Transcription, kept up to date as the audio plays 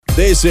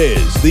This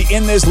is the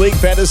In This League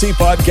Fantasy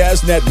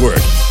Podcast Network.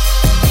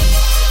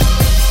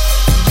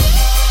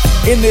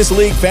 In This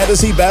League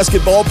Fantasy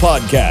Basketball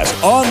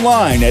Podcast,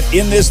 online at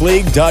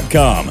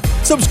inthisleague.com.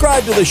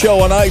 Subscribe to the show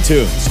on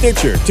iTunes,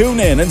 Stitcher,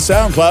 TuneIn, and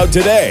SoundCloud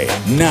today.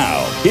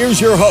 Now, here's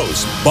your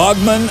host,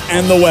 Bogman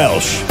and the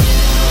Welsh.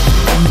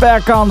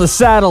 Back on the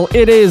saddle,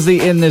 it is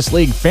the In This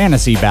League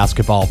Fantasy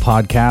Basketball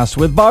Podcast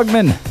with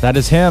Bogman. That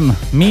is him.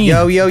 Me.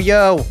 Yo.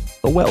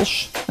 The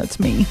Welsh. That's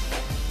me.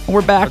 And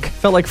we're back.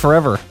 Felt like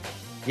forever.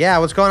 Yeah,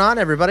 what's going on,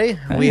 everybody?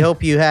 Hey. We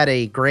hope you had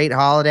a great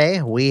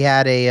holiday. We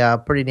had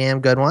a pretty damn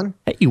good one.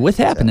 Hey, what's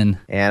happening?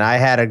 And I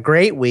had a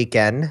great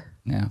weekend.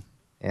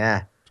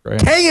 Yeah. Great.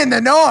 King in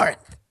the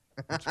North!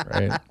 That's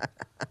great.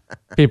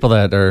 People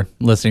that are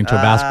listening to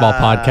a basketball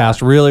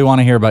podcast really want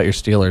to hear about your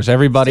Steelers.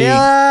 Everybody,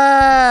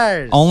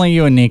 Steelers! only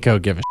you and Nico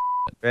give a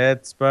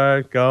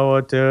Pittsburgh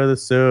going to the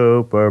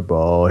Super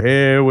Bowl.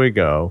 Here we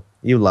go.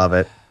 You love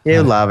it.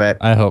 You love it.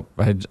 I hope.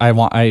 I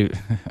want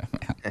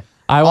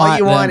All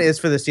you want them- is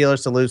for the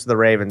Steelers to lose to the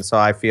Ravens, so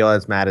I feel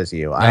as mad as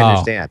you. I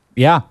understand.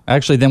 Yeah,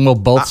 actually, then we'll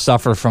both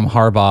suffer from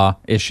Harbaugh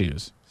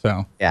issues.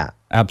 So Yeah.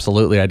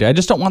 absolutely, I do. I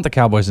just don't want the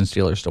Cowboys and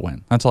Steelers to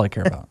win. That's all I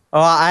care about.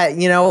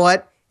 You know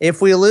what?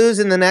 If we lose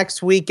in the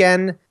next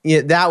weekend,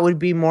 that would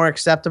be more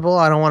acceptable.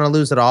 I don't want to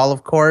lose it all,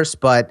 of course,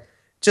 but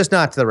just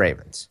not to the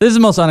Ravens. This is the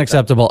most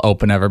unacceptable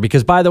open ever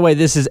because, by the way,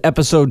 this is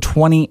episode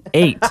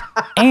 28.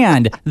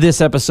 And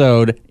this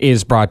episode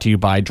is brought to you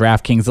by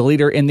DraftKings, the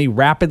leader in the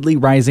rapidly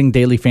rising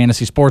daily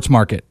fantasy sports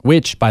market,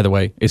 which, by the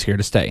way, is here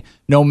to stay.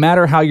 No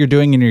matter how you're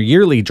doing in your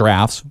yearly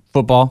drafts,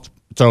 football,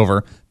 it's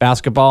over.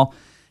 Basketball,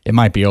 it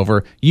might be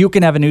over. You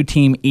can have a new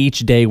team each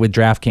day with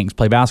DraftKings.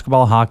 Play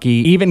basketball,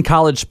 hockey, even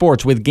college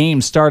sports with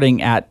games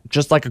starting at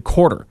just like a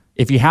quarter.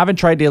 If you haven't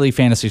tried daily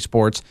fantasy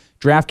sports,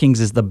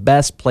 DraftKings is the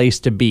best place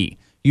to be.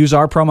 Use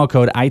our promo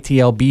code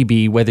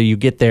ITLBB, whether you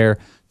get there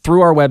through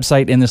our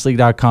website,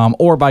 inthisleague.com,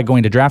 or by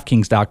going to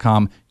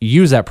DraftKings.com.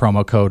 Use that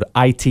promo code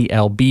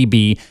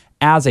ITLBB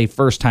as a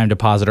first-time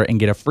depositor and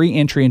get a free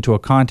entry into a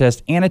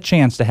contest and a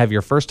chance to have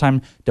your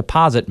first-time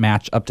deposit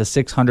match up to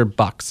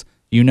 $600.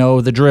 You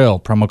know the drill.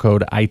 Promo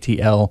code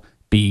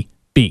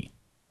ITLBB.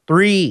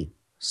 3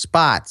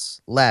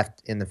 spots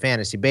left in the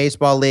Fantasy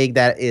Baseball League.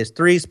 That is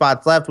 3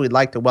 spots left. We'd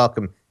like to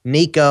welcome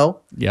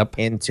Nico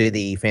into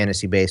the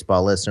Fantasy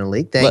Baseball Listener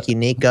League. Thank you,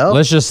 Nico.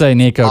 Let's just say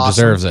Nico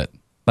deserves it.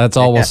 That's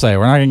all we'll say.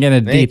 We're not going to get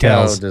into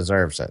details. Nico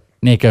deserves it.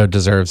 Nico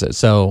deserves it.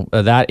 So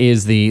that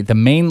is the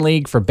main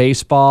league for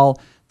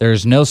baseball.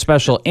 There's no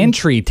special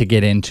entry to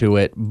get into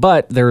it,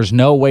 but there's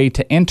no way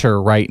to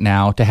enter right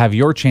now to have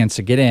your chance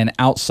to get in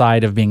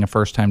outside of being a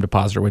first-time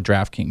depositor with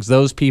DraftKings.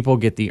 Those people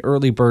get the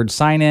early bird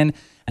sign-in,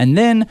 and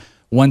then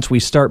once we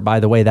start, by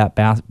the way, that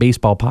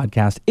baseball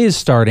podcast is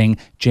starting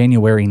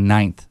January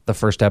 9th, the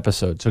first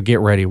episode. So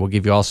get ready. We'll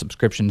give you all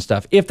subscription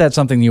stuff if that's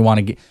something you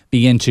want to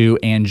be into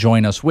and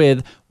join us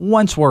with.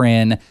 Once we're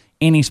in,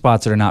 any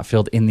spots that are not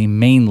filled in the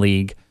main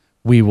league,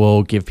 we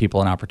will give people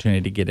an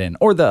opportunity to get in,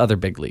 or the other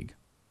big league.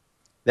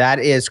 That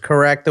is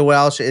correct, the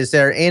Welsh. Is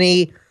there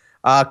any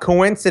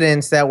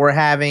coincidence that we're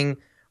having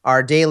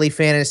our daily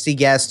fantasy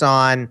guest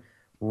on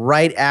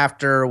right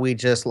after we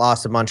just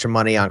lost a bunch of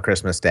money on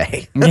Christmas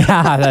Day?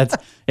 Yeah,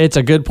 it's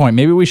a good point.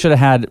 Maybe we should have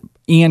had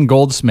Ian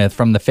Goldsmith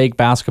from the Fake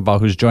Basketball,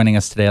 who's joining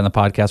us today on the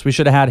podcast. We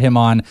should have had him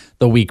on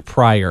the week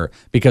prior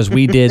because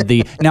we did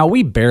now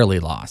we barely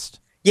lost.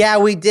 Yeah,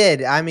 we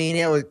did. I mean,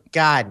 it was,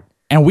 God.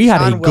 And we had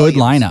Sean a good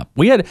Williams. lineup.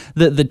 We had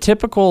the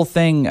typical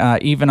thing,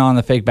 even on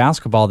the Fake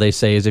Basketball, they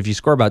say is if you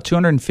score about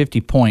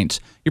 250 points,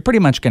 you're pretty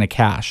much going to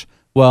cash.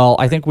 Well,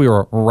 I think we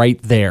were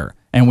right there.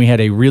 And we had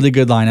a really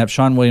good lineup.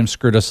 Sean Williams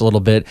screwed us a little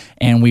bit,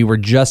 and we were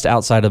just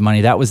outside of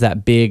money. That was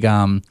that big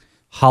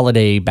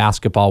holiday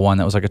basketball one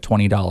that was like a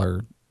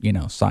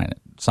 $20,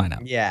 sign up.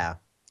 Yeah.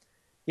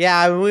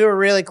 Yeah, we were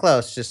really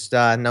close. Just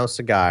no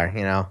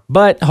cigar,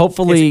 But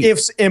hopefully, If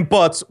ifs and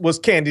buts was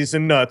candies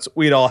and nuts,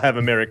 we'd all have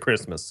a Merry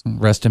Christmas.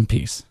 rest in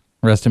peace.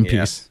 Rest in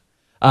peace.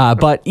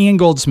 But Ian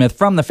Goldsmith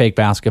from the Fake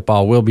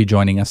Basketball will be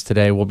joining us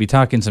today. We'll be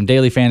talking some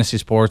daily fantasy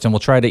sports, and we'll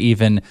try to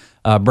even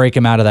break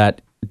him out of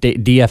that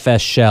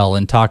DFS shell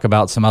and talk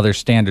about some other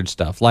standard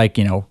stuff like,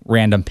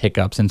 random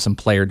pickups and some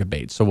player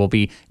debates. So we'll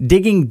be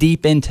digging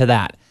deep into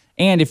that.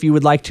 And if you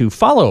would like to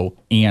follow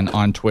Ian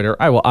on Twitter,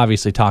 I will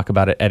obviously talk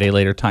about it at a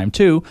later time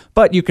too,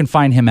 but you can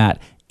find him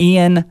at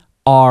Ian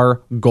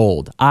R.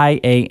 Gold,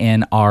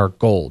 IANR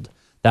Gold.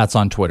 That's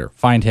on Twitter.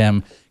 Find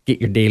him, get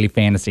your daily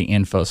fantasy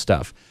info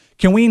stuff.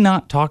 Can we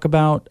not talk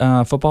about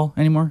football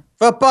anymore?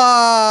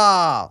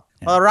 Football!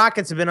 Yeah. Well, the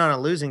Rockets have been on a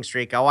losing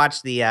streak. I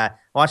watched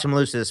them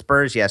lose to the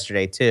Spurs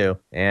yesterday too,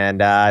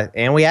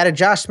 and we added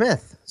Josh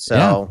Smith. So,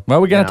 yeah.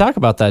 Well, we're going to talk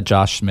about that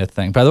Josh Smith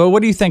thing. By the way,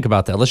 what do you think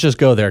about that? Let's just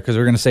go there because I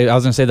was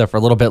going to say that for a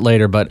little bit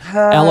later, but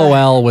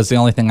LOL was the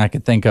only thing I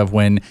could think of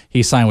when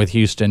he signed with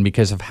Houston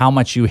because of how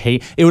much you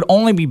hate. It would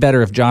only be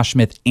better if Josh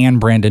Smith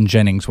and Brandon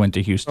Jennings went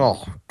to Houston.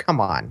 Oh,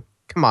 come on.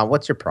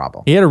 What's your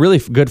problem? He had a really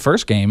good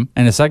first game,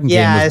 and his second game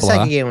was Yeah, his blah.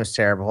 second game was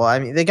terrible. I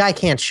mean, the guy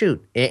can't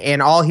shoot,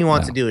 and all he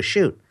wants to do is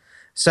shoot.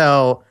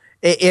 So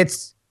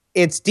it's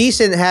it's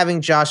decent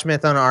having Josh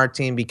Smith on our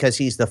team because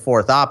he's the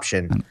fourth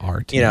option. On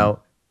our team. You know,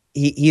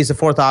 he's the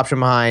fourth option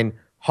behind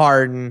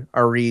Harden,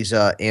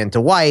 Ariza, and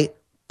Dwight,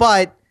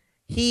 but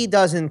he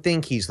doesn't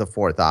think he's the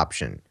fourth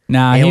option.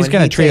 Nah, and he's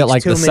going to treat it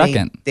like the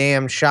second.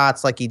 Damn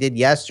shots like he did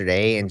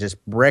yesterday and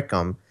just brick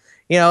them.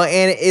 You know,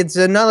 and it's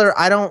another,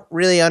 I don't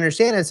really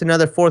understand. It's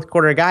another fourth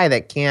quarter guy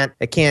that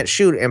can't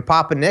shoot. And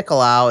Papa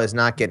Nicolau is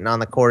not getting on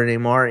the court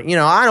anymore. You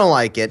know, I don't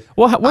like it.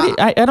 Well,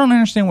 I don't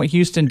understand what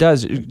Houston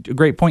does.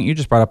 Great point you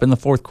just brought up in the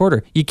fourth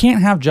quarter. You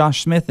can't have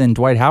Josh Smith and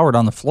Dwight Howard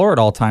on the floor at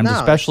all times,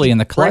 especially in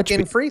the clutch.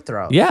 Breaking free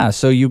throws. Yeah,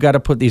 so you got to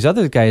put these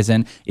other guys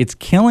in. It's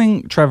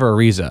killing Trevor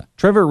Ariza.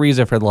 Trevor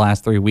Ariza for the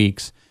last 3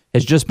 weeks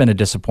has just been a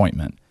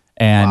disappointment.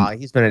 And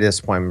he's been a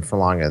disappointment for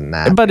longer than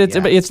that. But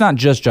it's not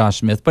just Josh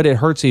Smith, but it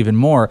hurts even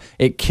more.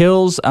 It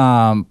kills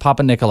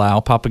Papa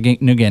Nicolau, Papa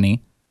New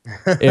Guinea.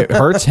 It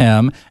hurts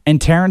him.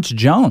 And Terrence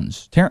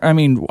Jones. I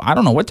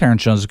don't know what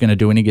Terrence Jones is going to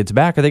do when he gets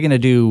back. Are they going to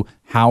do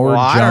Howard,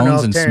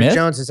 Jones, and Terrence Smith?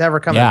 Jones is ever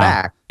coming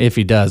back. If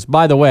he does.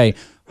 By the way,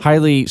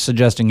 highly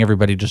suggesting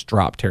everybody just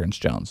drop Terrence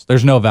Jones.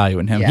 There's no value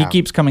in him. Yeah. He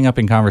keeps coming up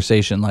in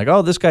conversation like,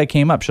 oh, this guy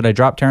came up. Should I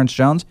drop Terrence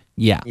Jones?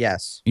 Yeah.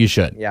 Yes. You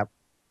should. Yep.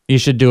 You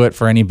should do it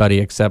for anybody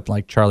except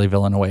like Charlie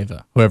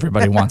Villanueva, who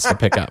everybody wants to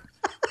pick up.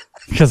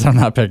 Because I'm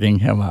not picking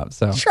him up.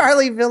 So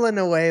Charlie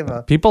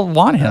Villanueva. People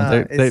want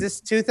him. Is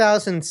this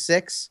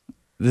 2006?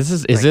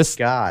 Is this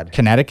God.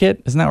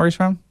 Connecticut? Isn't that where he's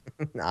from?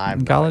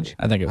 In college?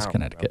 I think it was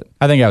Connecticut.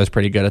 I think I was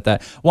pretty good at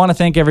that. Want to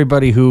thank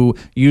everybody who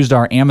used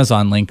our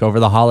Amazon link over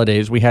the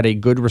holidays. We had a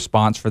good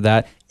response for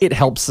that. It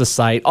helps the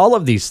site. All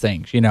of these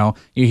things, you know,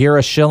 you hear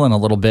us shilling a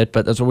little bit,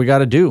 but that's what we got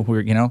to do.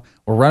 We're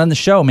running the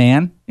show,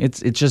 man.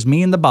 It's just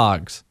me and the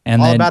Boggs.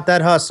 And all about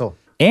that hustle.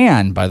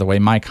 And by the way,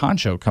 Mike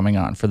Concho coming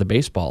on for the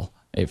baseball.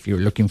 If you're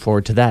looking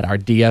forward to that, our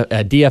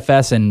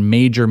DFS and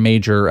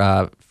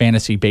major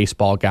fantasy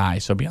baseball guy.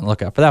 So be on the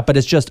lookout for that. But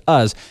it's just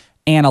us.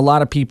 And a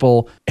lot of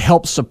people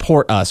help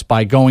support us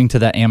by going to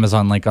that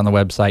Amazon link on the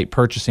website,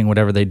 purchasing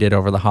whatever they did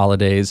over the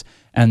holidays,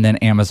 and then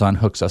Amazon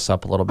hooks us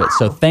up a little bit.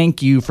 So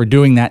thank you for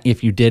doing that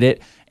if you did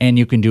it, and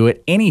you can do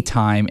it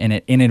anytime, and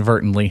it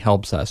inadvertently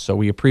helps us. So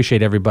we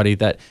appreciate everybody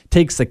that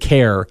takes the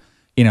care,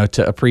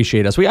 to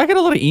appreciate us. I got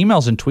a lot of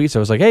emails and tweets. I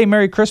was like, hey,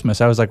 Merry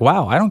Christmas. I was like,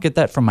 wow, I don't get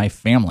that from my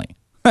family.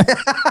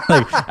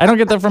 I don't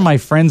get that from my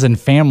friends and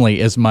family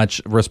as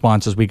much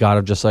response as we got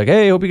of just like,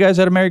 hey, hope you guys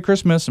had a Merry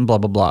Christmas and blah,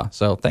 blah, blah.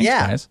 So thanks,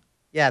 guys.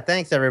 Yeah,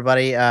 thanks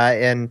everybody,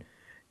 and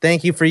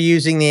thank you for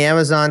using the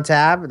Amazon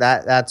tab.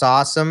 That's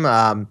awesome.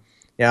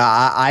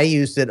 I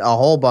used it a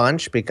whole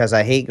bunch because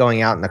I hate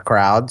going out in the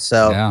crowd,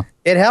 so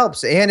it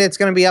helps, and it's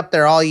going to be up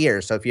there all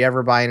year. So if you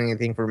ever buy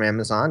anything from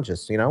Amazon,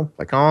 just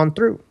click on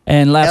through.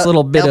 And last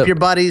little bit help your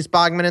buddies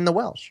Bogman and the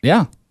Welsh.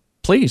 Yeah,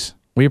 please.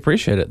 We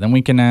appreciate it. Then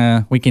we can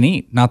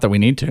eat. Not that we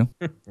need to.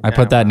 I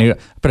put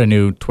a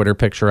new Twitter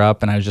picture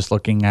up, and I was just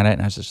looking at it,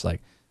 and I was just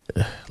like,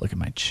 look at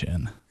my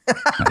chin.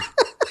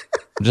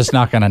 I'm just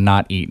not going to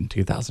not eat in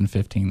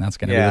 2015. That's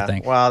going to be the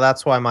thing. Well,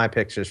 that's why my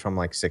picture's from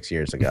like 6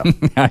 years ago.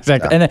 Exactly.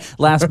 So. And then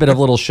last bit of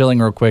little shilling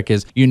real quick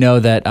is,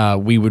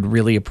 that we would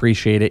really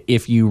appreciate it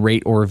if you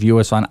rate or review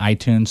us on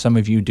iTunes. Some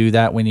of you do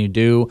that. When you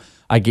do,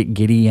 I get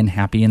giddy and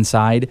happy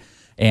inside.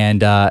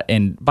 And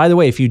by the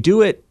way, if you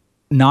do it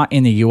not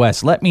in the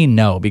U.S., let me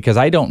know, because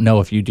I don't know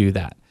if you do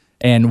that.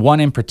 And one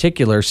in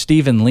particular,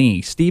 Stephen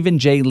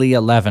J. Lee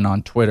 11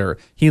 on Twitter.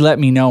 He let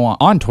me know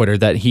on Twitter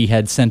that he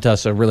had sent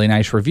us a really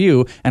nice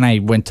review, and I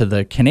went to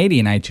the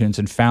Canadian iTunes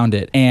and found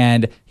it.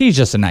 And he's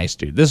just a nice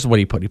dude. This is what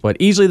he put. He put,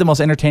 easily the most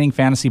entertaining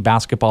fantasy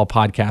basketball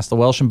podcast. The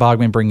Welsh and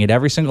Bogman bring it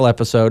every single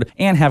episode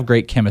and have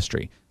great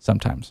chemistry.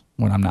 Sometimes,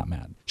 when I'm not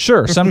mad.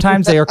 Sure,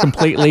 sometimes they are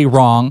completely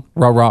wrong.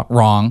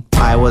 Wrong.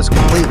 I was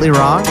completely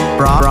wrong.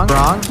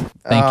 Wrong.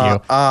 Thank you.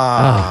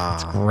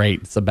 It's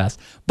great. It's the best.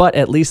 But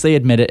at least they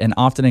admit it and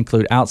often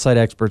include outside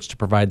experts to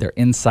provide their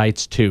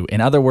insights too.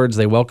 In other words,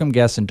 they welcome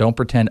guests and don't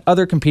pretend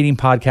other competing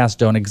podcasts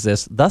don't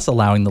exist, thus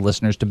allowing the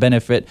listeners to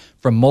benefit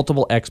from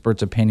multiple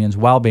experts' opinions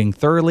while being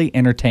thoroughly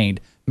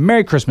entertained.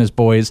 Merry Christmas,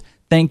 boys.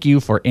 Thank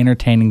you for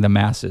entertaining the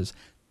masses.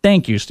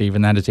 Thank you,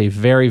 Stephen. That is a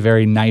very,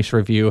 very nice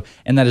review,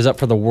 and that is up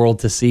for the world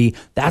to see.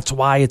 That's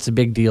why it's a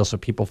big deal, so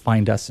people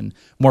find us and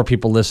more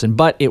people listen,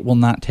 but it will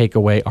not take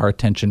away our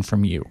attention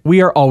from you.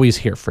 We are always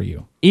here for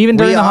you, even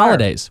during the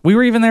holidays. We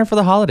were even there for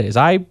the holidays.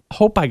 I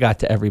hope I got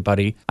to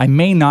everybody. I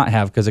may not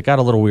have, because it got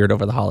a little weird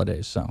over the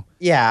holidays. So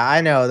yeah,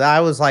 I know. I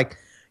was like,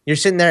 you're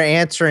sitting there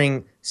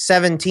answering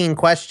 17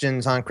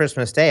 questions on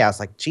Christmas Day. I was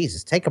like,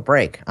 Jesus, take a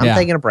break. I'm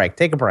taking a break.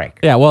 Take a break.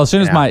 Yeah, well, as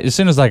soon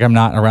as I'm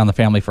not around the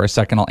family for a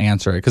second, I'll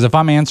answer it. Because if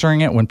I'm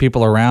answering it when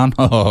people are around,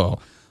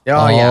 all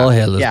hell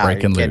is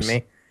breaking loose.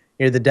 Me?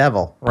 You're the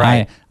devil,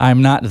 right?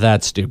 I'm not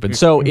that stupid.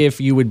 So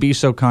if you would be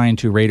so kind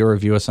to rate or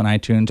review us on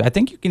iTunes, I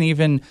think you can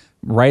even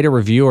write a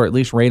review or at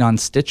least rate on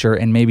Stitcher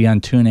and maybe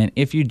on TuneIn.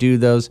 If you do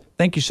those,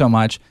 thank you so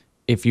much.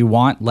 If you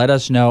want, let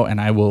us know, and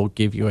I will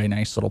give you a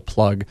nice little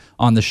plug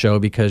on the show,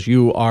 because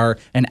you are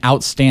an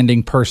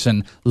outstanding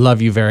person.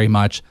 Love you very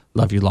much.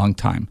 Love you long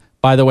time.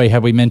 By the way,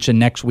 have we mentioned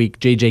next week,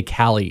 JJ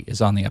Calley is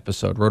on the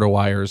episode,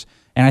 RotoWire's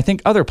and I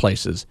think other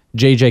places.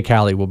 JJ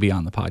Cali will be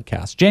on the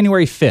podcast.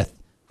 January 5th,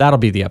 that'll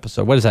be the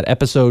episode. What is that?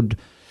 Episode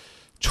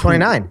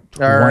 29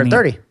 or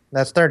 30.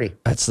 That's 30.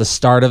 That's the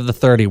start of the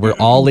 30. We're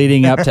all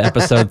leading up to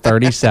episode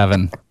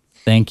 37.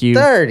 Thank you.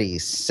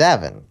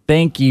 37.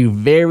 Thank you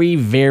very,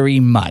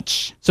 very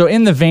much. So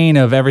in the vein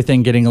of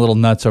everything getting a little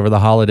nuts over the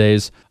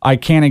holidays, I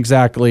can't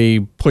exactly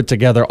put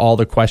together all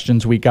the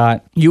questions we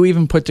got. You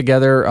even put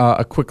together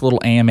a quick little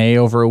AMA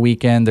over a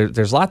weekend.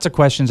 There's lots of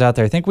questions out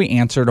there. I think we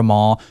answered them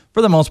all.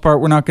 For the most part,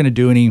 we're not going to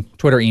do any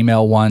Twitter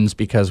email ones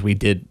because we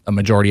did a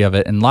majority of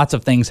it, and lots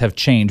of things have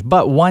changed.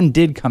 But one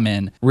did come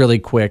in really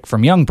quick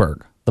from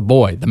Youngberg, the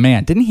boy, the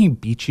man. Didn't he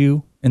beat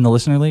you in the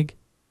listener league?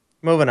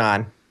 Moving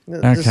on.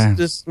 Okay.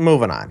 Just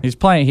moving on. He's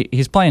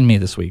playing me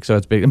this week, so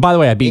it's big. And by the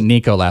way, I beat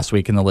Nico last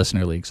week in the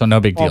listener league, so no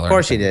big deal. Of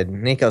course you did.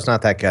 Nico's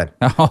not that good.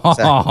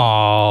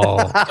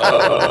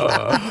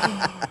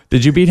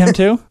 Did you beat him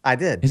too? I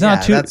did. He's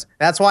not too.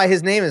 That's why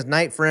his name is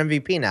Knight for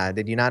MVP now.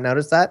 Did you not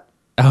notice that?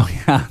 Oh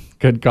yeah,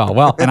 good call.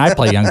 Well, and I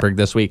play Youngberg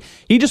this week.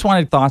 He just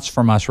wanted thoughts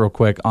from us real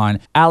quick on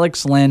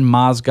Alex Lynn,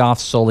 Mozgov,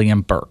 Sully,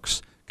 and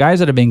Burks, guys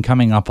that have been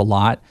coming up a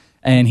lot,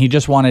 and he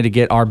just wanted to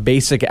get our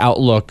basic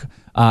outlook.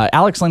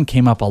 Alex Lynn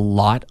came up a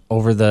lot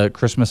over the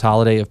Christmas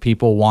holiday of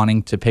people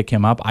wanting to pick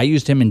him up. I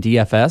used him in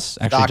DFS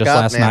actually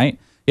last night.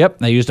 Yep,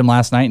 I used him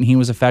last night, and he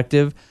was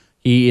effective.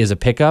 He is a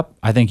pickup.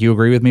 I think you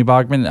agree with me,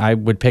 Bogman. I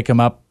would pick him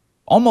up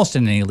almost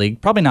in any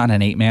league, probably not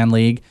in an 8-man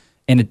league,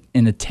 in a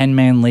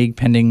 10-man league,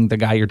 pending the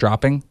guy you're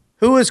dropping.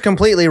 Who is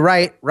completely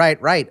right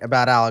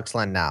about Alex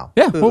Lynn now?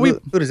 Yeah,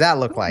 who does that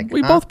look like?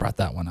 We both brought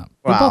that one up.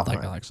 We Wow. both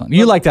like Alex Lynn.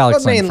 You liked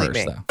Alex Lynn mainly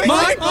first, me. though.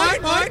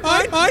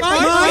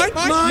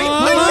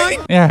 Mine.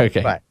 Yeah,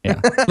 okay. Right. Yeah,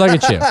 look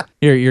at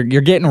you.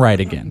 You're getting right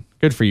again.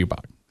 Good for you,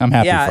 Bog. I'm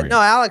happy for you.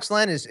 No, Alex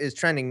Lynn is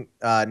trending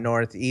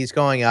north. He's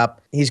going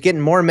up. He's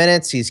getting more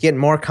minutes. He's getting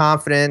more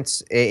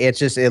confidence.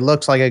 It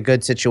looks like a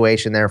good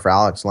situation there for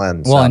Alex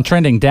Lynn. Well, and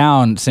trending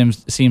down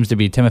seems to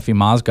be Timothy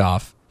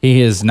Mozgov.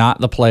 He is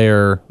not the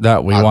player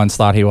that we once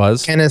thought he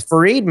was. Kenneth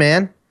Faried,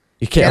 man.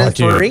 Kenneth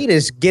Faried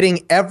is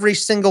getting every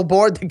single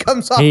board that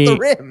comes off the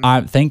rim.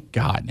 Thank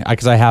God,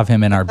 because I have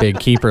him in our big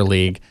keeper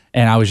league,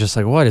 and I was just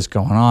like, what is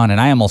going on?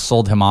 And I almost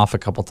sold him off a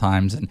couple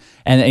times.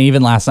 And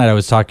even last night I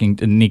was talking,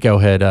 Nico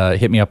had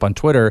hit me up on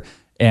Twitter,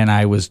 and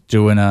I was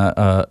doing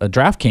a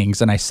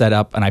DraftKings, and I set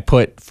up, and I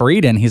put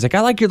Faried in. He's like,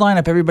 I like your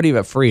lineup, everybody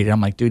but Faried. And I'm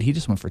like, dude, he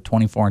just went for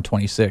 24 and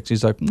 26.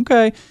 He's like,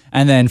 okay.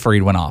 And then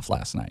Faried went off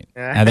last night.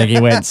 I think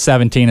he went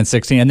 17 and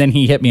 16. And then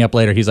he hit me up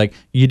later. He's like,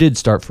 you did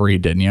start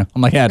Faried, didn't you?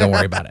 I'm like, yeah, don't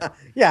worry about it.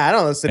 Yeah, I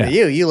don't listen to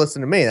you. You listen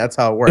to me. That's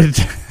how it works.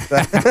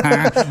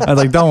 I was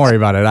like, don't worry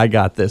about it. I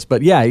got this.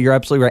 But yeah, you're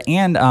absolutely right.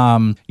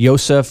 And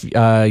Josef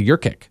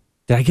Jurkic.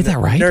 Did I get that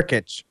right?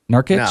 Nurkic.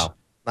 No,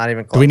 not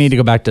even close. Do we need to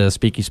go back to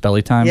Speaky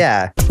Spelly time?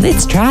 Yeah.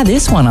 Let's try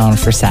this one on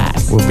for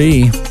size. Will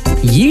be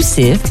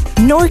Yusuf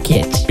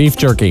Nurkic. beef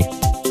jerky.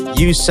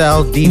 You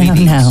sell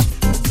DVDs. No.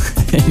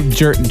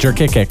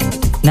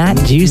 Jerkic.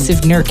 Not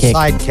Yusuf Nurkic.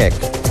 Sidekick.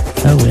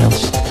 Oh, well.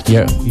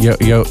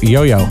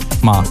 Yo-yo.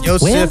 Ma.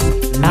 Joseph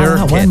I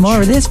want one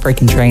more of this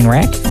freaking train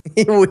wreck.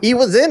 He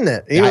was in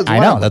it. I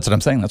know. That's what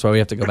I'm saying. That's why we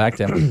have to go back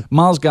to him.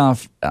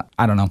 Mozgov,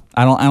 I don't know.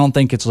 I don't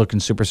think it's looking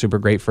super, super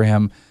great for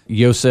him.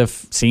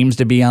 Josef seems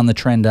to be on the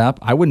trend up.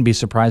 I wouldn't be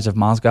surprised if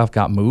Mozgov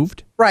got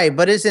moved. Right,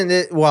 but isn't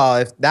it? Well,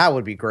 if that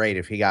would be great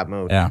if he got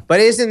moved. Yeah. But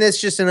isn't this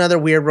just another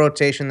weird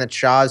rotation that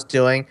Shaw's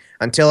doing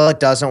until it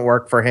doesn't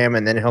work for him,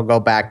 and then he'll go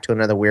back to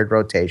another weird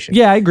rotation?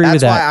 Yeah, I agree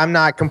with that. That's why I'm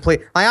not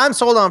complete. Like, I'm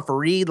sold on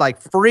Faried.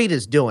 Like, Faried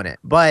is doing it,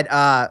 but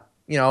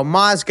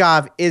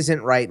Mozgov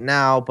isn't right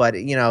now. But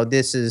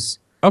this is.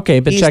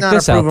 Okay, but check this out, though.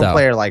 He's not a proven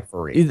player like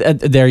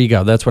Faried. There you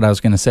go. That's what I was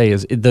going to say.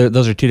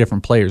 Those are two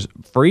different players.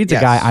 Fareed's a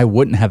guy I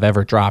wouldn't have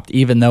ever dropped,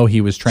 even though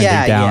he was trending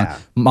down. Yeah.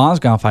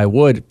 Mozgov, I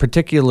would.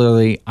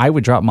 Particularly, I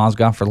would drop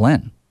Mozgov for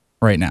Lynn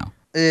right now.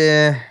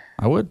 I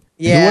would.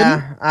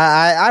 Yeah,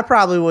 I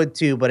probably would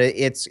too, but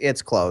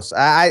it's close.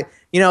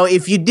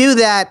 If you do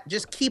that,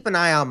 just keep an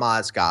eye on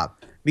Mozgov,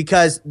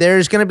 because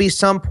there's going to be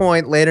some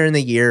point later in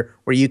the year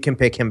where you can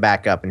pick him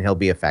back up and he'll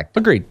be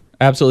effective. Agreed.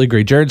 Absolutely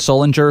agree. Jared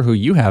Solinger, who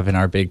you have in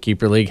our big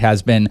keeper league,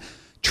 has been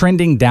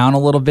trending down a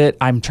little bit.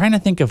 I'm trying to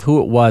think of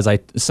who it was. I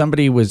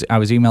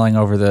was emailing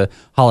over the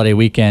holiday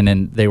weekend,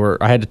 and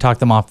I had to talk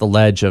them off the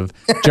ledge of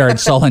Jared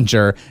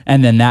Solinger.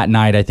 And then that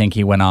night, I think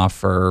he went off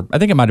for, I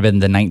think it might have been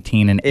the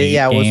 19 and 8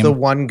 Yeah, it was game. the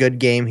one good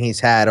game he's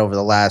had over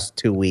the last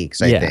 2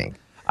 weeks, I think.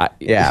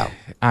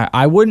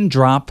 I wouldn't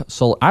drop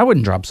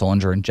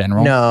Solinger in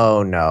general.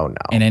 No.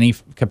 In any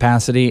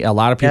capacity. A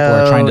lot of people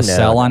are trying to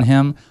sell on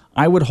him.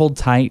 I would hold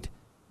tight.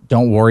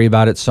 Don't worry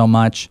about it so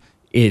much.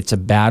 It's a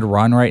bad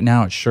run right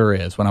now. It sure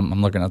is when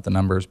I'm looking at the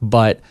numbers.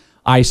 But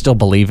I still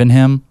believe in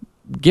him.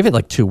 Give it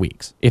like 2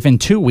 weeks. If in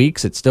 2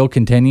 weeks it still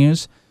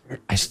continues,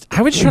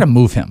 I would just try to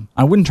move him.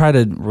 I wouldn't try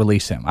to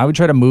release him. I would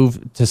try to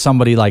move to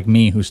somebody like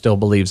me who still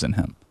believes in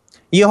him.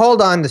 You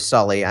hold on to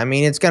Sully. I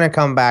mean, it's going to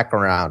come back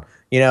around.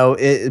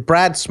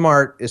 Brad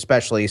Smart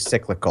especially is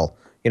cyclical.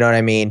 You know what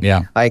I mean?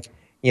 Yeah.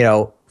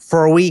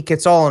 For a week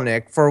it's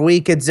Olenek. For a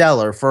week it's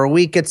Zeller. For a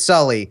week it's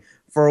Sully.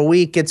 for a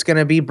week, it's going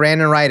to be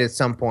Brandon Wright at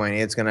some point.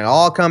 It's going to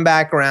all come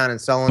back around, and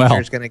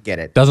Sullinger's going to get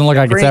it. Doesn't look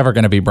like it's ever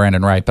going to be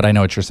Brandon Wright, but I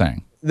know what you're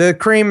saying. The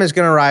cream is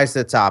going to rise to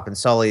the top, and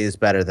Sully is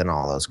better than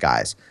all those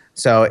guys.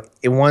 So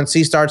once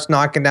he starts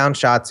knocking down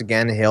shots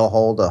again, he'll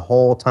hold a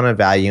whole ton of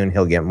value, and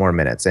he'll get more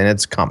minutes, and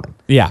it's coming.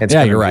 Yeah,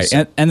 you're right.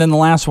 So. And then the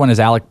last one is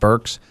Alec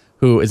Burks,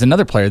 who is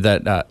another player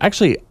that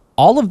actually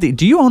all of the –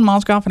 do you own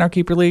Mozgov in our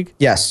Keeper League?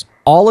 Yes.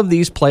 All of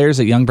these players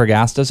that Youngberg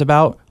asked us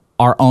about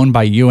are owned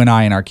by you and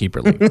I in our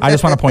Keeper League. I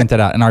just want to point that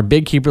out. In our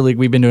big Keeper League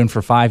we've been doing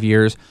for 5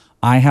 years,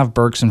 I have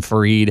Burks and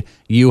Farid.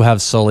 You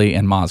have Sully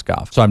and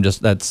Mozgov. So I'm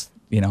just, that's,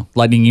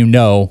 letting you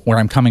know where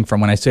I'm coming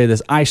from when I say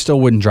this. I still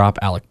wouldn't drop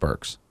Alec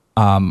Burks.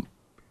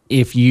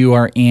 If you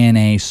are in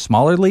a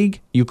smaller league,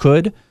 you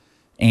could.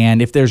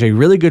 And if there's a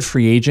really good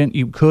free agent,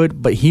 you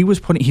could. But he's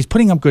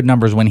putting up good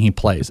numbers when he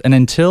plays. And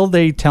until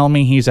they tell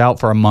me he's out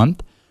for a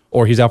month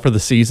or he's out for the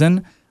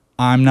season,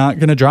 I'm not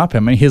going to drop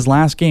him. His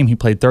last game, he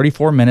played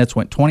 34 minutes,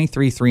 went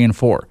 23, 3, and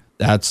 4.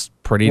 That's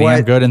pretty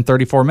damn good in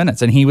 34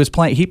 minutes. And he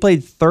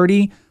played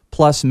 30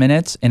 plus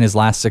minutes in his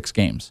last 6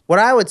 games. What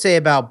I would say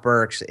about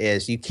Burks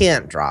is you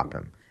can't drop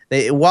him.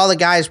 While the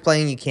guy's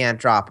playing, you can't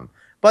drop him.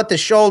 But the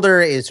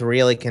shoulder is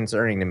really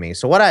concerning to me.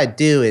 So what I'd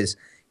do is,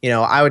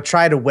 I would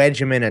try to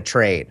wedge him in a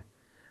trade.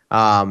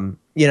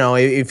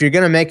 If you're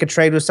going to make a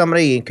trade with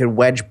somebody, you could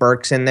wedge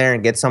Burks in there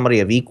and get somebody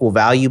of equal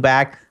value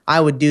back.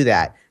 I would do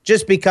that.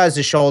 Just because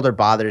the shoulder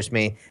bothers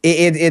me.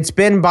 It's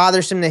been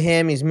bothersome to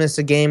him. He's missed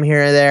a game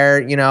here or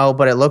there,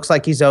 but it looks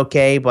like he's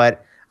okay.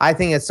 But I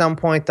think at some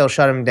point they'll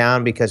shut him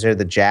down because they're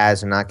the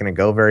Jazz and not going to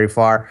go very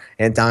far.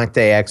 And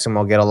Dante Exum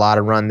will get a lot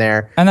of run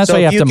there. And that's why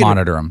you have to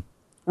monitor him.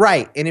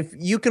 Right. And if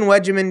you can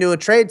wedge him into a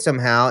trade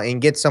somehow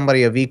and get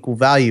somebody of equal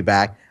value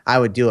back, I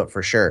would do it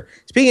for sure.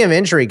 Speaking of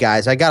injury,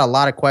 guys, I got a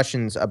lot of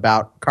questions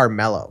about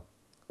Carmelo,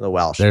 the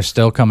Welsh. They're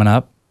still coming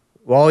up?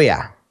 Oh,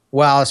 yeah.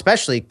 Well,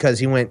 especially because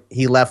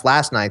he left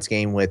last night's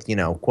game with,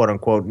 quote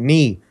unquote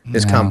knee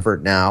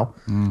discomfort now.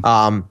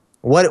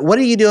 What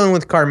are you doing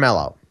with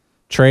Carmelo?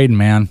 Trading,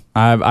 man.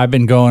 I've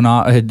been going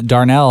on.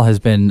 Darnell has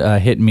been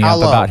hitting me up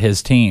about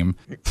his team.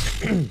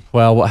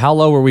 Well, how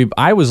low were we?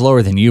 I was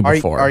lower than you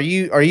before. Are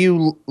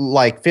you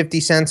like 50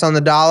 cents on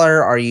the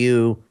dollar? Are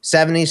you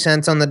 70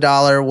 cents on the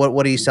dollar?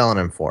 What are you selling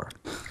him for?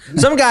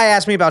 Some guy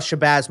asked me about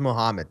Shabazz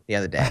Muhammad the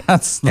other day.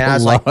 And I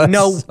was like,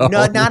 no,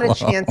 not a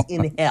chance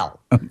in hell.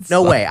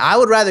 No way. I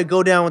would rather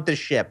go down with the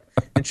ship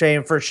than trade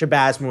him for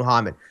Shabazz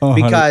Muhammad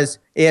because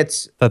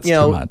that's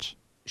too much.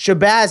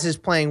 Shabazz is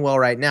playing well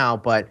right now,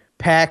 but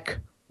Peck,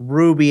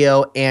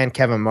 Rubio, and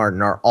Kevin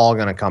Martin are all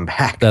going to come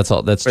back. That's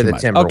all. That's for too the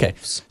much. Timberwolves. Okay,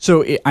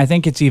 so I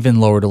think it's even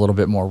lowered a little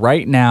bit more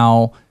right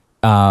now.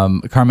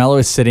 Carmelo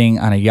is sitting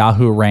on a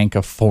Yahoo rank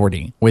of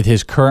 40 with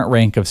his current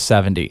rank of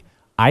 70.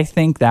 I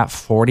think that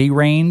 40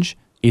 range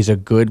is a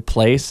good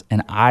place,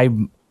 and I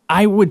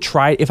would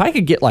try if I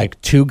could get like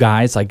 2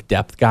 guys, like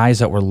depth guys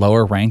that were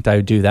lower ranked. I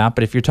would do that.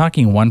 But if you're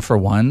talking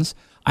 1-for-1s,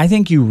 I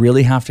think you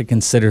really have to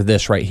consider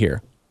this right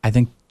here. I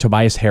think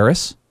Tobias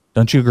Harris.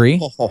 Don't you agree?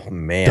 Oh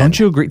man, don't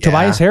you agree? Yeah.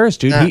 Tobias Harris,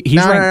 dude. He's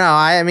no.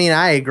 I mean,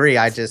 I agree.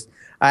 I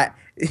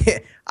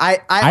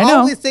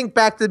always think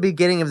back to the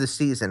beginning of the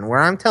season where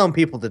I'm telling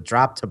people to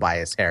drop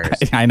Tobias Harris.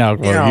 I know.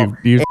 Well,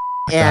 you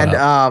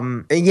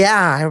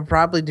I would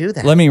probably do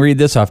that. Let me read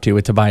this off to you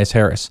with Tobias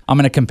Harris. I'm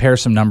going to compare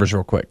some numbers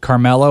real quick.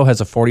 Carmelo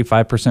has a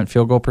 45%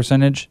 field goal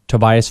percentage.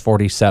 Tobias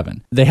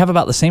 47. They have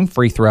about the same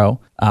free throw.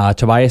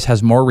 Tobias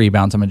has more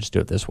rebounds. I'm going to just do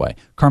it this way.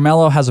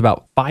 Carmelo has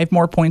about 5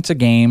 more points a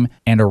game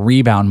and a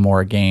rebound more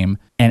a game,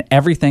 and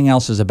everything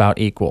else is about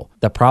equal.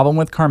 The problem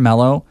with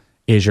Carmelo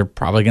is you're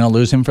probably going to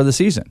lose him for the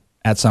season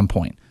at some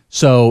point.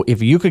 So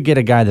if you could get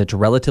a guy that's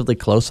relatively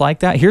close like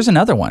that, here's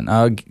another one,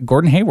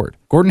 Gordon Hayward.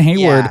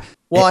 Yeah.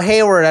 Well,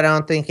 Hayward, I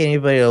don't think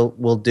anybody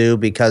will do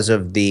because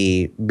of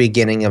the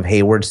beginning of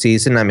Hayward's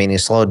season. I mean, he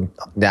slowed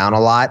down a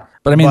lot.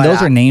 But I mean, those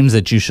are names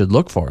that you should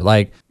look for.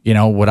 Like,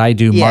 would I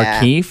do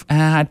Markieff?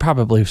 I'd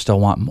probably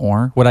still want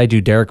more. Would I do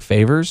Derek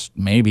Favors?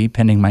 Maybe,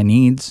 pending my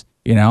needs.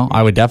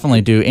 I would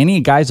definitely do any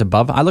guys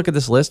above. I look at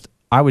this list,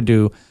 I would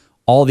do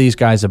all these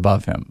guys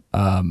above him.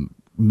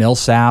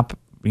 Millsap,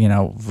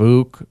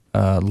 Vuk,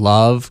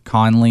 Love,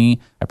 Conley.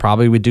 I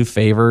probably would do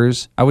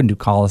Favors. I wouldn't do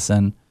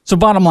Collison. So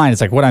bottom line,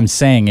 it's like what I'm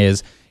saying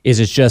is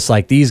it's just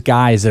like these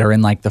guys that are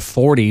in like the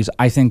 40s,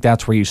 I think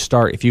that's where you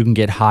start. If you can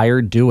get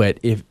higher, do it.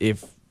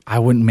 If I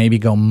wouldn't maybe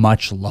go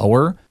much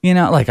lower,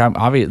 like I'm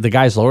obviously the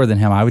guys lower than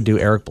him, I would do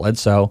Eric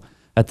Bledsoe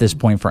at this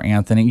point for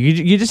Anthony.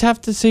 You just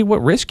have to see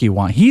what risk you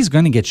want. He's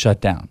going to get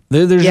shut down.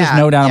 There's just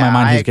no doubt in my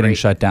mind he's getting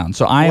shut down.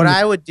 So what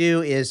I would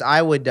do is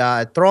I would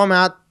throw him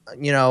out,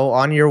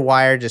 on your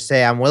wire. Just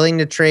say I'm willing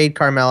to trade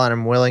Carmelo and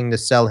I'm willing to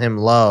sell him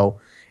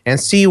low. And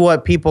see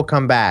what people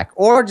come back.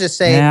 Or just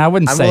say, I'm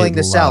willing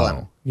to sell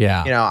him.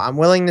 Yeah. I'm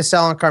willing to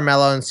sell on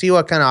Carmelo and see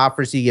what kind of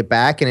offers you get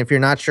back. And if you're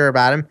not sure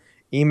about him,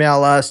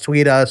 email us,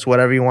 tweet us,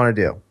 whatever you want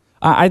to do.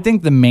 I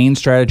think the main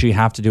strategy you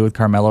have to do with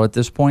Carmelo at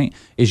this point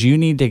is you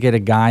need to get a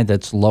guy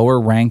that's lower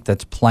ranked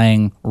that's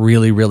playing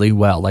really, really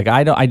well. Like you're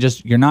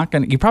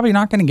probably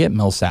not going to get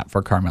Millsap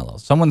for Carmelo.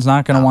 Someone's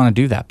not going to want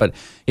to do that. But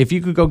if you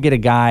could go get a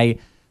guy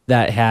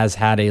that has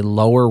had a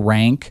lower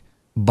rank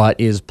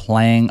but is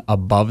playing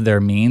above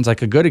their means.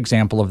 Like a good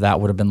example of that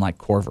would have been like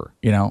Corver,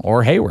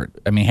 or Hayward.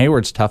 I mean,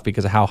 Hayward's tough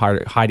because of how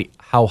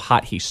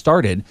hot he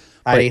started.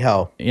 Heidi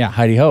ho. Yeah,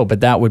 Heidi ho.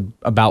 But that would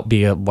about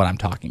be what I'm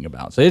talking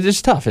about. So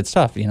it's tough. It's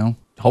tough,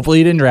 Hopefully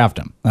you didn't draft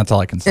him. That's all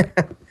I can say.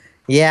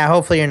 Yeah,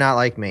 hopefully you're not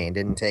like me and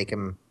didn't take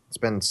him,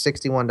 spend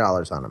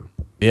 $61 on him.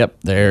 Yep,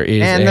 there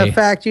is And the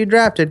fact you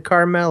drafted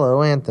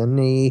Carmelo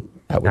Anthony.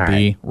 That would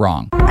be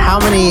wrong. How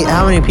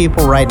many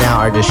people right now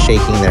are just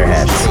shaking their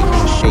heads?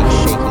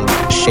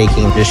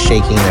 Shaking their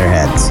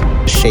heads.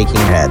 Shaking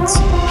heads.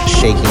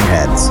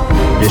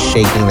 Just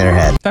shaking their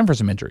heads. Time for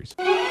some injuries.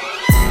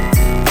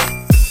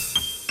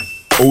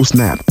 Oh,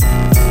 snap.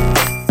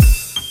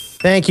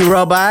 Thank you,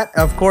 Robot.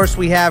 Of course,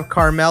 we have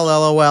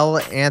Carmelo LOL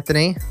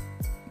Anthony.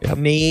 Yep.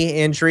 Knee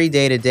injury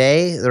day to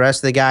day. The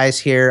rest of the guys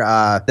here,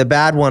 the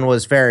bad one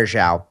was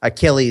Varejao.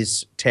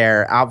 Achilles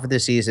tear, out for the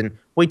season.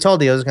 We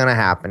told you it was going to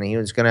happen. He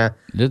was going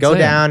to go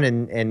down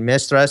and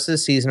miss the rest of the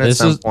season at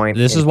some point.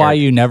 This is why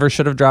you never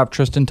should have dropped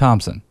Tristan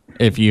Thompson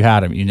if you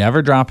had him. You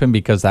never drop him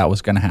because that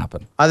was going to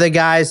happen. Other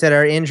guys that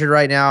are injured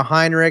right now,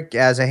 Heinrich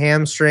has a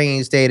hamstring.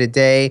 He's day to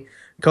day.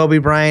 Kobe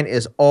Bryant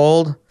is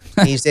old.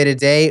 He's day to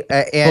day.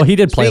 Well, he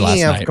did play last night.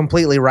 Speaking of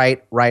completely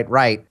right.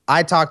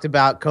 I talked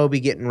about Kobe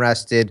getting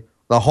rested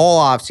the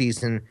whole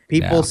offseason.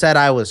 People said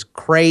I was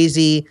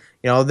crazy.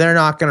 They're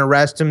not going to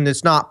rest him.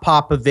 It's not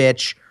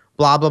Popovich.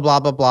 Blah, blah, blah,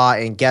 blah, blah.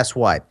 And guess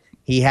what?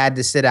 He had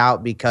to sit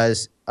out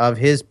because of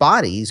his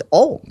body. He's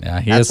old.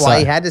 Yeah, That's why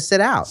he had to sit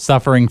out.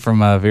 Suffering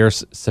from a very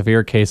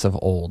severe case of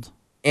old.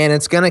 And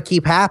it's going to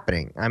keep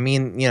happening. I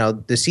mean,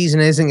 the season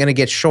isn't going to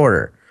get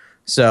shorter.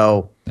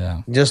 So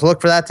just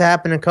look for that to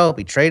happen to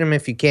Kobe. Trade him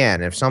if you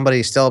can. If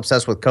somebody's still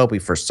obsessed with Kobe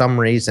for some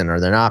reason or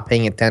they're not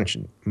paying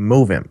attention,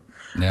 move him.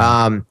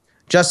 Yeah.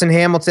 Justin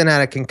Hamilton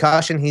had a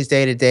concussion. He's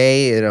day to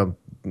day.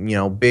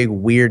 Big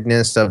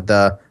weirdness of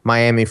the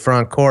Miami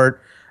front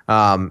court.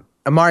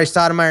 Amari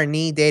Stoudemire,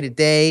 knee day to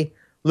day.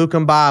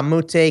 Lukumba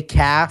Mute,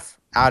 calf,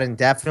 out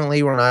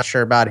indefinitely. We're not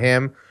sure about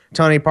him.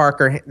 Tony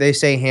Parker, they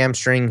say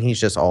hamstring.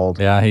 He's just old.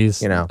 Yeah,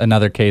 he's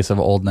another case of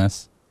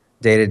oldness.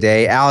 Day to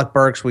day. Alec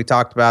Burks, we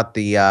talked about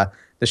the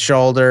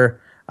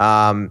shoulder.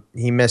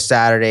 He missed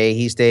Saturday.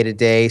 He's day to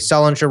day.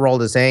 Sullinger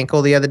rolled his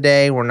ankle the other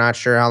day. We're not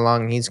sure how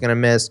long he's going to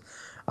miss.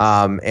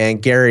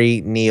 And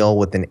Gary Neal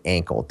with an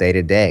ankle day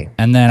to day.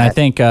 And then I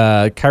think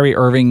Kyrie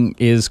Irving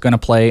is going to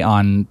play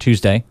on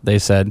Tuesday, they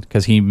said,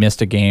 because he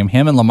missed a game.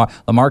 Him and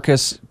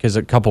LaMarcus, because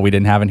a couple we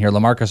didn't have in here.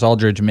 LaMarcus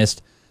Aldridge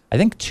missed, I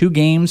think, 2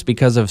 games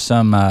because of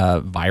some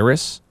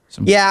virus.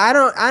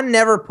 I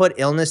never put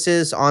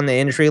illnesses on the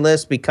injury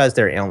list because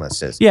they're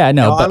illnesses. Yeah,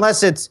 no.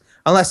 Unless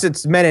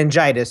it's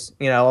meningitis,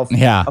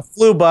 a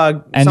flu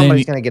bug, and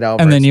somebody's going to get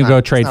over. And then you go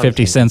trade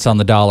 50 cents on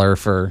the dollar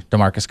for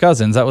DeMarcus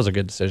Cousins. That was a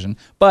good decision.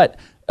 But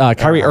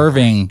Kyrie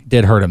Irving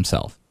did hurt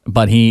himself,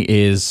 but he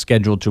is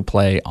scheduled to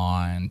play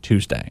on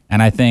Tuesday.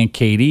 And I think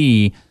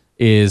KD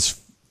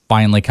is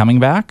finally coming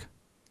back.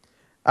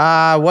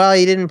 Well,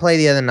 he didn't play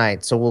the other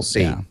night, so we'll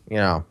see.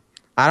 Yeah.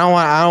 I don't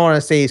want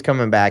to say he's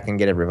coming back and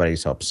get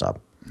everybody's hopes up.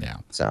 Yeah.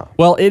 So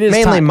well, it is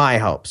mainly my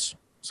hopes.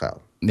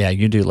 So yeah,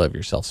 you do love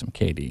yourself some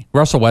KD.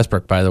 Russell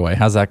Westbrook, by the way,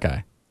 how's that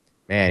guy?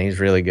 Man, he's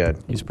really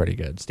good. He's pretty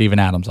good. Steven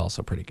Adams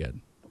also pretty good.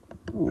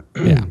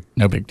 Yeah,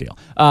 no big deal.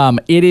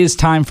 It is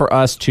time for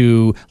us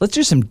let's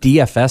do some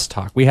DFS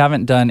talk. We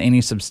haven't done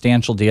any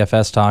substantial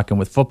DFS talk, and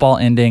with football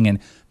ending and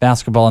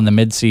basketball in the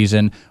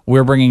midseason,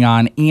 we're bringing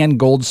on Ian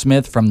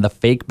Goldsmith from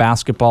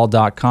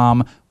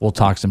thefakebasketball.com. We'll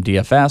talk some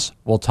DFS.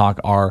 We'll talk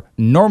our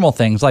normal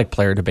things like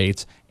player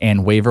debates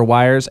and waiver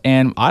wires,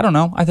 and I don't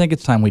know. I think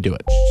it's time we do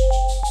it.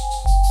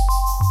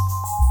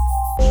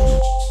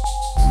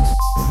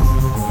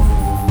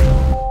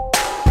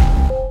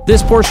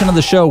 This portion of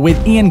the show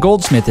with Ian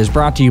Goldsmith is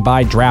brought to you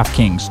by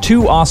DraftKings.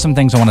 2 awesome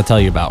things I want to tell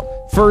you about.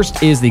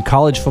 First is the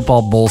College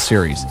Football Bowl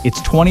Series.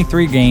 It's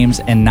 23 games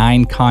and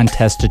 9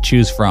 contests to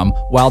choose from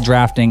while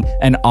drafting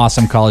an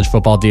awesome college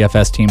football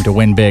DFS team to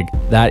win big.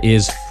 That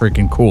is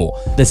freaking cool.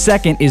 The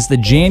second is the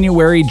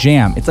January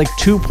Jam. It's like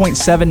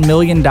 $2.7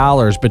 million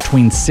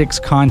between 6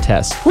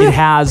 contests. It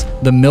has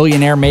the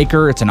Millionaire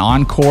Maker. It's an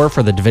encore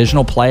for the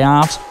divisional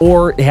playoffs.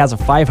 Or it has a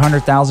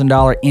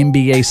 $500,000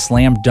 NBA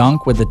slam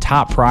dunk with the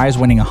top prize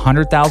winning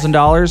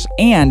 $100,000.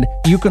 And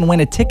you can win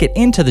a ticket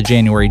into the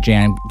January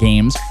Jam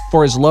games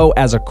for as low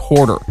as a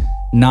quarter.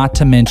 Not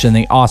to mention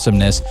the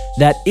awesomeness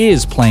that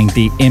is playing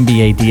the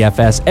NBA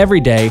DFS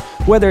every day,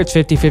 whether it's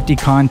 50-50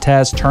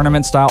 contest,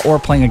 tournament style, or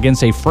playing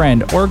against a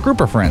friend or a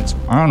group of friends.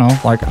 I don't know,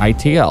 like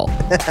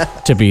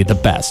ITL, to be the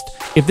best.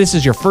 If this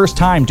is your first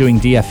time doing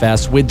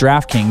DFS with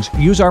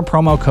DraftKings, use our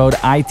promo code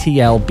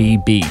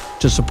ITLBB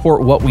to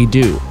support what we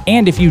do.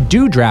 And if you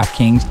do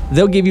DraftKings,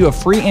 they'll give you a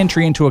free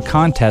entry into a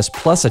contest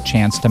plus a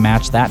chance to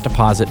match that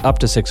deposit up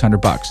to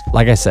 $600.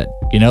 Like I said,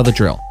 you know the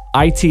drill.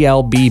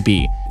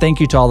 ITLBB. Thank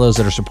you to all those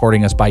that are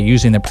supporting us by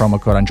using the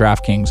promo code on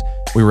DraftKings.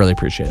 We really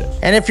appreciate it.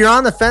 And if you're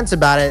on the fence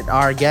about it,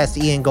 our guest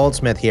Ian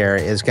Goldsmith here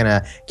is going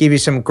to give you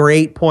some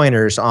great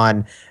pointers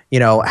on,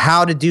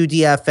 how to do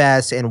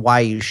DFS and why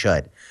you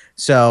should.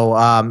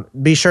 So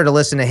be sure to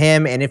listen to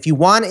him. And if you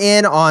want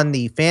in on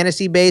the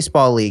Fantasy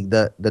Baseball League,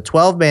 the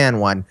 12-man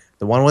one,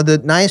 the one with the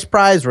nice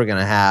prize we're going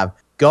to have,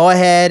 go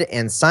ahead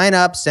and sign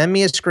up. Send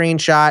me a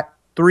screenshot.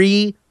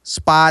 3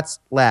 spots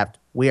left.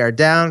 We are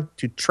down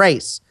to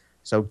trace.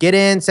 So get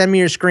in, send me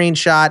your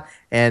screenshot,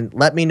 and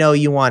let me know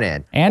you want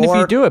in. And if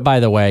you do it, by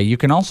the way, you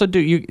can also do,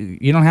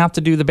 you don't have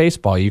to do the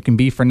baseball. You can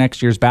be for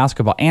next year's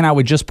basketball. And I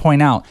would just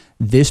point out,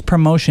 this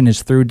promotion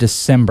is through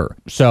December.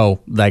 So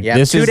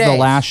this is the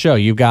last show.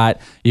 You've got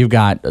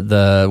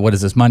the, what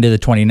is this, Monday the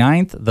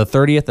 29th, the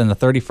 30th, and the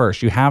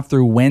 31st. You have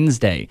through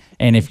Wednesday.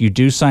 And if you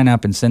do sign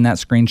up and send that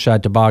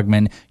screenshot to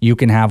Bogman, you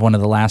can have one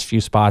of the last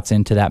few spots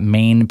into that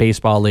main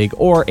baseball league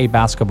or a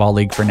basketball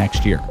league for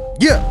next year.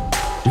 Yeah.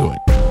 Do it.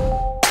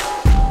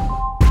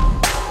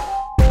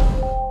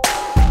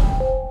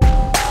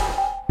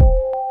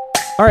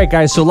 All right,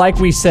 guys, so like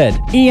we said,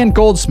 Ian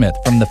Goldsmith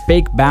from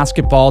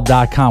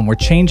thefakebasketball.com. We're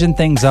changing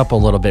things up a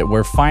little bit.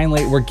 We're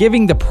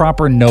giving the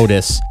proper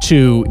notice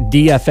to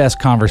DFS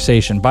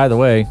conversation. By the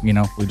way,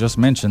 we just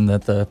mentioned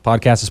that the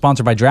podcast is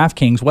sponsored by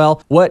DraftKings.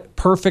 Well, what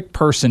perfect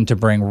person to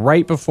bring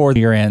right before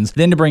the year ends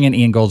than to bring in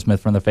Ian Goldsmith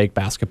from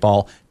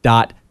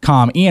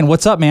thefakebasketball.com. Ian,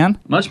 what's up, man?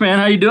 Much, man.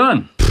 How you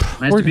doing?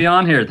 Nice to be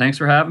on here. Thanks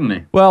for having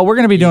me. Well, we're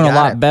going to be doing a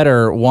lot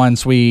better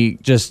once we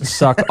just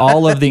suck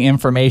all of the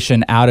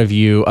information out of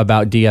you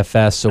about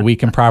DFS so we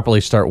can properly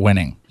start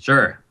winning.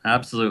 Sure.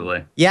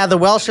 Absolutely. Yeah, the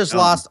Welsh has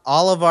lost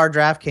all of our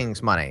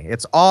DraftKings money.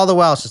 It's all the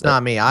Welsh. It's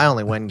not me. I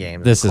only win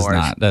games. This is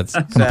not. That's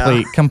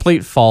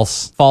complete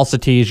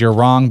falsities. You're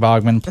wrong,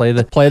 Bogman. Play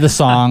the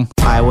song.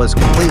 I was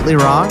completely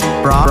wrong.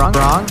 Wrong.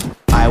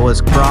 I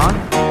was wrong.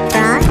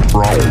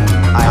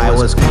 I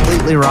was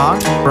completely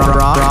wrong.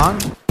 Wrong.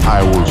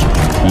 I was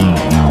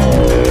completely wrong.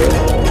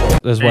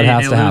 Is what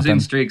has to happen. Losing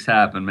streaks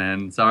happen,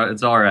 man. It's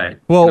all right.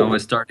 Well, you can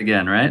always start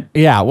again, right?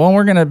 Yeah. Well,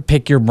 we're gonna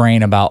pick your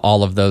brain about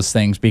all of those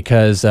things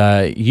because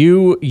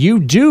you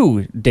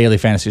do daily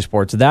fantasy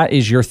sports. That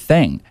is your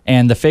thing.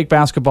 And the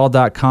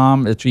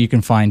fakebasketball.com, it's where you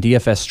can find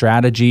DFS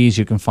strategies.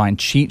 You can find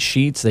cheat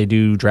sheets. They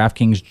do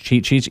DraftKings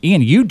cheat sheets.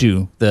 Ian, you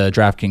do the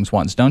DraftKings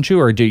ones, don't you?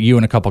 Or do you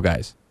and a couple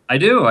guys? I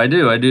do. I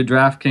do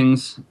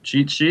DraftKings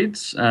cheat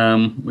sheets.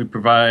 We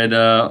provide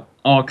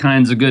all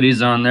kinds of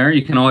goodies on there.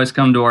 You can always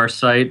come to our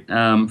site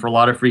for a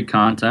lot of free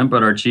content,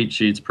 but our cheat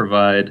sheets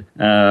provide,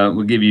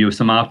 we'll give you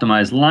some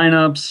optimized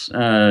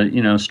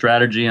lineups,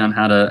 strategy on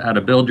how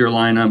to build your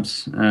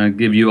lineups,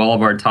 give you all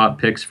of our top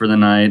picks for the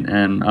night,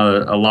 and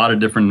a lot of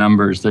different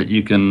numbers that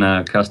you can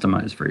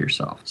customize for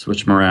yourself.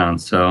 Switch them around.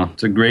 So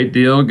it's a great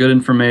deal, good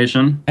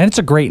information. And it's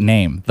a great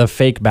name, The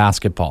Fake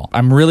Basketball.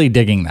 I'm really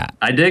digging that.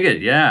 I dig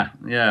it, yeah.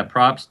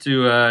 Props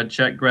to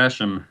Chet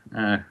Gresham,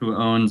 who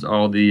owns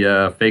all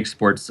the fake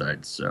sports sites.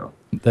 So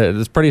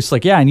that's pretty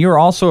slick. Yeah, and you're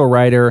also a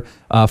writer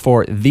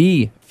for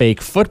The Fake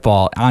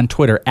Football on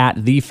Twitter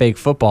at The Fake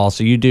Football.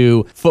 So you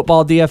do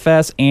football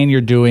DFS and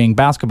you're doing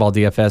basketball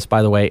DFS,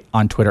 by the way,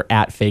 on Twitter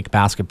at Fake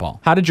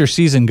Basketball. How did your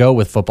season go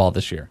with football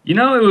this year? It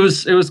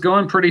was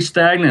going pretty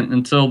stagnant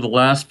until the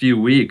last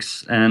few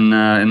weeks, and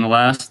in the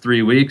last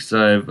 3 weeks,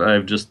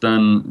 I've just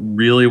done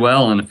really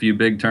well in a few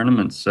big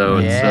tournaments. So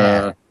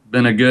it's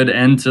been a good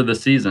end to the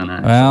season,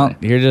 actually. Well,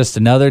 you're just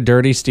another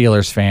dirty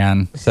Steelers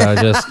fan. So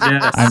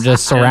I'm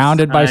just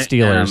surrounded by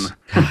Steelers.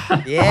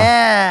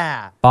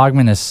 Yeah.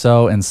 Bogman is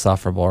so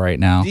insufferable right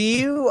now. Do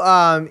you,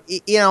 I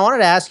wanted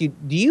to ask you,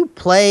 do you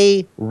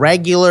play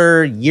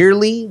regular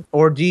yearly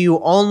or do you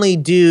only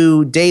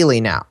do daily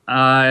now?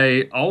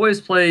 I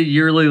always play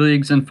yearly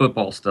leagues in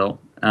football still.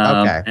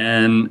 Okay.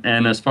 And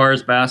as far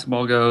as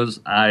basketball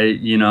goes, I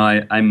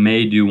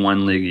may do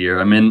one league a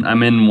year. I'm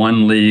in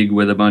one league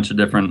with a bunch of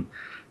different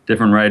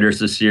writers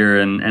this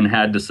year and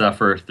had to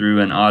suffer through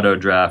an auto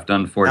draft,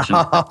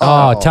 unfortunately.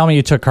 Oh, tell me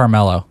you took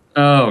Carmelo.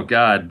 Oh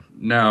God,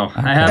 no.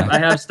 Okay. I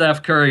have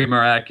Steph Curry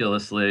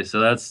miraculously, so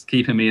that's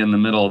keeping me in the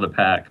middle of the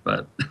pack,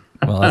 but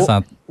well, that's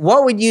not.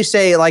 What would you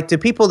say, like, to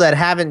people that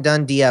haven't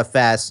done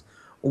DFS,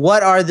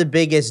 what are the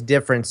biggest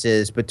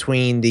differences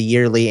between the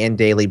yearly and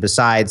daily,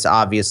 besides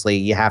obviously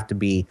you have to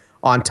be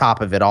on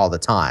top of it all the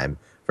time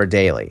for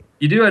daily?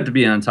 You do have to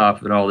be on top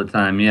of it all the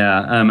time,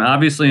 yeah.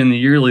 Obviously, in the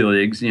yearly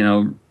leagues,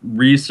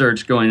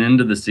 research going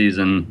into the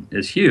season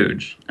is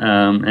huge.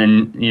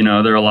 And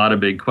there are a lot of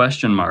big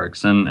question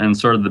marks and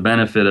sort of the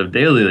benefit of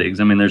daily leagues.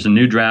 I mean, there's a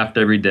new draft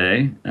every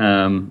day.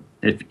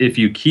 If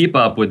you keep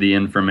up with the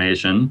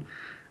information,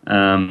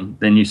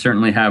 then you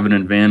certainly have an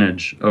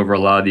advantage over a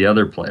lot of the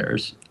other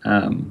players.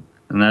 And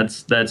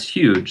that's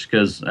huge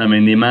because, I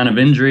mean, the amount of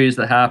injuries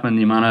that happen,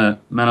 the amount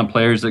of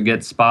players that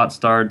get spot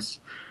starts.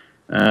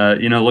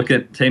 Look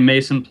at, say,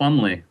 Mason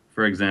Plumlee,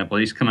 for example.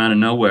 He's come out of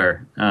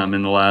nowhere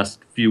in the last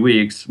few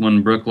weeks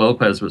when Brook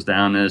Lopez was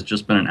down and has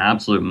just been an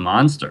absolute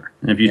monster.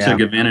 And if you took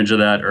advantage of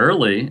that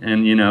early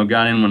and,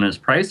 got in when his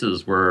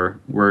prices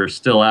were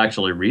still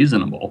actually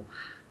reasonable,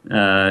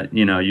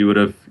 you would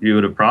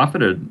have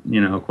profited,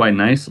 quite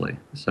nicely.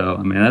 So,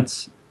 I mean,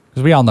 that's...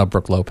 Because we all know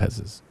Brook Lopez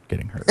is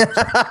getting hurt. So,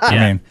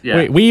 I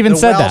mean, we even The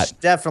said Welsh that.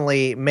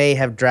 definitely may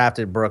have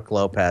drafted Brooke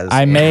Lopez.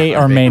 I may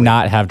or may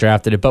not have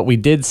drafted it, but we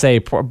did say,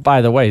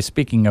 by the way,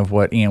 speaking of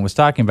what Ian was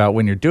talking about,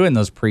 when you're doing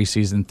those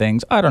preseason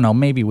things, I don't know,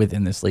 maybe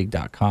within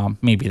thisleague.com,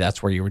 maybe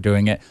that's where you were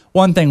doing it.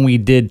 One thing we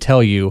did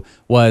tell you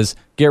was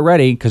get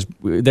ready, because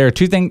there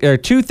are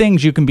two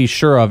things you can be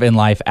sure of in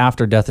life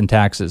after death and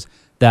taxes,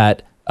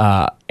 that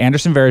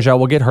Anderson Varejao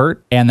will get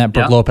hurt and that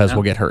Brooke Lopez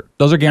will get hurt.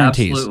 Those are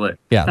guarantees. Absolutely.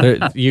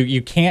 Yeah,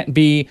 you can't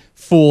be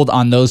fooled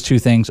on those two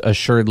things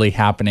assuredly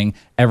happening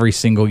every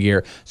single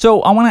year.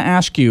 So I want to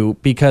ask you,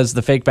 because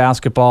the fake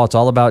basketball, it's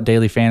all about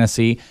daily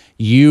fantasy.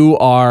 You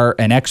are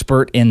an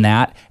expert in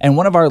that. And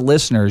one of our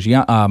listeners,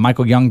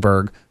 Michael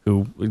Youngberg,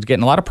 who is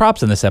getting a lot of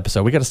props in this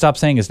episode. We got to stop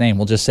saying his name.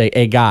 We'll just say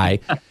a guy.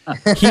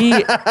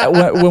 He,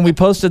 when we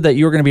posted that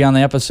you were going to be on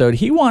the episode,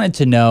 he wanted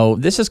to know,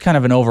 this is kind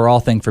of an overall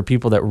thing for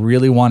people that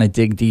really want to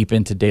dig deep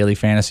into daily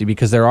fantasy,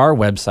 because there are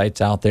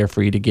websites out there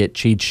for you to get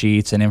cheat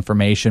sheets and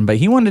information. But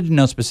he wanted to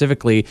know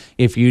specifically,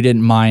 if you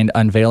didn't mind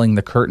unveiling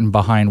the curtain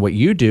behind what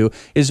you do,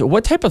 is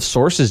what type of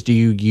sources do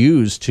you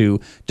use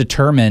to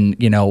determine,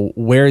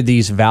 where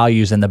these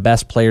values and the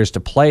best players to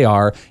play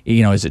are?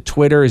 Is it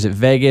Twitter? Is it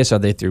Vegas? Are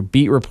they through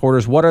beat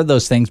reporters? What are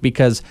those things?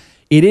 Because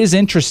it is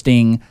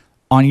interesting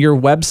on your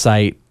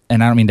website,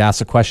 and I don't mean to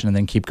ask a question and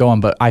then keep going,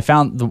 but I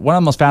found one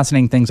of the most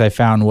fascinating things I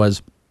found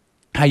was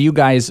how you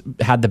guys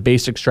had the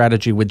basic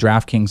strategy with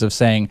DraftKings of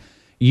saying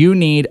you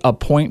need a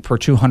point per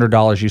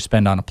 $200 you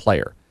spend on a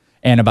player.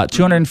 And about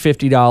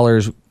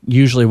 $250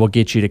 usually will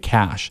get you to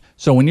cash.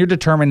 So when you're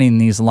determining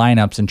these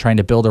lineups and trying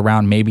to build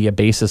around maybe a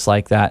basis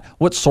like that,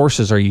 what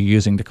sources are you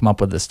using to come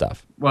up with this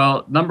stuff?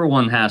 Well, number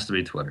one has to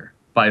be Twitter,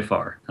 by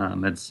far.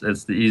 It's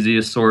the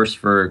easiest source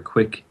for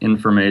quick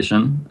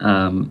information.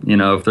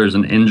 If there's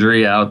an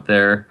injury out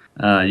there,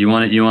 I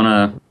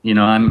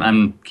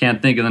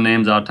can't think of the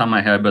names off the top of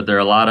my head, but there are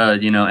a lot of,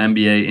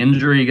 NBA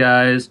injury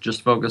guys.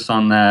 Just focus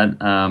on that.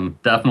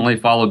 Definitely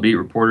follow beat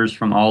reporters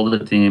from all the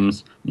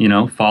teams.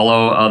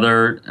 Follow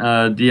other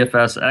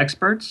DFS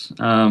experts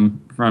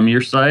from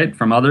your site,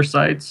 from other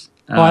sites.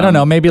 Well, I don't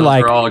know. Maybe those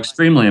are all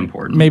extremely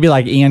important. Maybe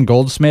like Ian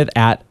Goldsmith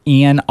at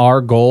Ian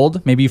R.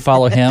 Gold. Maybe you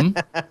follow him.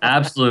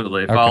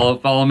 Absolutely. Okay.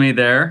 Follow me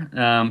there.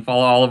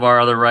 Follow all of our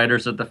other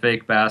writers at the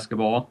Fake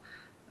Basketball.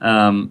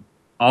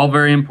 All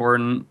very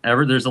important.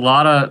 There's a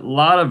lot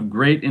of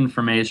great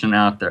information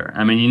out there.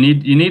 I mean,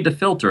 you need to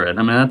filter it.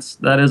 I mean,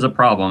 that is a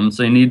problem.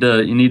 So you need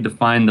to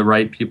find the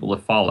right people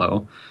to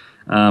follow.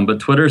 But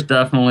Twitter's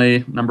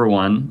definitely number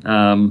one.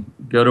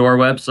 Go to our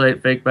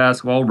website, Fake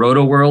Basketball.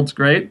 RotoWorld's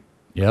great.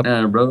 Yep.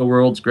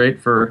 RotoWorld's great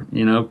for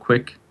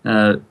quick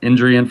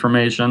injury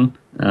information.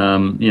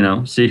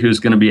 See who's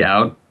going to be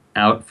out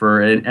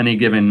for any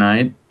given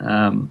night.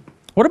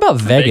 What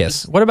about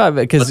Vegas? What about,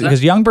 because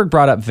Youngberg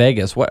brought up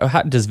Vegas?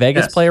 Does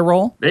Vegas play a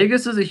role?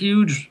 Vegas is a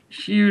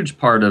huge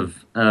part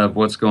of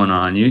what's going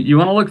on. You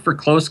want to look for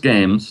close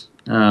games,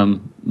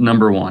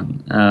 number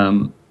one,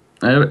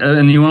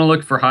 and you want to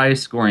look for high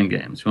scoring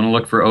games. You want to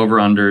look for over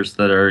unders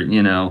that are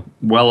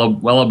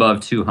well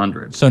above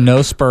 200. So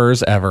no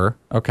Spurs ever.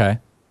 Okay.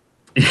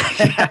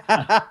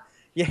 Yeah,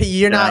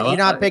 you're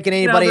not picking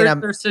anybody.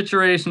 There's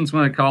situations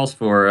when it calls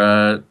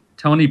for.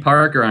 Tony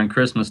Parker on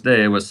Christmas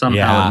Day was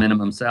somehow at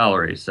minimum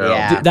salary. So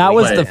that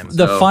was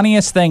the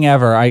funniest thing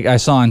ever I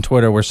saw on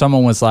Twitter, where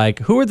someone was like,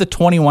 who are the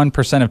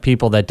 21% of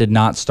people that did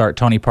not start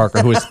Tony Parker,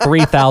 who was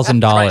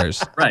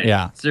 $3,000? Right.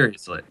 Yeah.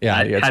 Seriously.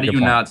 Yeah. How do you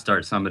not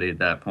start somebody at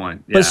that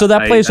point? But so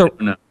that plays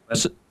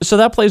so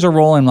that plays a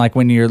role in, like,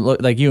 when you're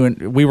like you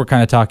and we were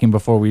kind of talking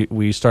before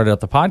we started up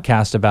the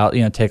podcast about,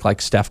 take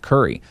like Steph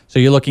Curry. So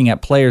you're looking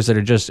at players that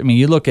are just,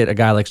 you look at a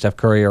guy like Steph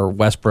Curry or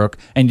Westbrook,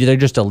 and they're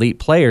just elite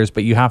players,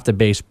 but you have to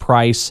base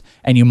price,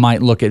 and you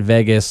might look at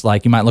Vegas,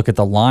 like you might look at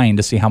the line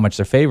to see how much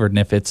they're favored, and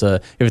if it's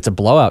a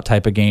blowout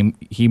type of game,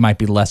 he might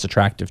be less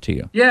attractive to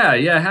you. Yeah.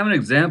 I have an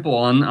example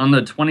on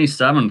the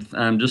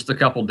 27th, just a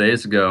couple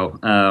days ago.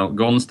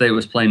 Golden State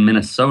was playing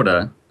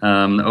Minnesota.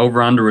 The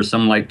over-under was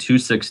something like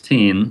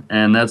 216,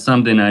 and that's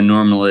something I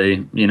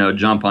normally,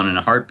 jump on in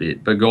a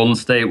heartbeat. But Golden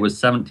State was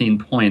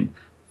 17-point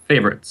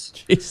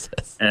favorites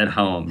at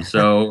home.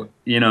 So,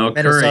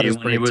 Curry,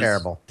 when he was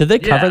terrible. Did they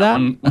cover that?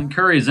 When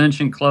Curry's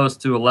inching close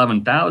to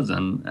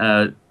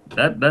 11,000,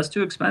 that's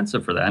too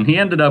expensive for that. And he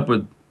ended up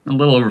with a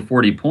little over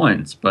 40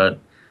 points, but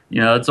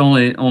it's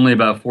only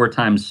about 4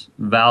 times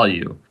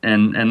value,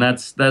 and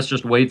that's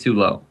just way too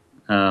low.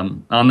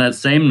 On that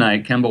same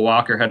night, Kemba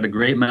Walker had a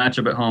great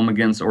matchup at home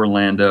against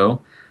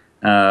Orlando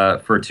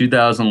for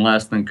 2,000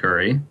 less than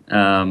Curry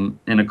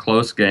in a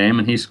close game,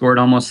 and he scored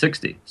almost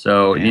 60.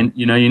 So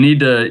you need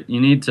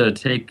to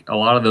take a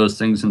lot of those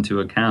things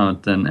into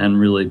account and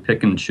really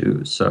pick and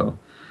choose. So,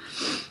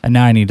 and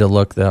now I need to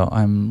look though.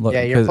 I'm looking.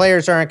 Yeah, your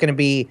players aren't going to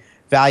be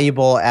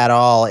valuable at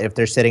all if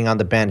they're sitting on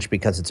the bench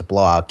because it's a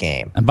blowout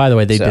game. And by the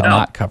way, they did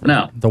not cover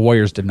that. The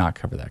Warriors did not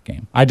cover that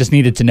game. I just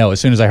needed to know. As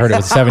soon as I heard it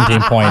was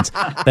 17 points,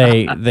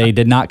 they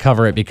did not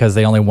cover it because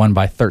they only won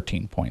by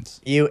 13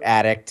 points. You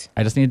addict.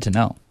 I just needed to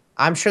know.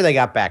 I'm sure they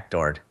got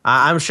backdoored.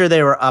 I'm sure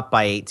they were up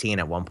by 18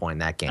 at one point in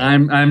that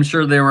game. I'm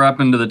sure they were up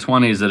into the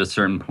 20s at a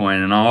certain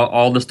point, and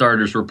all the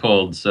starters were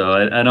pulled. So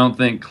I don't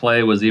think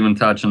Clay was even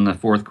touching the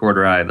fourth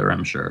quarter either.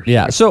 I'm sure.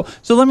 Yeah. So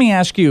let me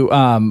ask you,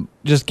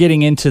 just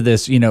getting into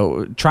this,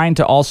 trying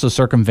to also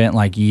circumvent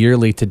like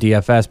yearly to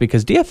DFS,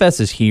 because DFS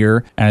is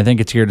here and I think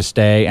it's here to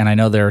stay. And I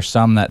know there are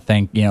some that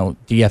think,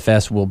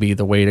 DFS will be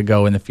the way to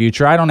go in the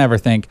future. I don't ever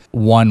think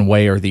one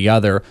way or the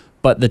other,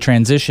 but the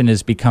transition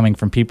is becoming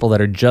from people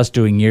that are just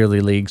doing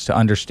yearly leagues to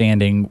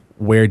understanding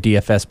where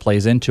DFS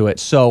plays into it.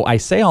 So I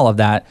say all of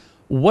that.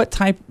 What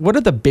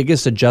are the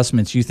biggest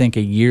adjustments you think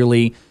a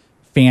yearly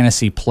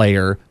fantasy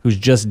player who's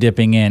just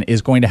dipping in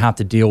is going to have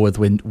to deal with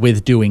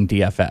doing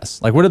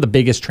DFS? Like, what are the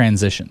biggest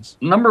transitions?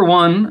 Number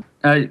one,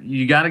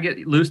 you got to get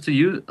used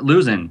to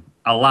losing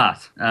a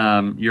lot.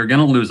 You're going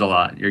to lose a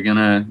lot. You're going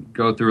to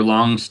go through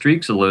long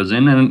streaks of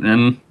losing,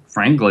 and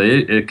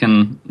frankly, it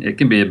can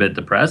be a bit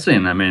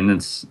depressing. I mean,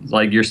 it's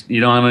like you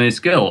don't have any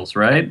skills,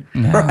 right?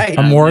 Right.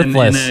 I'm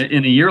worthless.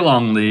 In a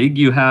year-long league,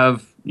 you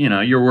have,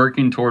 you're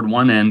working toward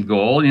one end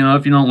goal.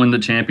 If you don't win the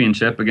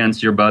championship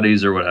against your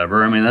buddies or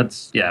whatever, I mean,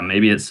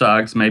 maybe it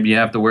sucks. Maybe you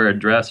have to wear a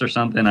dress or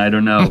something. I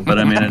don't know. But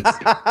I mean,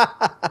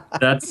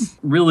 that's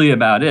really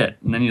about it.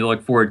 And then you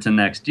look forward to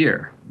next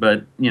year.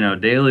 But,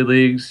 daily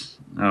leagues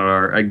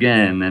are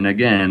again and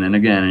again and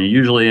again, and you're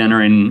usually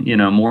entering,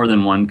 more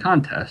than one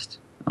contest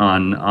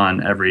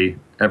on every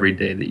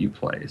day that you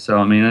play. So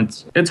I mean,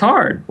 it's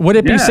hard. Would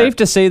it be safe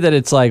to say that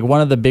it's like one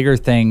of the bigger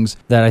things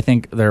that I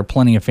think there are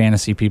plenty of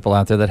fantasy people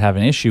out there that have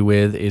an issue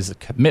with is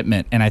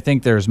commitment? And I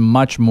think there's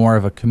much more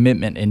of a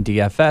commitment in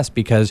DFS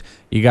because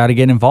you got to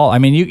get involved. I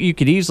mean, you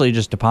could easily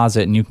just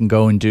deposit and you can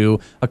go and do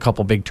a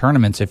couple big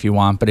tournaments if you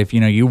want. But if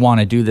you want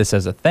to do this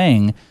as a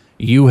thing,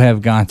 you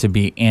have got to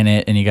be in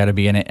it, and you got to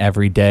be in it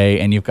every day,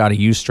 and you've got to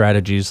use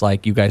strategies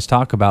like you guys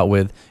talk about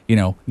with,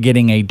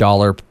 getting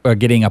 $1 or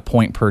getting a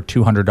point per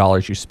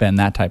 $200 you spend,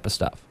 that type of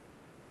stuff.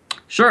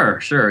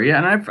 Sure, yeah,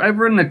 and I've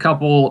written a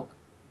couple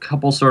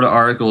sort of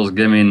articles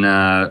giving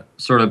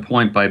sort of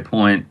point by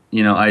point,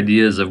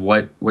 ideas of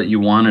what you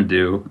want to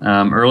do.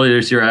 Earlier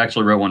this year, I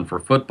actually wrote one for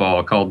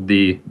football called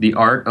the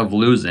Art of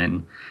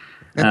Losing.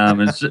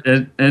 It's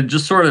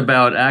just sort of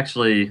about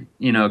actually,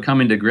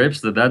 coming to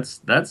grips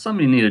that's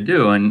something you need to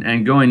do,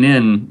 and going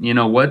in,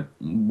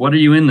 what are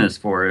you in this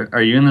for?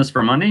 Are you in this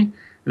for money?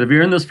 If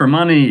you're in this for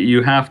money,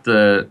 you have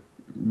to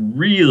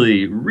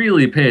really,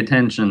 really pay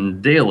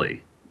attention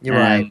daily. You're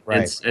right.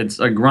 It's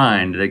a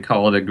grind. They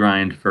call it a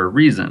grind for a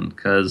reason,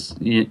 because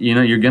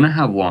you're going to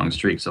have long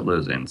streaks of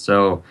losing.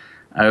 So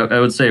I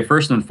would say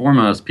first and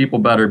foremost, people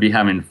better be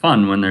having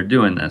fun when they're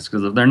doing this,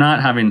 because if they're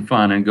not having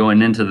fun and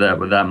going into that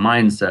with that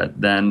mindset,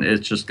 then you're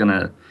just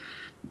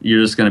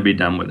gonna be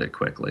done with it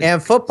quickly.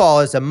 And football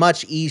is a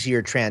much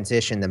easier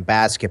transition than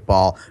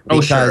basketball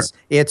because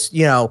it's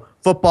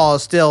football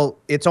is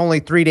it's only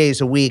 3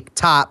 days a week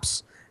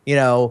tops,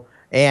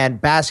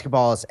 and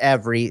basketball is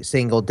every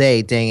single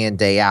day, day in,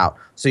 day out.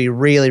 So you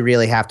really,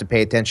 really have to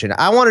pay attention.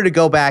 I wanted to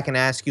go back and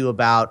ask you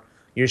about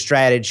your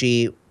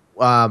strategy.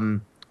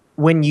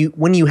 When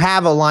you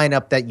have a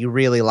lineup that you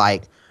really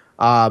like,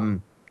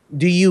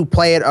 do you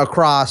play it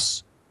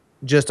across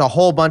just a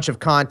whole bunch of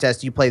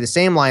contests? You play the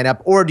same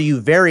lineup, or do you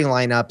vary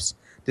lineups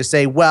to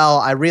say, well,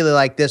 I really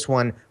like this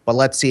one, but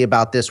let's see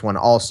about this one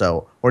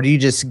also? Or do you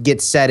just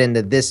get set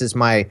into, this is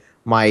my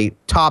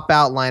top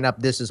out lineup,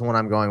 this is what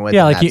I'm going with?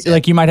 Yeah,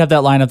 like you might have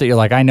that lineup that you're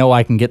like, I know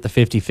I can get the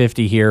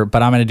 50-50 here,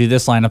 but I'm going to do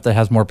this lineup that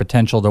has more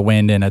potential to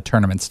win in a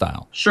tournament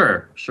style.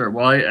 Sure.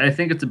 Well, I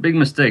think it's a big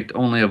mistake to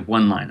only have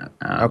one lineup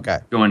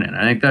going in.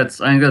 I think that's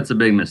a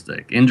big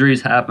mistake.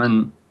 Injuries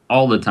happen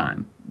all the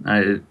time.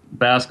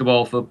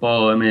 Basketball,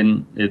 football, I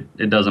mean,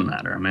 it doesn't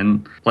matter. I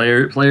mean,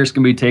 players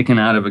can be taken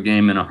out of a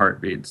game in a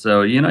heartbeat.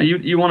 So,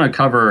 you want to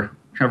cover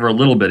a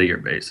little bit of your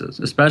bases,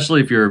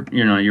 especially if you're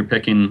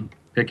picking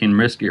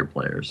riskier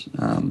players.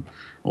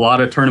 A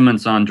lot of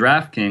tournaments on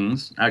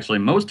DraftKings, actually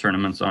most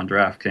tournaments on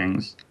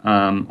DraftKings,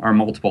 are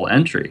multiple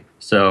entry.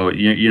 So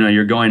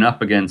you're going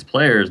up against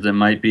players that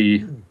might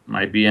be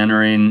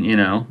entering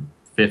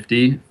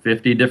 50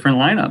 different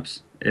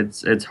lineups.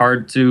 It's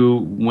hard to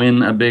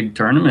win a big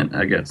tournament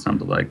against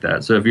something like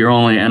that. So if you're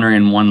only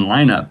entering one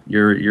lineup,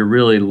 you're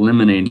really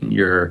limiting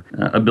your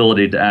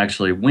ability to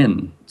actually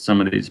win some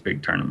of these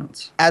big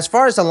tournaments. As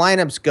far as the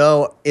lineups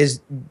go,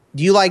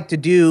 do you like to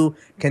do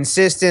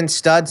consistent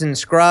studs and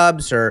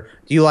scrubs, or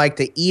do you like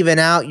to even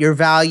out your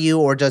value,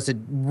 or does it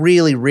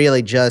really,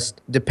 really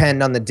just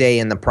depend on the day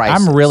and the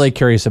prices? I'm really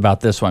curious about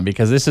this one,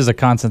 because this is a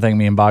constant thing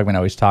me and Bogman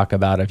always talk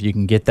about. If you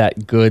can get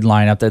that good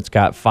lineup that's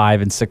got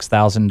 $5,000 and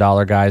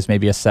 $6,000 guys,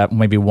 maybe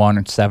maybe 1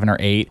 or 7 or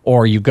 8,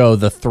 or you go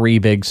the 3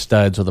 big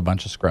studs with a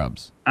bunch of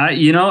scrubs.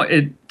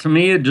 To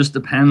me, it just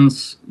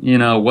depends,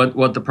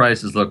 what the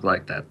prices look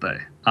like that day.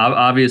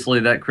 Obviously,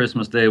 that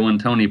Christmas Day when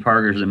Tony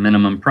Parker's at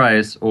minimum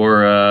price,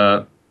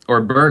 or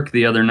Burke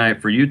the other night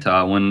for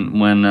Utah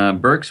when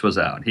Burks was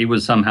out, he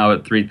was somehow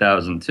at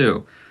 3,000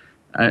 too.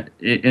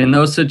 In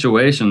those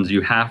situations,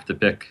 you have to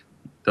pick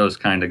those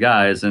kind of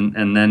guys,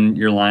 and then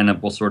your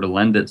lineup will sort of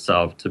lend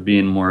itself to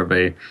being more of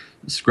a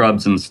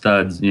scrubs and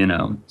studs,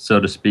 so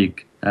to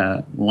speak,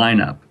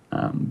 lineup.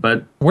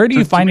 But where do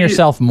you find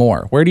yourself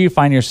more? Where do you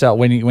find yourself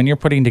when you're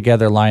putting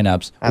together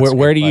lineups?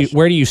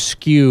 Where do you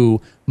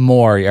skew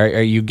more?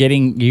 Are you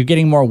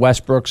getting more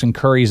Westbrooks and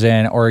Currys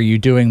in, or are you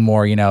doing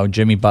more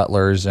Jimmy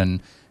Butlers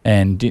and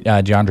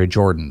DeAndre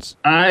Jordans?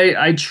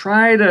 I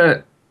try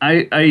to.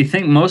 I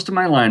think most of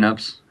my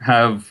lineups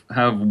have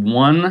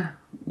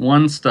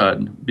one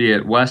stud, be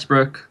it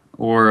Westbrook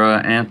or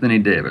Anthony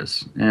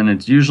Davis, and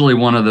it's usually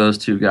one of those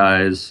two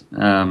guys,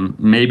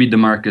 maybe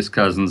DeMarcus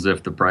Cousins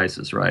if the price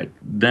is right.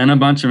 Then a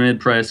bunch of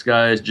mid-price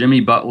guys. Jimmy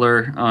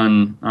Butler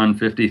on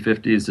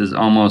 50/50s is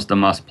almost a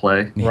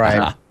must-play.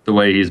 Right. The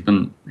way he's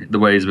been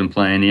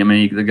playing. I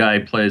mean, the guy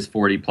plays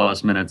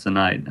 40+ minutes a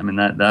night. I mean,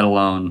 that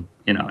alone,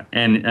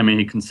 and I mean,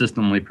 he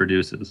consistently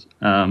produces.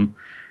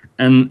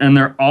 And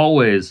there are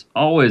always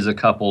a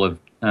couple of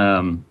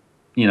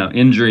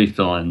injury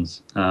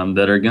fill-ins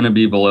that are going to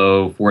be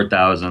below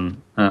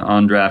 4,000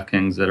 on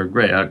DraftKings that are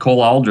great.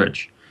 Cole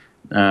Aldrich,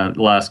 the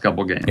last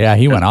couple games. Yeah,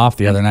 he went off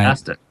the other night.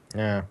 Fantastic.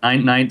 Yeah,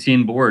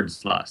 19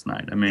 boards last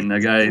night. I mean, the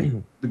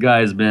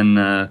guy's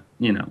been,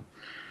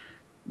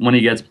 when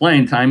he gets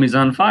playing time, he's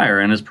on fire,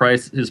 and his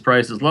price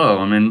is low.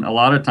 I mean, a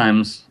lot of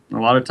times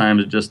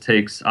it just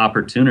takes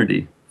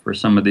opportunity for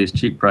some of these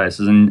cheap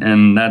prices,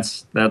 and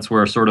that's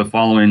where sort of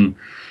following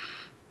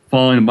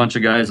a bunch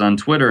of guys on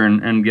Twitter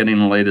and getting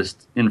the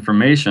latest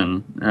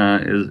information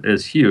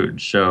is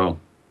huge. So,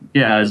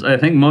 yeah, I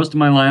think most of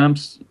my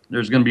lineups,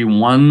 there's going to be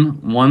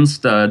one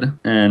stud,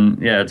 and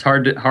yeah, it's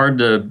hard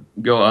to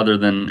go other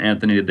than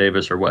Anthony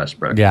Davis or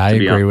Westbrook. Yeah, I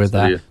agree with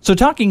that. So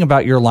talking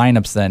about your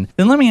lineups then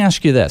let me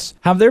ask you this.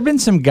 Have there been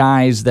some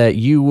guys that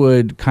you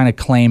would kind of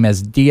claim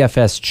as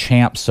DFS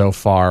champs so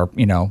far,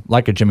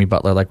 like a Jimmy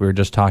Butler, like we were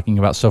just talking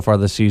about so far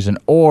this season,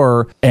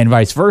 and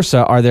vice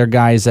versa? Are there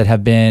guys that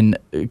have been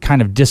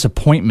kind of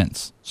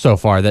disappointments so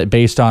far that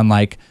based on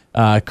like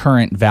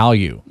current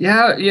value?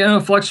 Yeah,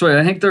 fluctuate.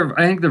 I think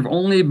there've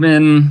only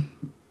been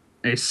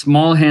a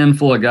small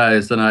handful of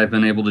guys that I've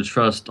been able to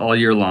trust all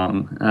year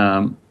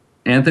long.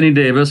 Anthony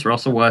Davis,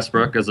 Russell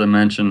Westbrook, as I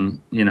mentioned,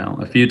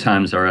 a few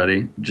times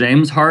already.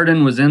 James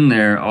Harden was in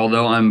there,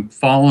 although I'm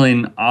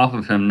falling off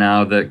of him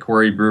now that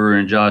Corey Brewer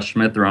and Josh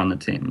Smith are on the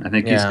team. I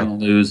think he's going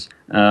to lose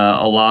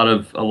a lot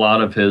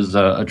of his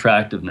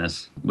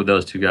attractiveness with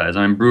those two guys.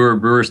 I mean,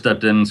 Brewer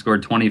stepped in and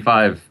scored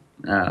 25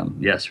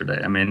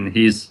 yesterday. I mean,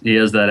 he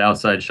has that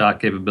outside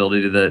shot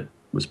capability that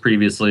was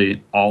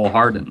previously all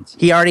Harden's.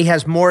 He already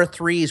has more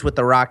threes with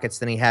the Rockets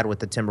than he had with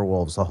the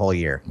Timberwolves the whole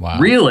year.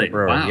 Wow. Really?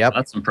 Wow. Yep.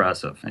 That's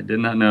impressive. I did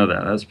not know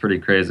that. That's pretty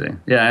crazy.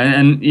 Yeah,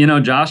 and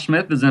Josh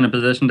Smith is in a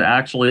position to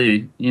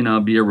actually,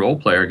 be a role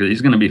player because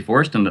he's going to be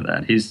forced into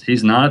that.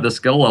 He's not at the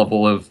skill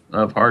level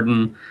of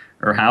Harden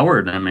or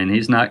Howard. I mean,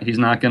 he's not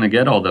going to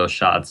get all those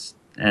shots.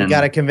 You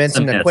got to convince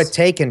him to quit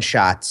taking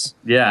shots.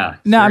 Yeah.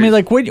 No, I mean,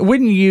 like,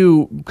 couldn't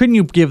you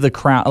give the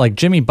crown? Like,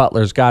 Jimmy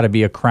Butler's got to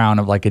be a crown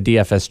of like a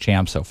DFS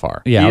champ so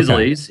far. Yeah,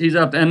 easily. Okay. He's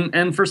up,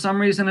 and for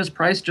some reason his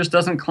price just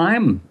doesn't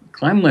climb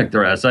like the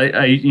rest. I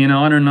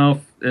don't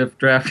know if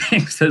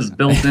DraftKings has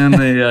built in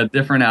a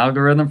different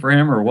algorithm for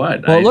him or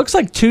what. Well, it looks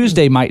like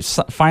Tuesday might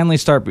finally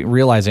start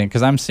realizing it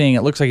because I'm seeing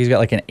it looks like he's got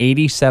like an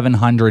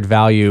 8,700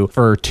 value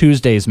for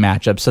Tuesday's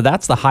matchup. So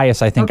that's the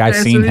highest I think I've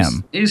seen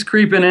him. He's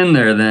creeping in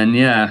there then,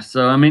 yeah.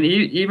 So, I mean,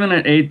 even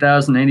at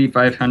 8,000,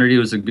 8,500, he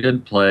was a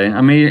good play.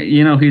 I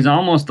mean, he's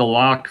almost a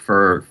lock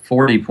for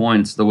 40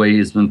 points the way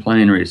he's been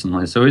playing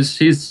recently. So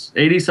he's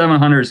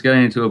 8,700 is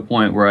getting to a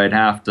point where I'd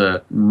have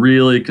to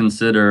really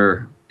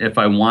consider if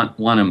I want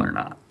him or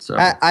not. So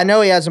I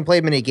know he hasn't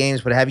played many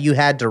games, but have you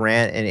had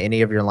Durant in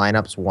any of your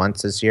lineups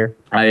once this year?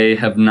 I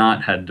have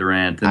not had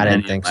Durant in any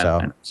of my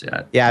lineups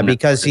yet. Yeah,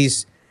 because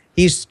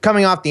he's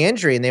coming off the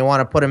injury and they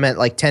want to put him at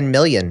like 10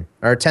 million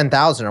or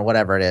 10,000 or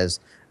whatever it is.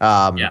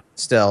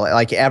 Still,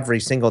 like every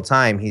single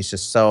time, he's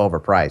just so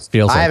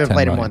overpriced. I haven't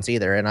played him once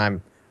either, and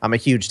I'm a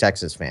huge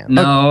Texas fan.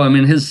 No, I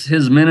mean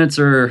his minutes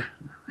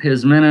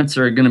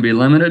are going to be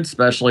limited,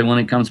 especially when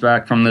he comes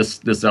back from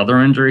this other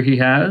injury he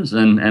has.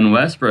 And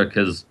Westbrook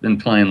has been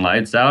playing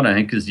lights out. I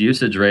think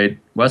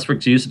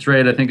Westbrook's usage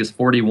rate, I think, is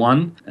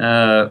 41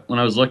 when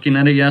I was looking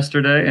at it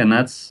yesterday. And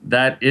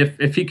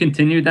if he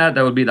continued that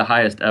would be the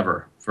highest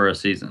ever for a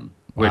season,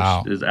 which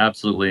is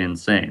absolutely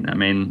insane. I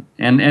mean,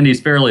 and he's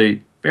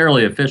fairly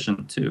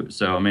efficient too.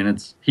 So I mean,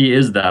 he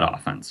is that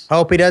offense.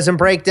 Hope he doesn't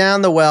break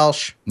down the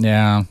Welsh.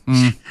 Yeah.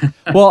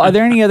 Well, are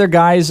there any other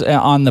guys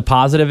on the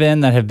positive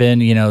end that have been,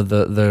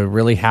 the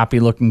really happy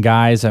looking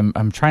guys?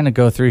 I'm trying to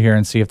go through here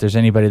and see if there's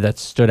anybody that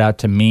stood out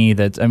to me.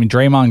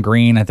 Draymond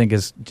Green, I think,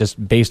 is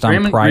just based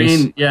on price.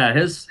 Green, yeah,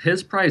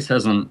 his price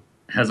hasn't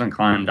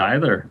climbed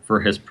either for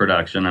his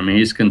production. I mean,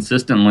 he's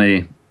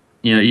consistently,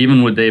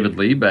 even with David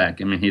Lee back,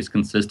 I mean, he's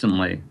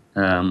consistently,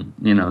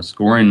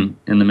 scoring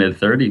in the mid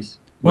 30s.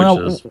 Which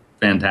is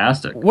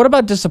fantastic. What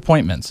about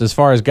disappointments as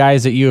far as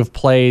guys that you have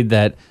played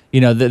that,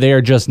 that they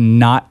are just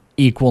not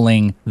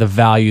equaling the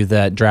value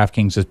that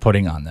DraftKings is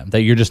putting on them,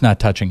 that you're just not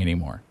touching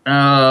anymore?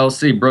 I'll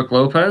see. Brooke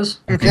Lopez.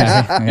 Okay.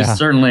 Yeah. He's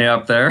certainly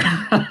up there.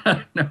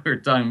 I know we were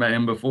talking about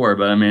him before,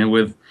 but I mean,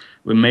 with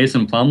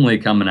Mason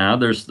Plumlee coming out,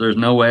 there's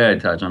no way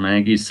I'd touch him. I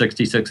think he's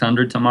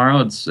 6,600 tomorrow.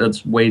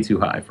 It's way too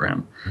high for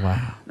him.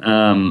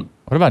 Wow.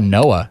 What about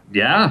Noah?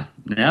 Yeah.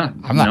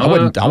 I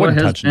wouldn't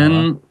touch Noah.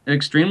 Noah.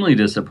 Extremely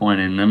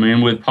disappointing. I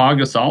mean, with Pau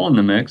Gasol in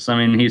the mix, I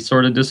mean, he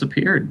sort of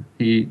disappeared.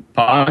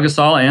 Pau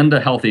Gasol and a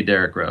healthy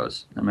Derrick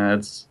Rose. I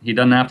mean, he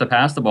doesn't have to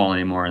pass the ball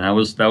anymore, and that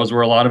was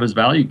where a lot of his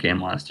value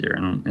came last year.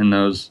 And in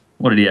those,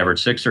 what did he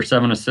average, 6 or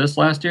 7 assists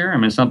last year? I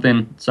mean,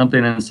 something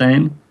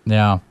insane.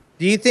 Yeah.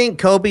 Do you think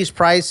Kobe's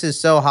price is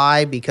so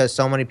high because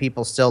so many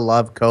people still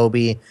love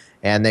Kobe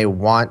and they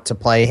want to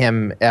play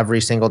him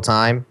every single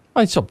time?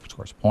 Well, he still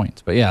scores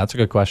points, but yeah, that's a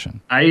good question.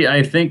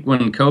 I think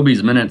when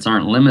Kobe's minutes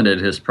aren't limited,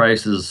 his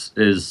price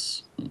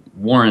is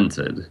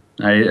warranted.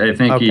 I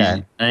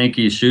think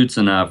he shoots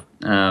enough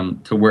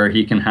to where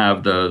he can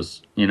have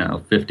those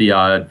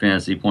 50-odd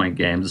fantasy point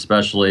games,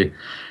 especially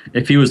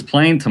if he was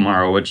playing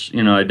tomorrow, which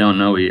I don't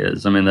know he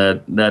is. I mean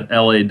that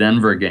LA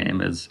Denver game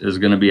is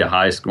going to be a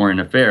high scoring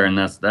affair, and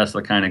that's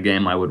the kind of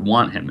game I would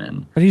want him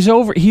in. But he's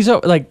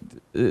like.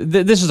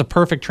 This is a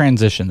perfect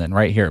transition then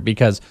right here,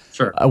 because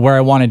sure. Where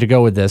I wanted to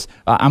go with this,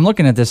 I'm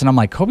looking at this and I'm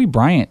like, Kobe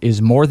Bryant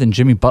is more than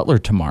Jimmy Butler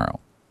tomorrow.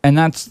 And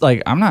that's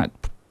like, I'm not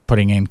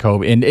putting in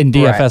Kobe in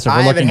DFS right. if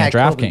we're looking at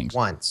DraftKings.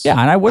 Once. Yeah,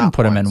 and I wouldn't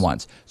put him in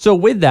once. So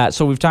with that,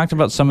 we've talked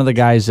about some of the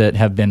guys that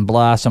have been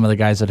blah, some of the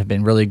guys that have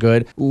been really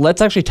good.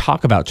 Let's actually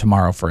talk about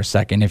tomorrow for a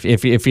second, if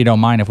you don't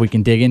mind, if we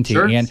can dig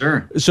into it.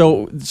 Sure.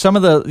 So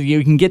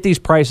you can get these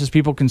prices.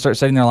 People can start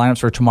setting their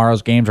lineups for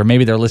tomorrow's games, or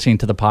maybe they're listening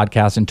to the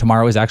podcast and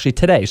tomorrow is actually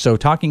today. So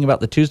talking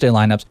about the Tuesday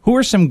lineups, who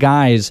are some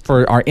guys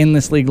for our In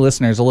This League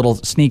listeners, a little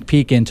sneak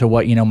peek into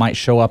what might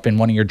show up in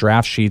one of your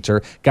draft sheets,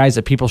 or guys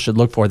that people should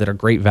look for that are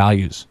great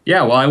values?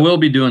 Yeah, well, I will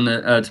be doing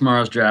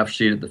tomorrow's draft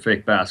sheet at the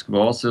Fake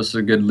Basketball, so this is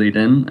a good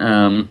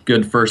lead-in.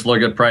 Good first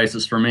look at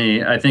prices for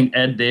me. I think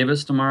Ed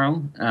Davis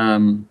tomorrow,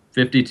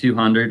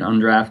 5,200 on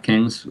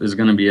DraftKings, is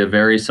going to be a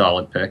very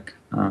solid pick.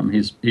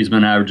 He's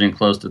been averaging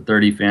close to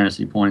 30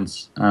 fantasy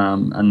points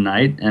a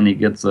night, and he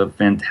gets a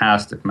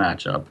fantastic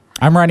matchup.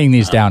 I'm writing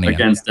these down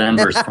against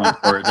Denver's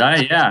front court.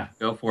 Yeah,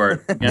 go for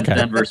it. Against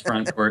Denver's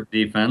front court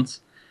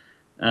defense.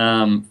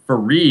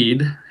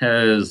 Fareed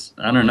has,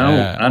 I don't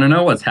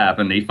know what's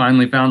happened. He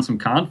finally found some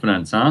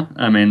confidence, huh?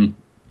 I mean,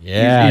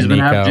 he's been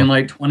averaging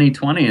like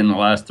 20 in the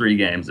last 3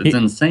 games. It's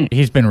insane.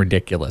 He's been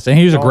ridiculous, and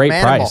he was a great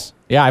price.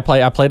 Yeah, I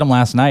played him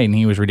last night, and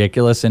he was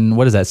ridiculous. And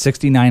what is that,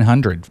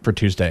 6,900 for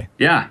Tuesday?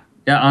 Yeah.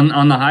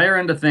 On the higher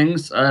end of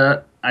things,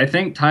 I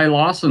think Ty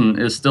Lawson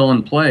is still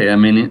in play. I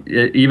mean,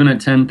 even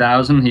at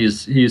 10,000,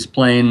 he's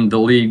playing the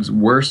league's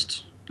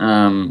worst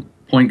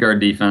point guard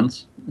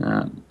defense.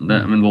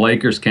 The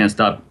Lakers can't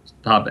stop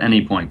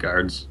any point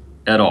guards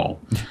at all.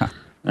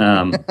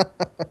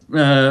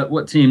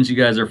 What teams you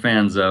guys are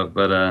fans of?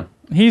 But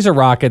he's a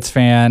Rockets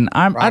fan.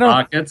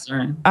 Rockets.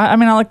 Right. I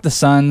like the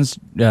Suns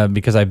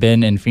because I've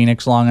been in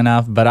Phoenix long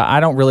enough, but I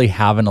don't really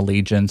have an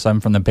allegiance.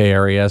 I'm from the Bay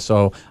Area,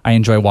 so I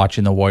enjoy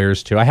watching the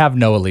Warriors too. I have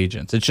no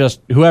allegiance. It's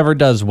just whoever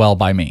does well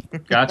by me.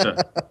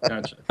 Gotcha.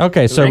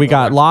 Okay, so we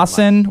got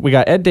Lawson, we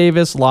got Ed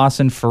Davis,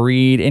 Lawson,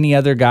 Fareed. Any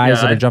other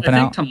guys that are jumping out?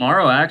 I think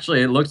tomorrow,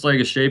 actually, it looks like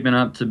it's shaping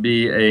up to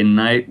be a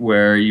night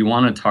where you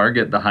want to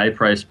target the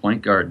high-priced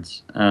point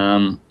guards.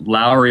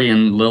 Lowry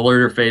and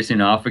Lillard are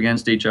facing off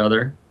against each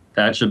other.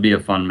 That should be a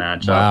fun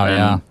matchup.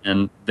 Wow,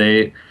 and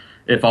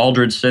if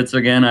Aldridge sits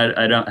again,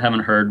 I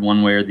haven't heard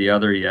one way or the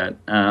other yet.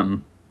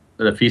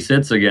 But if he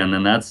sits again,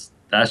 then that's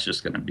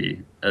just going to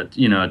be a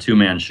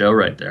 2-man show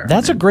right there.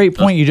 That's a great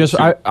point.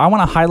 I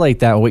want to highlight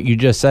that what you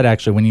just said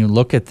actually when you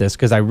look at this,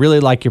 because I really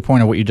like your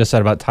point of what you just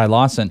said about Ty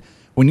Lawson.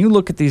 When you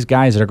look at these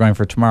guys that are going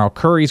for tomorrow,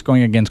 Curry's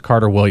going against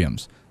Carter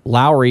Williams.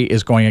 Lowry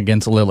is going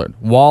against Lillard.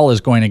 Wall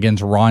is going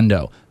against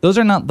Rondo. Those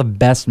are not the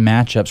best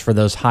matchups for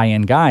those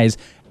high-end guys.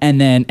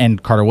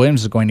 And Carter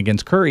Williams is going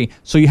against Curry.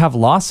 So you have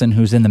Lawson,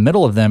 who's in the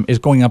middle of them, is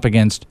going up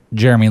against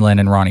Jeremy Lin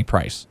and Ronnie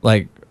Price.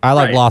 Like, I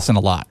like Lawson a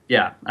lot.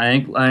 Yeah,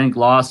 I think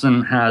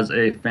Lawson has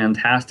a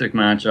fantastic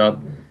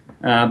matchup.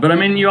 But I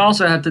mean, you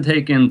also have to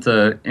take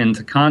into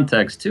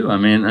context too. I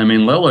mean,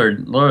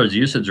 Lillard's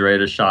usage rate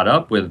has shot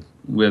up with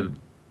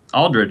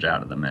Aldridge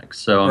out of the mix.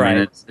 So I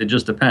mean, it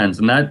just depends,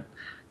 and that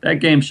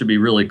game should be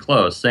really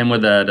close. Same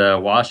with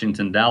that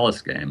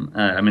Washington-Dallas game.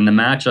 I mean, the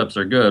matchups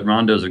are good.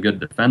 Rondo's a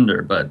good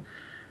defender, but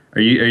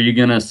are you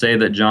going to say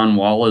that John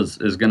Wall is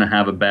going to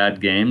have a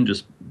bad game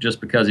just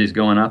because he's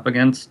going up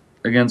against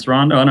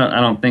Rondo? I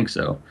don't think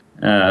so.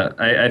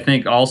 I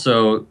think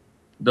also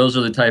those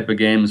are the type of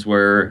games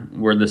where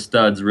the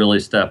studs really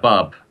step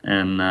up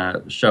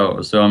and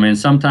show. So I mean,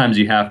 sometimes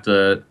you have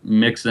to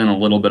mix in a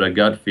little bit of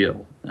gut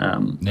feel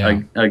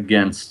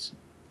against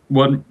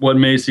what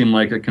may seem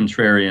like a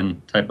contrarian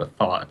type of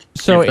thought,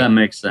 if that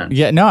makes sense.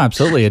 Yeah, no,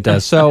 absolutely it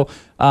does. So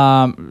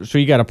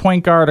you got a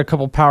point guard, a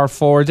couple power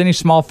forwards, any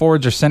small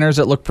forwards or centers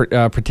that look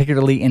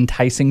particularly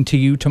enticing to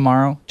you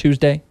tomorrow,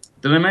 Tuesday?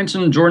 Did I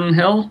mention Jordan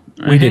Hill?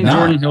 We did not.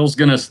 Jordan Hill's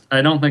gonna.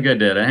 I don't think I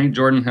did. I think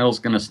Jordan Hill's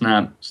gonna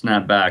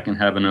snap back and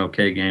have an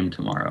okay game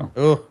tomorrow.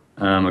 Ooh.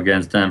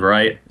 Against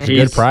Denver.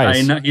 Good price.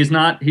 I know he's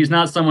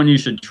not someone you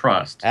should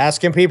trust.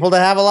 Asking people to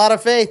have a lot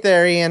of faith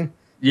there, Ian.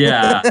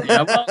 Yeah.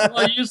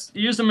 Well,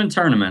 use him in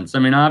tournaments. I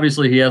mean,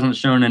 obviously he hasn't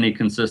shown any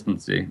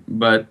consistency,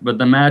 but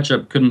the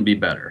matchup couldn't be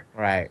better.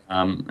 Right.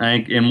 I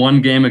think in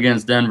one game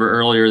against Denver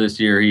earlier this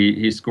year,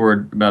 he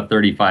scored about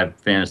 35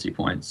 fantasy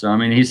points. So I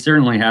mean, he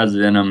certainly has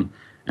it in him,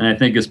 and I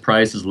think his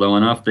price is low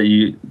enough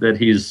that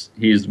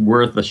he's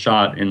worth a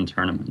shot in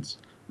tournaments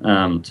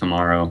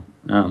tomorrow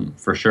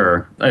for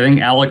sure. I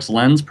think Alex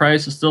Len's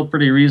price is still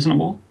pretty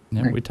reasonable.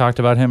 Yeah, we talked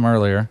about him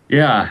earlier.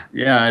 Yeah,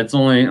 it's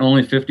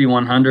only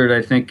 5,100.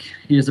 I think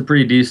he has a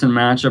pretty decent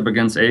matchup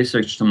against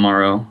Asic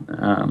tomorrow,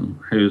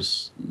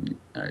 who's,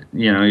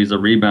 he's a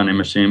rebounding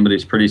machine, but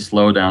he's pretty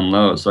slow down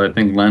low. So I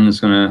think Len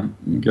is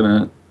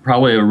gonna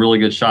probably a really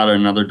good shot at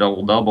another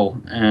double.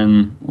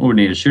 And what we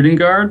need, shooting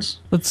guards?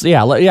 This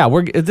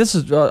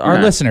is our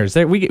listeners.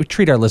 We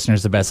treat our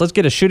listeners the best. Let's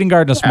get a shooting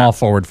guard and a small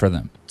forward for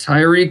them.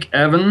 Tyreek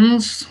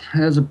Evans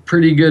has a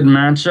pretty good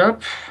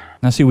matchup.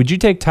 Now, see, would you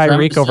take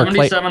Tyreek over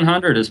Klay?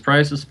 7,700. His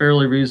price is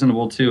fairly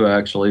reasonable too,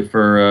 actually.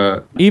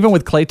 For even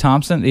with Klay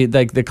Thompson, the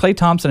Klay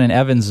Thompson and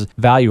Evans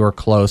value are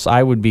close.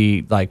 I would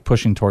be like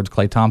pushing towards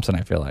Klay Thompson.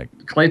 I feel like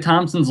Klay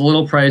Thompson's a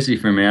little pricey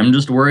for me. I'm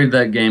just worried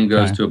that game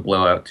goes to a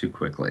blowout too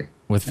quickly.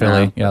 With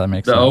Philly, that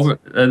makes sense.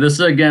 This is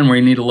again where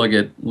you need to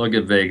look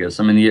at Vegas.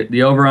 I mean,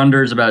 the over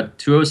under is about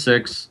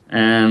 206,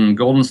 and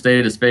Golden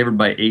State is favored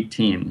by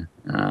 18.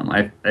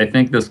 I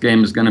think this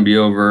game is going to be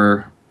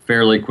over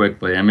fairly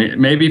quickly. I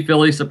mean, maybe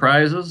Philly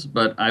surprises,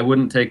 but I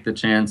wouldn't take the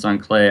chance on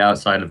Klay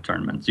outside of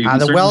tournaments.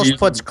 The Welsh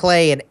puts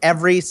Klay in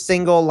every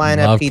single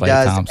lineup he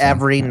does Thompson.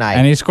 Every night,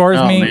 and he scores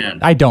me. Man.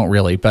 I don't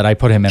really, but I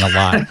put him in a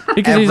lot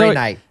because every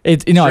night.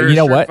 It's you know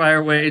what?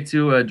 Surefire way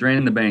to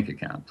drain the bank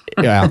account.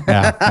 yeah,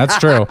 that's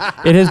true.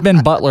 It has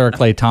been Butler or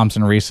Klay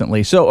Thompson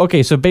recently. So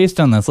based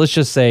on this, let's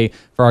just say,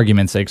 for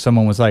argument's sake,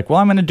 someone was like, "Well,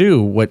 I'm going to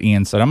do what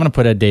Ian said. I'm going to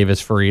put Ed Davis,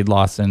 Fareed,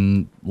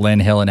 Lawson, Lynn,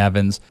 Hill, and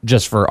Evans,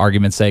 just for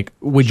argument's sake."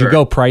 Would you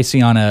go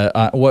pricey on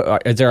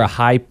is there a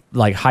high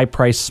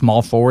price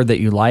small forward that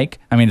you like?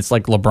 I mean, it's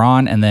like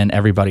LeBron and then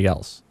everybody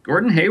else.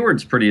 Gordon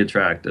Hayward's pretty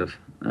attractive.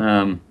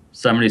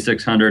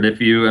 7,600.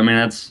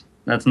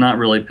 That's not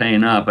really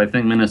paying up. I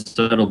think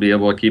Minnesota will be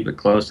able to keep it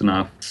close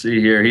enough.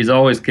 See here, he's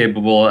always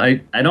capable.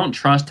 I don't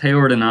trust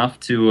Hayward enough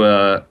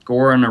to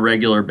score on a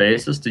regular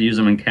basis to use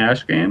him in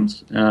cash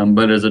games.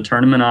 But as a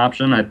tournament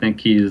option, I think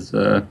he's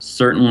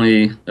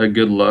certainly a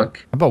good look.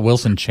 How about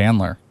Wilson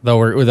Chandler? Though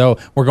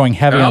we're going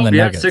heavy on the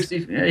Nuggets.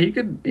 60. Yeah, he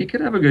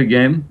could have a good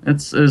game.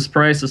 His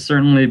price has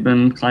certainly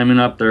been climbing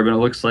up there, but it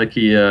looks like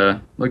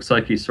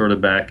he's sort of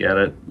back at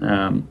it.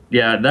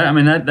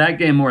 That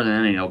game more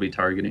than any I'll be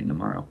targeting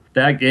tomorrow.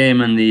 That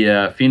game and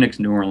the Phoenix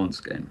New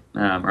Orleans game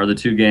are the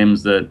two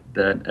games that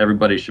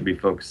everybody should be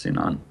focusing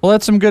on. Well,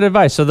 that's some good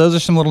advice. So those are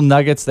some little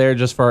nuggets there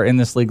just for our In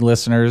This League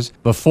listeners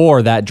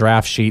before that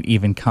draft sheet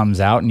even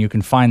comes out, and you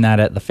can find that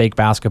at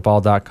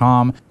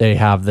thefakebasketball.com. They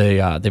have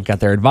they've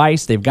got their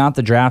advice, they've got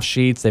the draft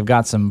sheets, they've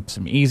got some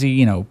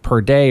easy,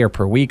 per day or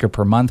per week or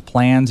per month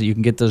plans. You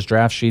can get those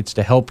draft sheets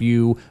to help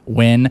you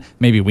win.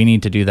 Maybe we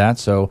need to do that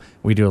so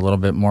we do a little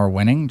bit more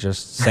winning.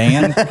 Just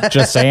saying,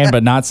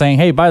 but not saying,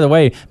 hey, by the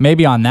way,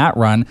 maybe on that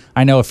run,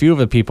 I know a few of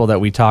the people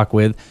that we talk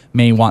with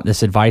may want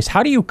this advice.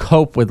 How do you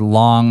cope with a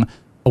long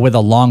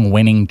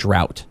winning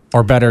drought?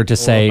 Or better to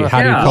say,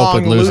 how do you cope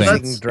with losing?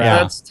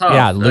 That's tough.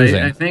 Yeah,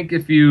 losing. I think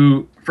if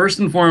you, first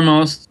and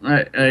foremost,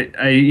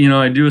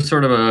 I do a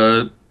sort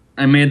of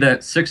I made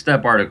that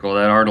 6-step article,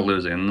 that art of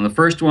losing. And the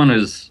first one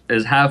is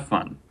have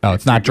fun. Oh,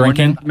 it's not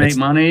drinking? To make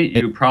money,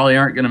 you probably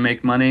aren't going to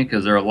make money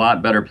because there are a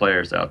lot better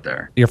players out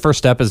there. Your first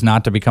step is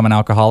not to become an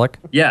alcoholic?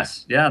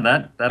 Yes. Yeah,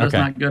 that is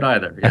not good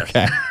either. Yes.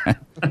 Okay.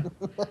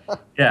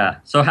 Yeah.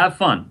 So have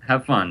fun.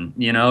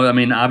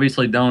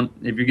 Obviously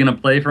if you're going to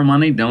play for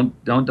money,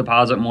 don't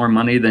deposit more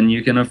money than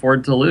you can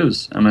afford to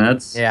lose.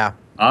 That's a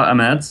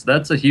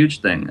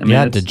huge thing.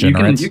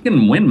 Degenerates. You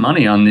can win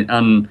money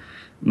on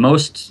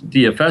most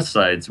DFS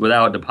sites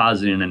without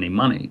depositing any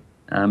money.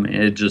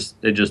 It just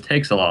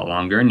takes a lot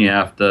longer, and you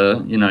have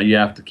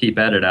to keep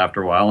at it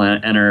after a while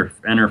and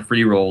enter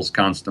free rolls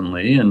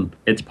constantly. And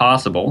it's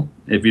possible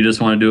if you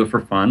just want to do it for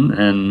fun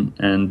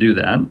and do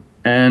that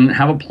and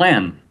have a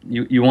plan.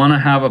 You want to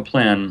have a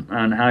plan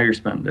on how you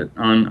spend it.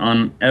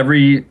 On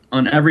every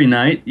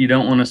night, you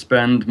don't want to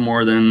spend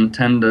more than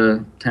 10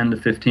 to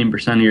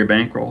 15% of your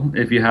bankroll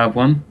if you have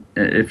one.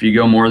 If you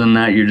go more than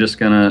that, you're just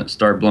going to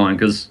start blowing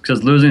because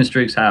losing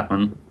streaks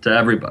happen to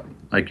everybody,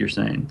 like you're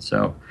saying.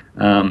 So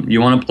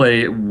you want to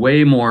play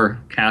way more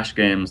cash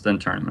games than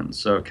tournaments.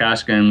 So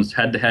cash games,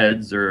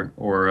 head-to-heads or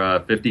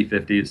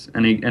 50-50s,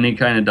 any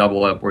kind of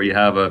double up where you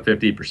have a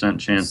 50%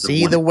 chance of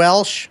winning. See the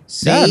Welsh?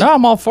 Yeah, no,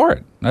 I'm all for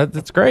it.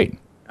 That's great.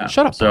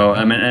 Shut up. So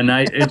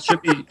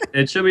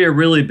it should be a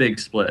really big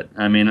split.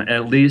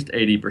 At least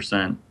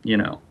 80%,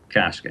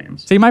 cash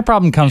games. See, my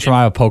problem comes from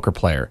I'm a poker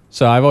player.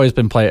 So I've always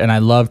been playing, and I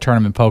love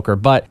tournament poker.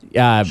 But,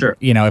 Sure.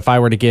 if I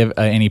were to give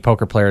any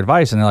poker player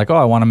advice and they're like, oh,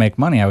 I want to make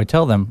money, I would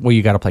tell them, well,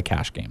 you got to play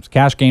cash games.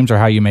 Cash games are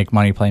how you make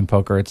money playing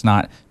poker. It's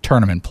not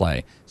tournament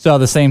play. So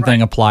the same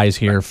thing applies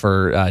here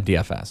for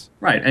DFS.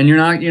 Right, and you're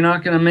not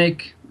going to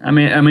make. I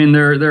mean,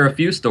 there are a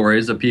few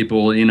stories of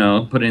people,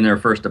 putting their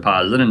first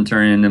deposit and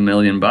turning into $1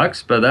 million,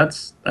 but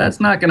that's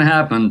not going to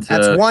happen.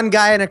 That's one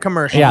guy in a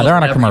commercial. Yeah, they're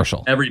on a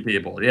commercial. Every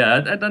people, yeah,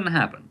 that doesn't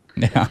happen.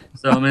 Yeah.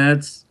 So I mean,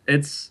 it's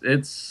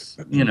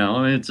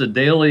a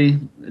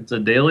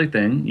daily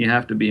thing. You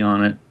have to be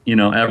on it,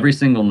 every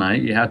single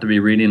night. You have to be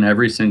reading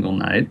every single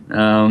night.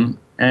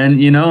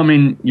 And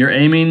you're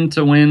aiming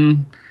to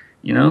win,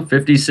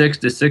 56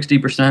 to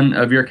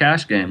 60% of your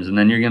cash games, and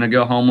then you're going to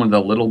go home with a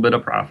little bit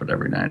of profit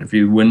every night. If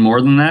you win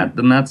more than that,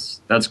 then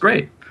that's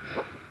great.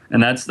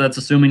 And that's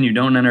assuming you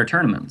don't enter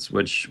tournaments,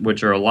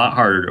 which are a lot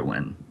harder to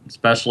win,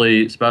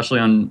 especially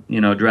on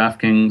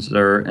DraftKings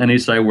or any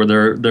site where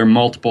there are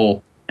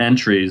multiple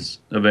entries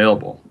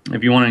available.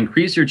 If you want to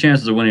increase your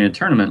chances of winning a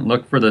tournament,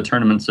 look for the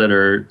tournaments that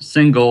are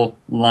single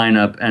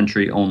lineup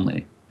entry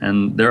only.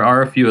 And there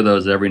are a few of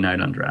those every night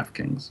on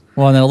DraftKings.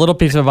 Well, and then a little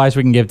piece of advice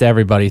we can give to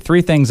everybody.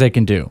 3 things they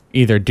can do.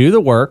 Either do the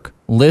work,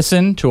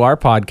 listen to our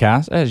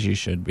podcast, as you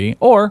should be,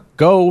 or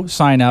go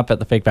sign up at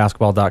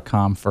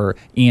thefakebasketball.com for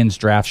Ian's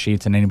draft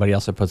sheets and anybody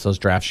else that puts those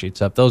draft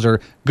sheets up. Those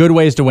are good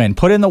ways to win.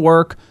 Put in the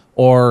work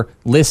or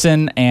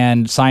listen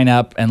and sign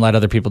up and let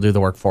other people do the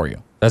work for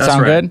you. That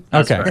sound right. good?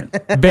 That's Okay.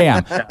 right.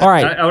 Bam. All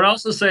right. I would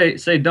also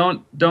say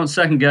don't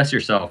second guess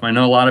yourself. I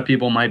know a lot of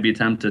people might be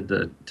tempted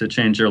to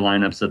change their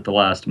lineups at the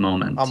last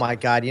moment. Oh my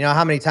God! You know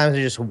how many times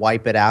they just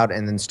wipe it out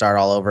and then start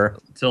all over?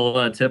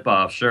 Till tip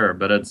off, sure,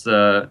 but it's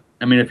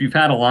if you've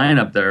had a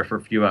lineup there for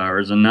a few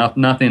hours and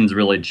nothing's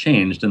really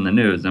changed in the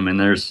news,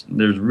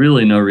 there's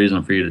really no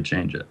reason for you to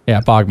change it. Yeah,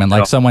 Bogman,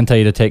 like someone tell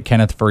you to take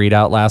Kenneth Faried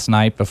out last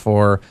night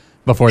before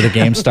the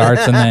game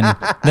starts, and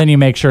then you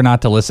make sure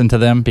not to listen to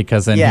them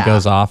because then he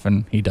goes off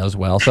and he does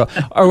well. So,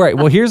 all right,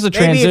 well, here's the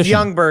transition. Maybe if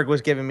Youngberg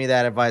was giving me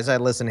that advice,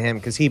 I'd listen to him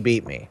because he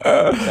beat me.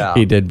 So.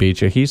 He did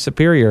beat you. He's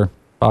superior,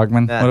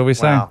 Bogman. What do we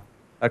say? Wow.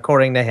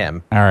 According to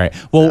him. All right.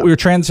 Well, we're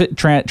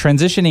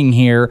transitioning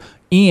here.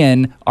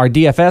 Ian, our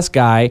DFS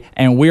guy,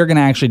 and we're going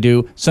to actually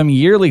do some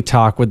yearly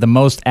talk with the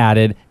most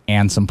added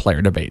and some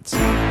player debates.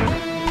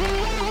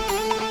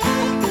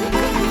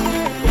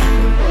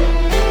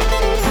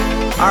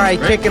 All right,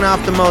 kicking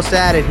off the most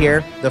added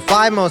here. The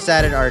 5 most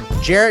added are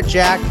Jarrett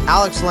Jack,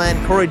 Alex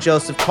Len, Corey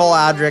Joseph, Cole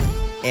Aldrich,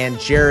 and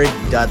Jared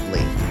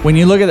Dudley. When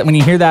you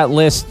hear that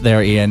list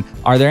there, Ian,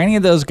 are there any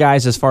of those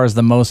guys as far as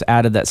the most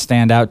added that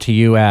stand out to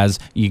you as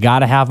you got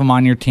to have them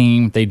on your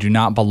team, they do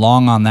not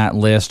belong on that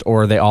list,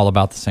 or are they all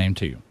about the same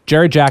to you?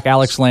 Jared Jack,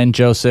 Alex Len,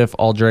 Joseph,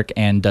 Aldrich,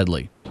 and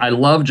Dudley. I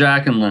love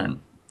Jack and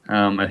Len.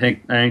 I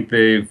think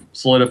they've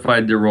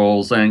solidified their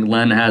roles. I think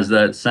Len has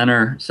that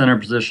center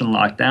position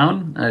locked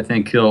down. I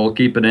think he'll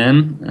keep it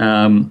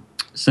in.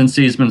 Since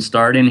he's been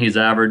starting, he's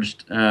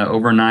averaged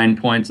over 9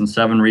 points and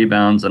 7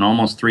 rebounds and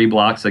almost 3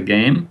 blocks a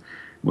game,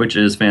 which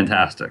is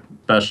fantastic,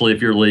 especially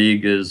if your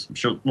league is,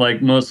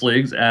 like most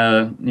leagues,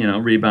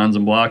 rebounds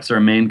and blocks are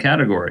a main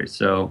category.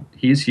 So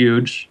he's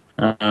huge.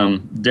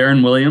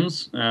 Darren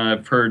Williams,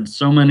 I've heard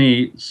so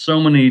many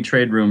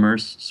trade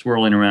rumors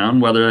swirling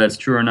around. Whether that's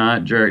true or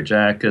not, Jarrett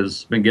Jack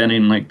has been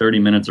getting like 30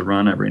 minutes of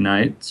run every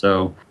night,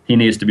 so he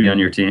needs to be on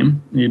your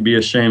team. You'd be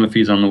a shame if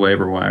he's on the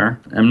waiver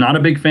wire. I'm not a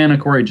big fan of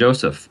Corey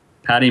Joseph.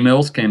 Patty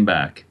Mills came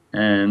back,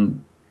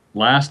 and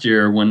last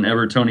year,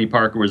 whenever Tony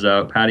Parker was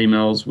out, Patty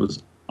Mills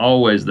was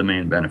always the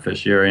main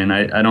beneficiary, and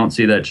I don't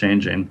see that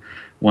changing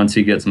once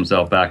he gets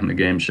himself back into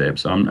game shape.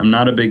 So I'm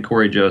not a big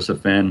Corey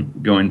Joseph fan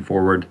going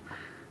forward.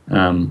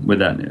 With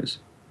that news.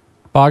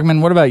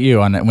 Bogman, what about you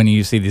on when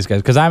you see these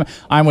guys? Because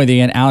I'm with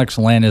Ian. Alex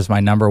Len is my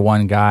number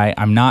one guy.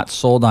 I'm not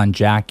sold on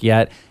Jack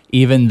yet,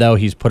 even though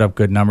he's put up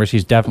good numbers.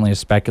 He's definitely a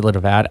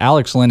speculative ad.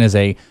 Alex Len is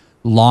a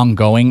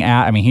long-going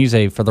ad. He's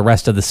a for the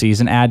rest of the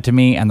season ad to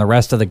me, and the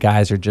rest of the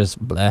guys are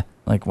just bleh,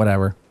 like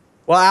whatever.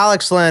 Well,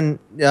 Alex Len,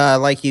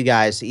 like you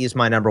guys, he's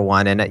my number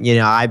one, and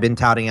I've been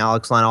touting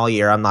Alex Len all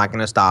year. I'm not going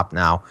to stop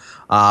now.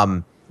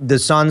 The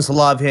Suns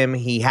love him.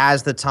 He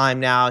has the time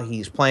now.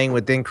 He's playing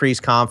with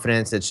increased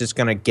confidence. It's just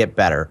going to get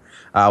better.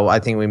 I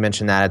think we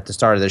mentioned that at the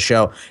start of the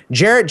show.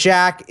 Jarrett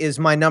Jack is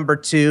my number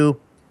 2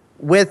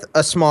 with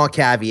a small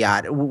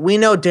caveat. We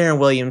know Darren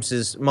Williams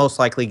is most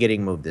likely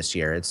getting moved this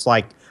year. It's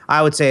like,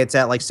 I would say it's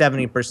at like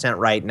 70%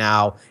 right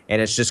now,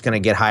 and it's just going to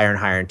get higher and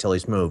higher until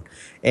he's moved.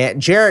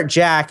 And Jarrett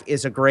Jack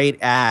is a great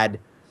ad,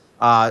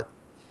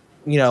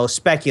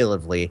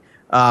 speculatively.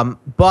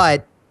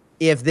 But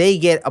if they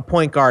get a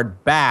point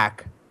guard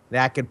back,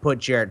 that could put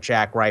Jarrett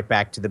Jack right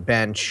back to the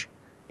bench.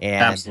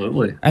 And,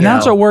 absolutely. And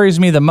that's what worries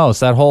me the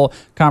most. That whole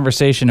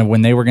conversation of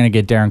when they were going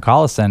to get Darren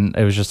Collison,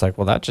 it was just like,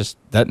 well,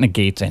 that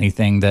negates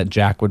anything that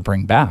Jack would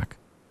bring back.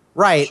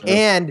 Right. Sure.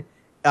 And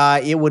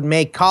it would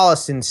make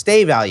Collison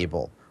stay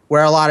valuable.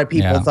 where a lot of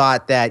people Yeah.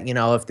 thought that,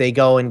 if they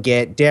go and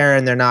get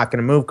Darren, they're not going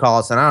to move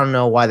Collison. I don't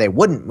know why they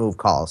wouldn't move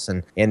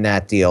Collison in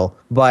that deal.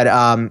 But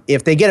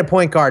if they get a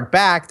point guard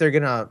back, they're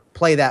going to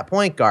play that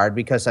point guard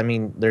because,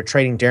 they're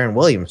trading Darren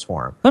Williams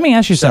for him. Let me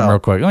ask you something real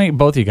quick.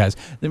 Both of you guys.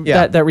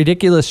 That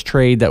ridiculous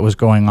trade that was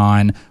going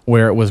on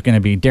where it was going to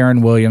be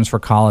Darren Williams for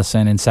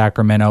Collison in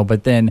Sacramento,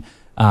 but then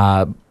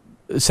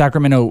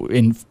Sacramento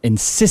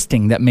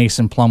insisting that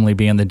Mason Plumlee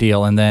be in the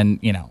deal, and then,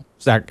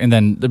 and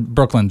then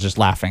Brooklyn's just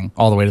laughing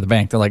all the way to the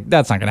bank. They're like,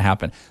 that's not going to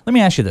happen. Let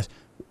me ask you this.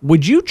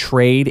 Would you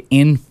trade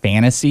in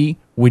fantasy?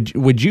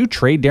 Would you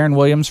trade Darren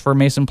Williams for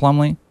Mason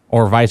Plumlee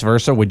or vice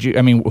versa?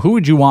 Who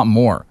would you want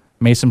more,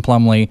 Mason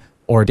Plumlee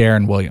or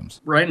Darren Williams?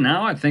 Right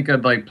now, I think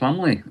I'd like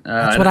Plumlee.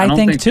 That's what I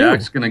think too.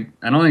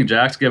 I don't think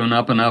Jack's given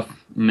up enough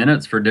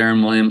minutes for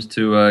Darren Williams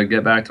to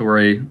get back to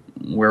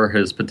where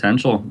his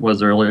potential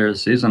was earlier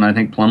this season. I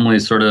think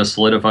Plumlee sort of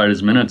solidified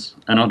his minutes.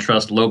 I don't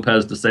trust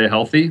Lopez to stay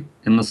healthy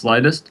in the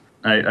slightest.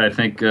 I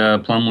think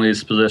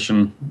Plumlee's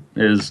position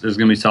is going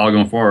to be solid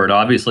going forward.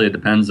 Obviously, it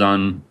depends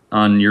on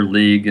your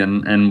league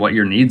and what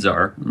your needs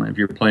are. If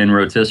you're playing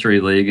rotisserie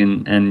league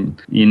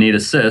and you need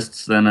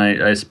assists, then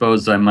I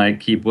suppose I might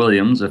keep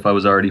Williams if I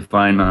was already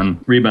fine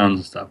on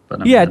rebounds and stuff.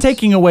 But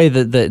taking away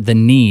the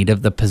need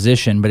of the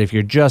position. But if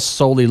you're just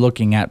solely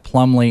looking at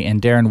Plumlee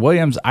and Darren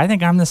Williams, I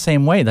think I'm the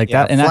same way.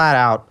 Flat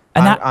out.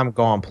 And I'm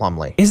going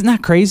Plumlee. Isn't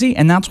that crazy?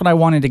 And that's what I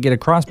wanted to get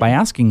across by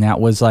asking that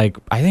was I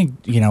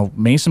think,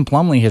 Mason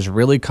Plumlee has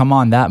really come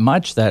on that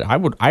much that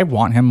I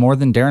want him more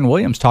than Darren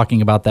Williams,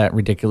 talking about that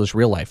ridiculous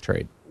real life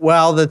trade.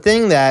 Well, the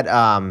thing that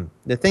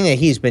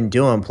he's been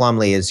doing,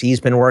 Plumlee, is he's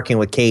been working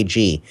with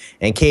KG,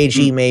 and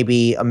KG may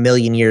be a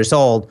million years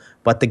old,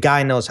 but the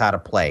guy knows how to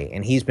play,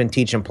 and he's been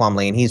teaching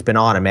Plumlee, and he's been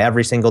on him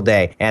every single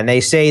day. And they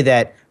say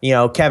that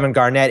Kevin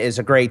Garnett is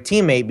a great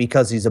teammate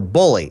because he's a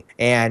bully,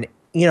 and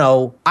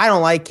I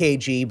don't like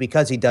KG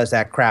because he does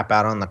that crap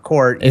out on the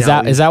court. Is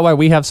that why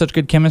we have such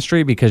good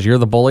chemistry? Because you're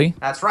the bully?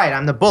 That's right.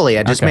 I'm the bully.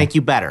 I just make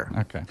you better.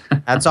 Okay.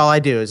 That's all I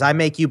do is I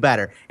make you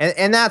better.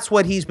 And that's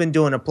what he's been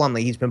doing to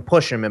Plumlee. He's been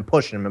pushing him and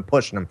pushing him and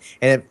pushing him.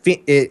 And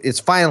it's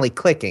finally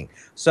clicking.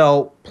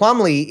 So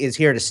Plumlee is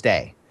here to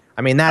stay.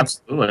 That's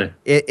absolutely.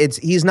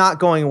 He's not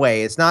going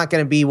away. It's not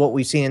going to be what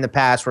we've seen in the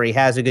past where he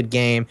has a good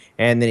game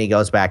and then he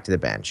goes back to the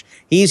bench.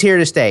 He's here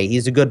to stay.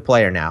 He's a good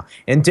player now.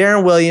 And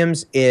Darren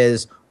Williams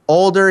is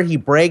older, he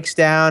breaks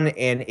down,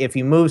 and if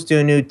he moves to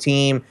a new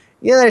team,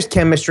 there's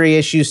chemistry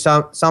issues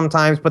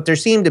sometimes, but there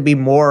seem to be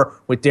more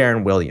with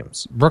Darren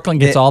Williams. Brooklyn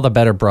gets all the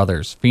better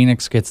brothers.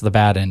 Phoenix gets the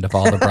bad end of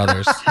all the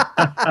brothers.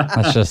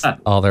 That's just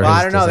all there is.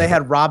 I don't know. They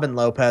had Robin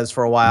Lopez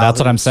for a while. That's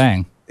what I'm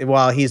saying.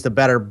 Well, he's a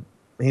better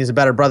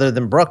brother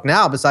than Brooke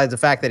now, besides the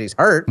fact that he's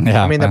hurt.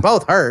 Yeah. They're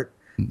both hurt,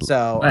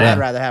 so I'd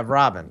rather have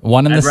Robin.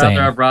 One and the same. I'd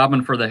rather have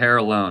Robin for the hair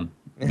alone.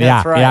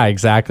 That's right. Yeah,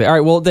 exactly. All right,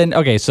 well then,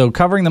 okay, so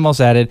covering the most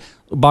added,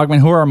 Bogman,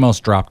 who are our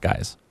most dropped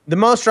guys? The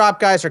most dropped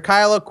guys are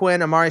Kyle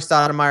O'Quinn, Amari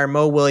Stoudemire,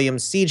 Mo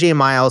Williams, CJ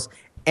Miles,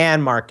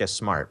 and Marcus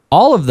Smart.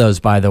 All of those,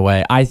 by the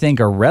way, I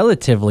think are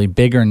relatively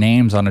bigger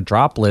names on a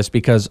drop list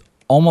because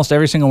almost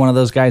every single one of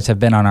those guys have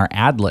been on our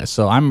ad list.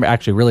 So I'm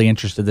actually really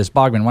interested in this.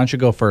 Bogman, why don't you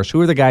go first? Who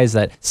are the guys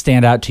that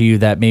stand out to you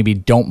that maybe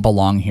don't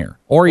belong here?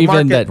 Or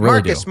even that really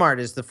Marcus do? Smart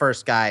is the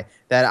first guy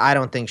that I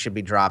don't think should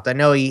be dropped. I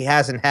know he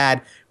hasn't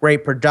had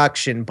great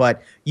production,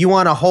 but you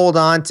want to hold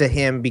on to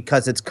him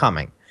because it's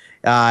coming.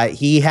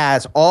 He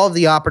has all of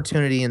the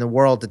opportunity in the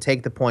world to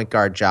take the point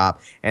guard job,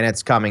 and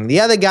it's coming. The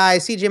other guy,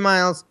 CJ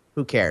Miles,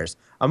 who cares?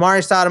 Amari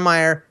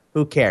Stoudemire,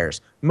 who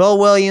cares? Mo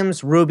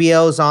Williams,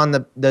 Rubio's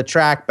on the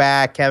track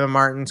back. Kevin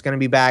Martin's going to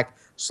be back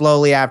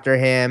slowly after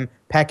him.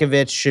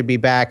 Pekovic should be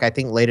back, I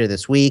think, later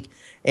this week.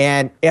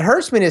 And it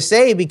hurts me to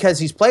say because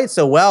he's played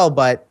so well,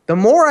 but the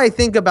more I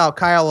think about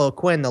Kyle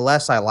O'Quinn, the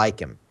less I like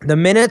him. The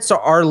minutes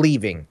are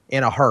leaving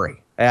in a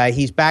hurry.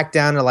 He's back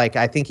down to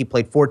I think he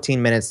played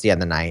 14 minutes the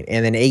other night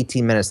and then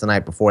 18 minutes the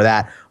night before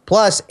that.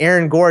 Plus,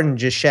 Aaron Gordon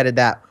just shedded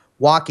that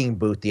walking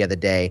boot the other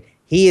day.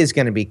 He is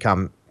going to be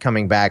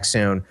coming back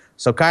soon.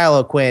 So Kyle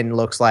O'Quinn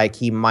looks like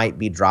he might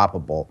be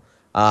droppable.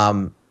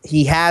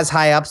 He has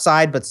high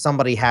upside, but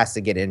somebody has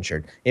to get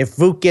injured. If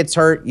Vuk gets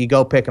hurt, you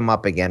go pick him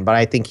up again. But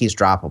I think he's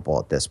droppable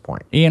at this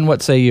point. Ian,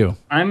 what say you?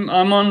 I'm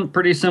on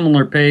pretty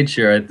similar page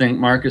here. I think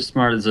Marcus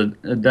Smart is a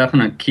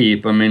definite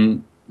keep.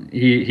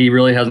 He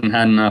really hasn't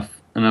had enough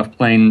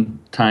playing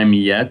time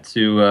yet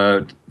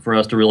for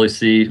us to really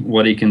see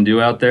what he can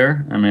do out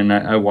there.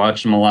 I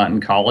watched him a lot in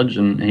college,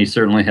 and he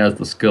certainly has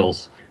the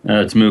skills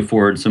to move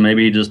forward. So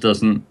maybe he just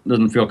doesn't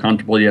feel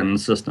comfortable yet in the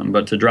system.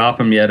 But to drop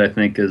him yet, I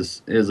think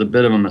is a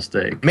bit of a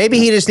mistake. Maybe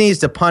he just needs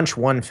to punch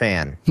one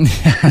fan,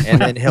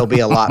 and then he'll be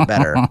a lot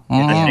better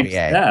in the NBA.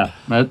 Yeah,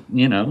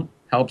 that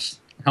helps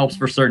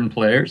for certain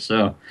players.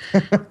 So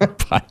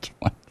Punch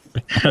one.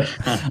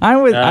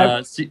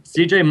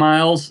 CJ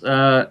Miles,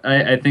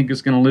 I think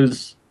is going to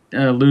lose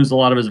a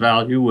lot of his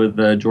value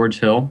with George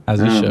Hill, as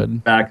he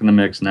should, back in the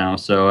mix now.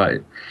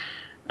 So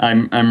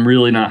I'm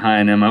really not high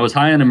on him. I was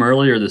high on him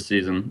earlier this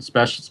season,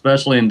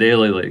 especially in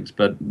daily leagues,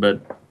 but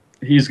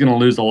he's going to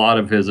lose a lot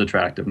of his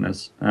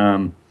attractiveness.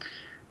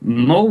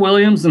 Mo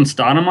Williams and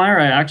Stoudemire,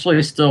 I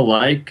actually still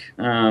like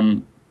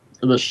for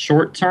the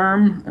short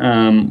term.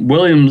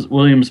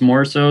 Williams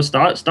more so.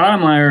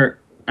 Stoudemire,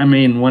 I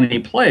mean, when he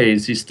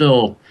plays,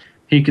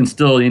 he can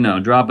still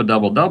drop a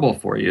double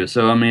for you.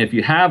 So I mean, if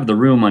you have the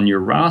room on your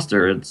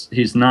roster,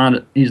 he's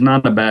not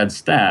a bad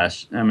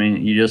stash. I mean,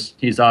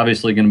 he's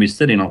obviously going to be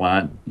sitting a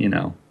lot,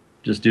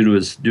 just due to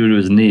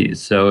his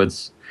knees. So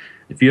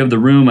if you have the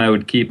room, I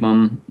would keep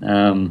him.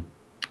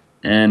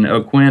 And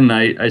O'Quinn,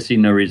 I see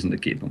no reason to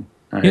keep him.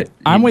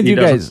 I'm with you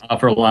guys.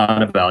 Offer a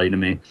lot of value to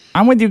me.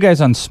 I'm with you guys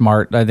on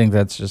Smart. I think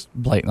that's just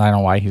blatant. I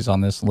don't know why he's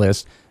on this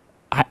list.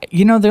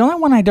 The only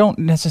one I don't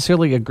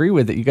necessarily agree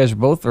with that you guys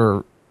both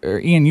are, or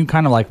Ian, you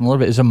kind of like him a little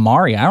bit, is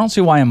Amari. I don't see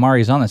why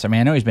Amari's on this. I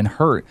mean, I know he's been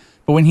hurt,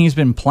 but when he's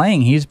been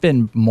playing, he's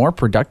been more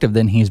productive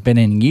than he's been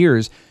in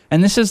years.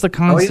 And this is the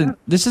constant.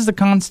 This is the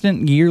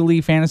constant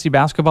yearly fantasy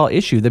basketball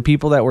issue. The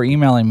people that were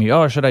emailing me,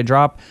 oh, should I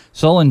drop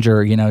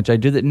Sullinger? Should I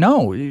do that?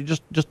 No, you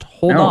just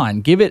hold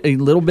on. Give it a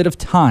little bit of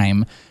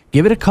time.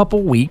 Give it a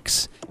couple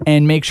weeks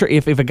and make sure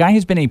if a guy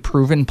has been a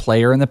proven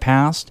player in the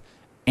past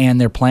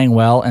and they're playing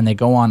well and they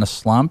go on a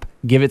slump,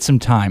 give it some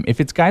time. If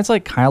it's guys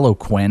like Kyle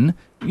O'Quinn,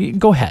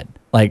 go ahead.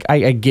 Like,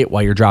 I get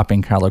why you're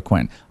dropping Kyle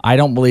O'Quinn. I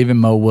don't believe in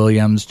Mo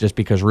Williams just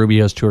because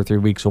Rubio's 2 or 3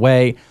 weeks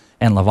away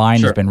and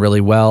Levine has been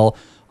really well.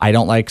 I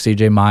don't like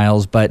CJ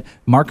Miles, but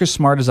Marcus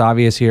Smart is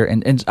obvious here,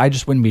 and I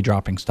just wouldn't be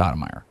dropping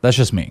Stoudemire. That's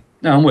just me.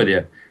 No, I'm with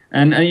you.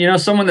 And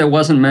someone that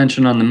wasn't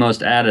mentioned on the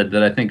most added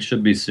that I think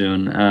should be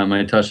soon,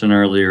 I touched on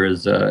earlier,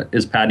 is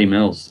Patty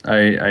Mills.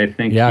 I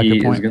think he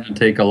is going to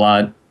take a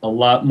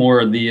lot more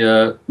of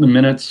the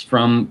minutes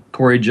from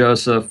Corey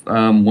Joseph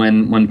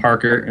when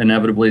Parker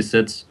inevitably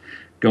sits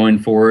going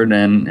forward,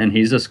 and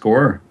he's a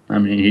scorer. I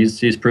mean,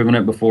 he's proven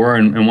it before,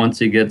 and once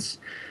he gets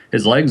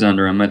his legs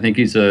under him, I think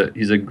he's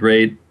a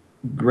great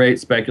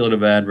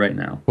speculative ad right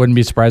now. Wouldn't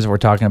be surprised if we're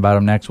talking about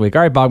him next week.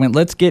 All right, Bogman,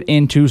 let's get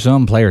into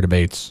some player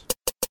debates.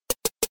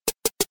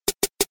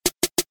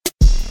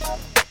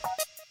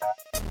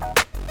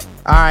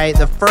 All right,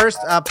 the first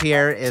up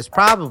here is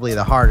probably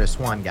the hardest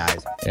one,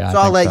 guys. Yeah, so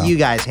I'll let you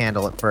guys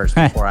handle it first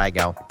before I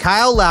go.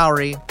 Kyle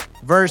Lowry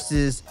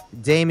versus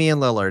Damian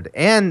Lillard,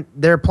 and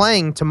they're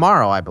playing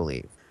tomorrow, I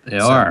believe. They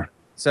are.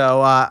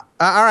 So, all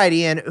right,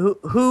 Ian,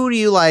 who do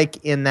you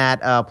like in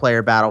that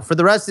player battle for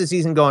the rest of the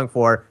season going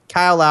forward?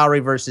 Kyle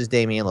Lowry versus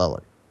Damian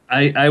Lillard.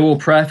 I will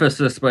preface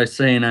this by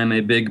saying I'm a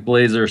big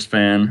Blazers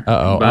fan.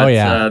 Uh-oh.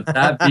 But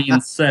that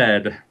being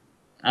said,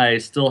 I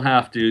still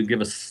have to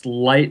give a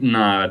slight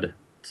nod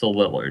to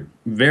Lillard.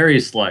 Very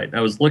slight. I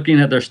was looking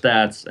at their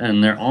stats,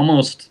 and they're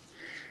almost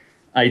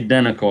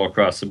identical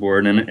across the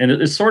board. And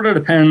it sort of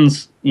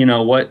depends,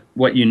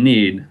 what you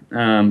need.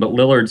 But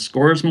Lillard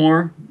scores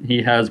more.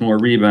 He has more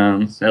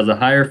rebounds, has a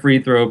higher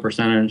free throw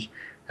percentage,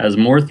 has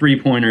more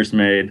three-pointers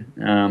made.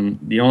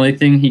 The only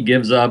thing he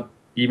gives up,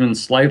 even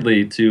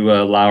slightly, to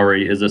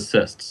Lowry is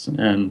assists.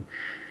 And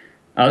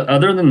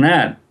other than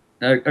that,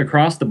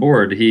 across the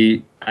board,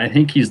 I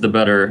think he's the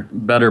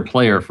better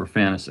player for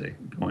fantasy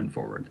going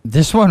forward.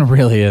 This one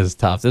really is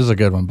tough. This is a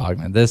good one,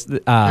 Bogman. This,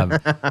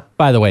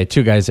 by the way,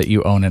 2 guys that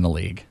you own in a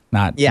league.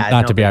 Not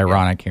to be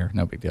ironic here.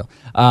 No big deal.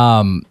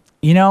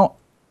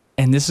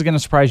 And this is going to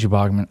surprise you,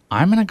 Bogman.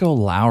 I'm going to go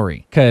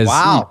Lowry.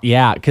 Wow.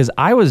 Yeah, because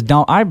I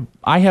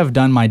have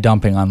done my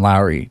dumping on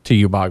Lowry to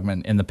you,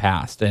 Bogman, in the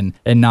past and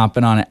not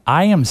been on it.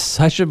 I am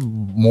such a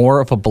more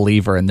of a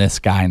believer in this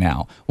guy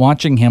now,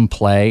 watching him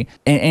play.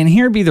 And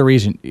here be the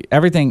reason.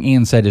 Everything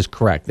Ian said is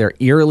correct. They're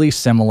eerily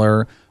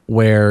similar,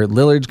 where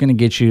Lillard's going to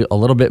get you a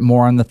little bit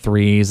more on the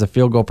threes, the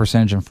field goal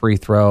percentage and free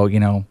throw.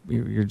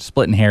 You're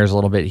splitting hairs a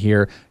little bit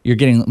here. You're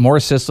getting more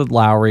assists with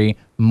Lowry,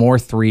 more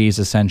threes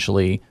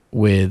essentially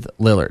with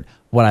Lillard.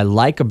 What I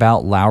like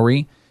about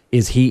Lowry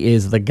is he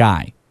is the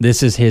guy.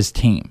 This is his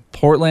team.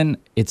 Portland,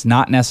 it's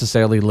not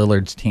necessarily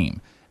Lillard's team.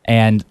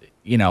 And,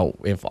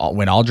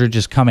 when Aldridge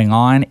is coming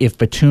on, if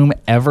Batum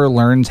ever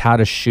learns how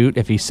to shoot,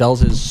 if he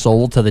sells his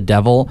soul to the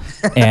devil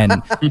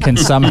and can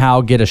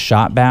somehow get a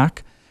shot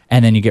back,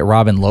 and then you get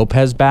Robin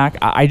Lopez back,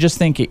 I just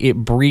think it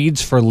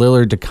breeds for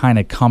Lillard to kind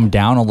of come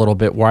down a little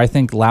bit, where I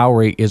think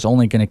Lowry is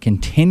only going to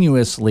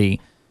continuously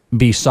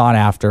be sought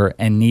after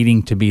and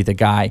needing to be the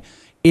guy.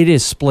 It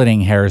is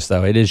splitting hairs,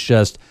 though. It is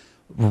just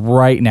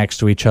right next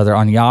to each other.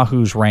 On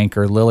Yahoo's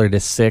ranker, Lillard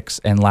is 6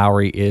 and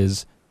Lowry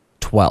is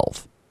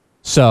 12.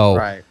 So,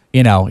 right.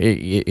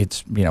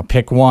 It's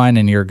pick one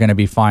and you're going to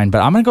be fine.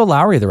 But I'm going to go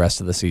Lowry the rest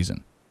of the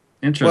season.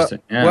 Interesting.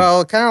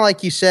 Well, kind of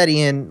like you said,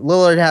 Ian,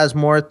 Lillard has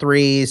more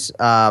threes,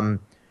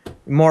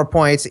 more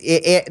points.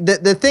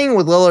 The thing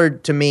with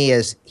Lillard to me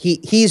is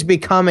he's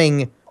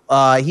becoming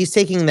he's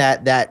taking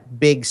that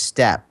big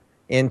step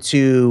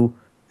into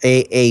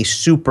a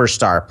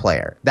superstar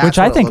player. That's which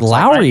I think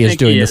Lowry is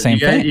doing the same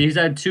thing. He's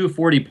had 2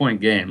 40-point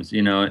games,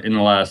 in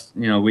the last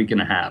week and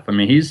a half. I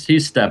mean,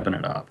 he's stepping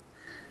it up.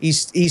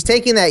 He's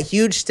taking that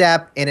huge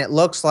step, and it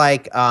looks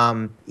like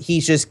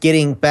he's just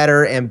getting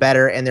better and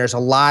better, and there's a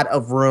lot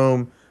of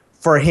room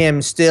for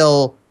him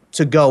still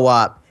to go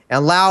up.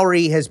 And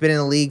Lowry has been in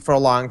the league for a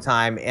long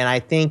time, and I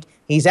think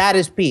he's at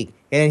his peak,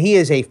 and he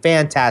is a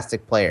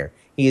fantastic player.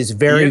 He is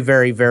very,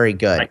 very, very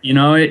good. In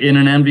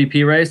an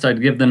MVP race,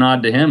 I'd give the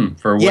nod to him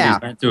for what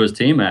he's meant to his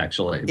team.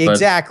 Actually,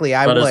 exactly.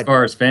 But as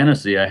far as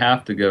fantasy, I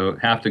have to go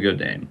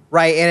Dame.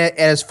 Right, and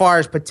as far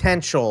as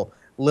potential,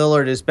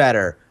 Lillard is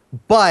better.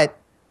 But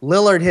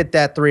Lillard hit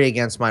that 3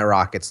 against my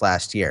Rockets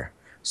last year.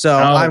 So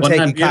I'm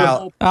taking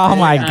Kyle. Oh,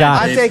 my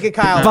God. I'm taking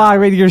Kyle.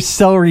 Bogman, you're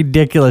so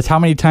ridiculous. How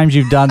many times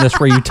you've done this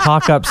where you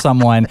talk up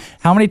someone?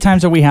 How many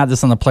times have we had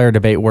this on the player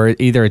debate where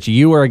either it's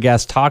you or a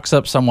guest talks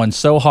up someone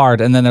so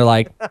hard and then they're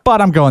like,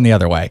 but I'm going the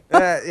other way.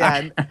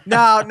 No,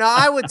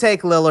 I would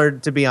take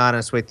Lillard, to be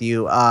honest with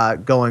you,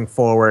 going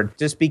forward,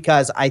 just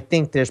because I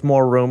think there's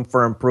more room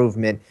for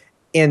improvement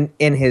in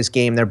his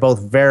game. They're both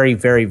very,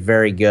 very,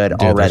 very good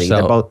already.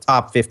 They're both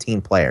top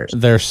 15 players.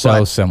 They're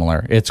so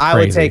similar. It's crazy. I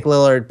would take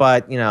Lillard,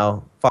 but,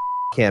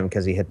 him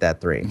because he hit that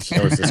 3.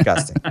 It was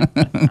disgusting.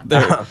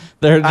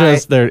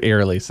 they're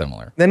eerily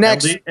similar. The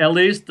next, at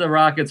least the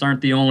Rockets aren't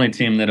the only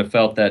team that have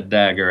felt that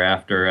dagger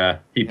after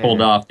he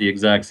pulled off the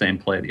exact same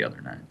play the other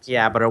night.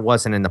 Yeah, but it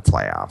wasn't in the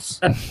playoffs.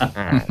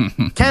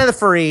 Right. Kenneth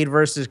Faried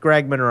versus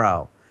Greg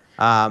Monroe.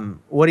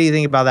 What do you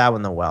think about that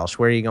one, though, Welsh?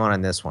 Where are you going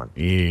on this one?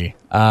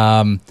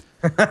 I'm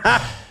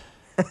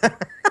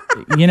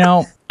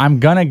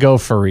gonna go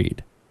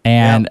Faried,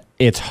 and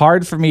it's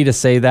hard for me to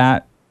say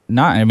that.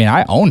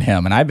 I own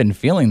him, and I've been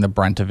feeling the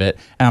brunt of it.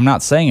 And I'm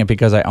not saying it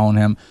because I own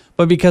him,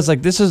 but because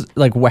this is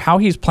how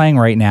he's playing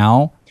right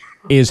now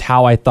is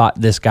how I thought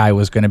this guy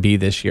was going to be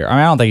this year.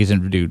 I don't think he's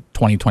going to do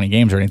 20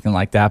 games or anything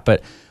like that,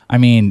 but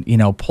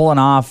pulling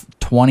off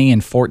 20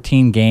 and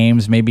 14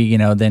 games, maybe,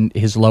 then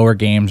his lower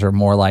games are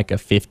more like a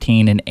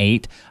 15 and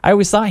 8. I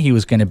always thought he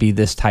was going to be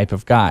this type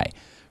of guy.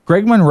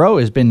 Greg Monroe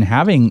has been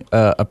having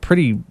a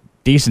pretty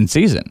decent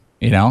season.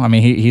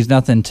 He's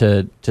nothing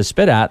to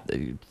spit at.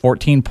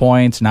 14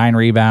 points, 9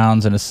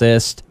 rebounds, an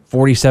assist,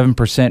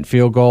 47%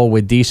 field goal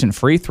with decent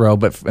free throw.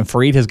 But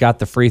Faried has got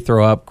the free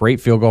throw up,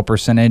 great field goal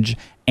percentage,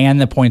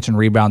 and the points and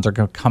rebounds are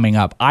coming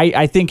up.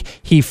 I think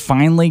he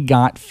finally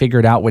got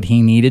figured out what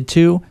he needed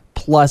to.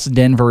 Plus,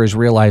 Denver is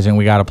realizing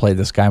we got to play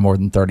this guy more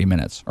than 30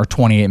 minutes or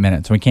 28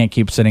 minutes. We can't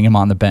keep sitting him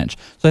on the bench.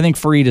 So I think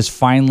Faried has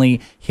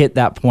finally hit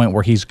that point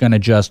where he's going to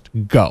just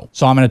go.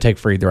 So I'm going to take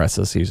Faried the rest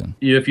of the season.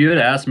 If you had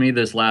asked me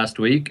this last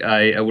week,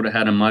 I would have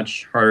had a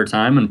much harder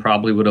time and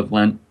probably would have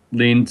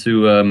leaned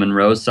to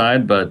Monroe's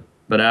side. But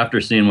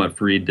after seeing what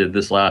Faried did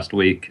this last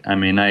week,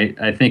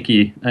 I think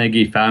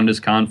he found his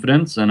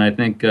confidence, and I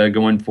think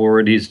going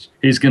forward he's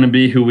going to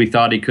be who we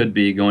thought he could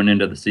be going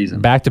into the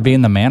season. Back to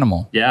being the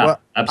manimal. Yeah,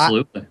 well,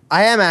 absolutely.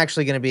 I am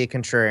actually going to be a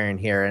contrarian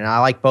here, and I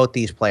like both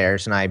these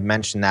players, and I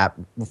mentioned that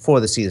before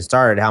the season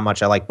started how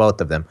much I like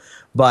both of them.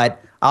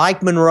 But I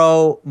like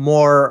Monroe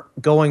more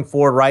going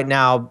forward right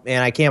now,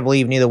 and I can't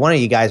believe neither one of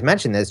you guys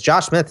mentioned this.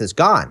 Josh Smith is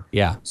gone.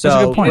 Yeah, so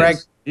that's a good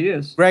point. He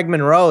is. Greg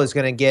Monroe is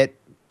going to get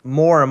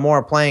more and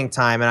more playing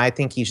time, and I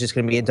think he's just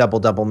going to be a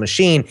double-double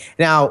machine.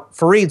 Now,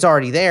 Faried's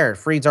already there.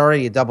 Faried's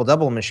already a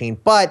double-double machine,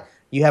 but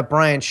you have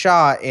Brian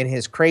Shaw in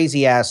his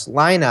crazy-ass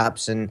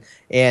lineups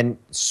and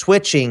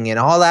switching and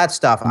all that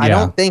stuff. Yeah. I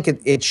don't think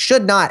it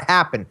should not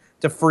happen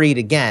to Faried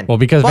again. Well,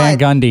 because Van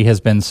Gundy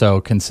has been so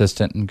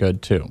consistent and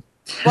good, too.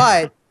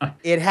 But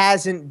it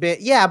hasn't been.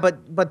 Yeah,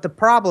 but the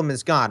problem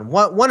is gone.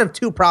 One of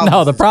two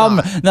problems. The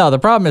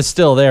problem is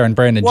still there in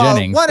Brandon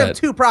Jennings. One of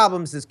two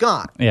problems is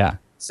gone. Yeah.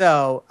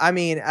 So,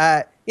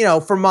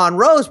 for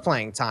Monroe's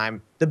playing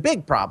time, the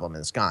big problem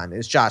is gone,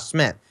 is Josh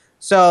Smith.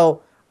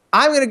 So,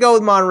 I'm going to go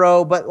with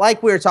Monroe, but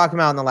like we were talking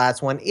about in the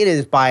last one, it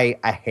is by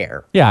a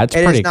hair. Yeah, it's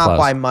pretty close. It is not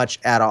by much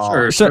at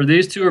all. Sure.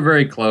 These two are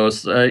very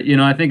close.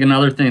 I think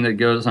another thing that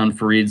goes on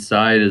Faried's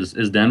side is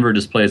Denver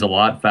just plays a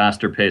lot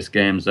faster-paced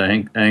games. I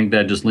think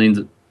that just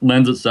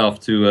lends itself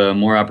to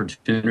more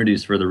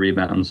opportunities for the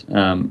rebounds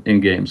in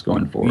games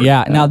going forward.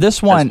 Yeah. Now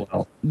this one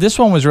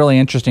was really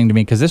interesting to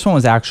me because this one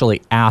was actually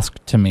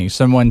asked to me.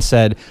 Someone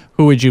said,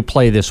 "Who would you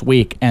play this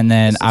week?" And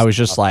then I was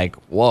just like,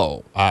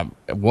 "Whoa,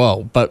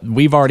 whoa!" But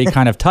we've already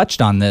kind of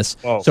touched on this,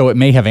 so it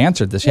may have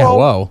answered this. Yeah,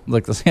 whoa,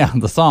 like this. Yeah,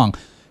 the song,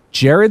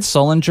 Jared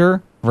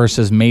Sullinger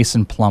versus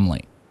Mason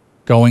Plumlee,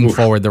 going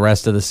forward the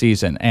rest of the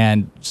season,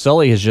 and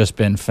Sully has just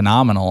been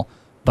phenomenal.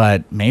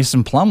 But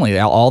Mason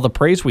Plumlee, all the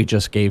praise we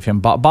just gave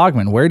him.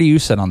 Bogman, where do you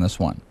sit on this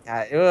one?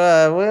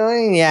 Well,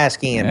 you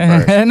ask Ian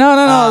first.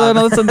 No.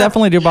 Let's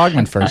definitely do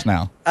Bogman first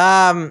now.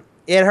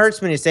 It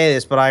hurts me to say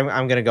this, but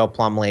I'm going to go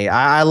Plumlee.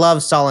 I love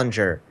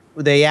Sullinger.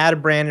 They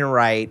added Brandon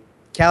Wright.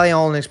 Kelly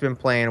Olynyk's been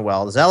playing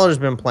well. Zeller's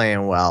been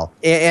playing well.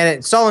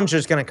 And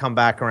Sullinger's going to come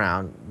back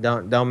around.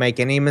 Don't make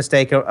any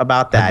mistake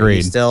about that. Agreed.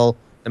 He's still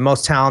the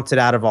most talented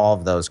out of all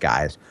of those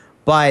guys.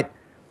 But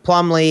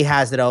Plumlee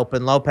has it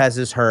open. Lopez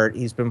is hurt.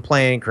 He's been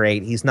playing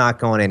great. He's not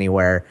going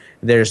anywhere.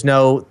 There's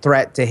no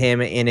threat to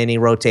him in any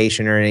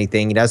rotation or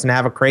anything. He doesn't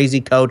have a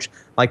crazy coach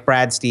like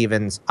Brad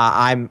Stevens.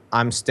 I'm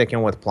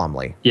sticking with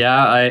Plumlee. Yeah,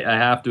 I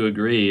have to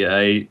agree.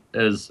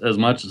 As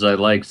much as I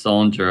like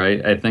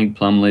Sullinger, I think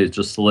Plumlee has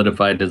just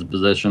solidified his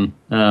position.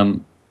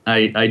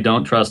 I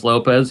don't trust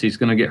Lopez. He's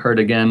going to get hurt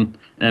again.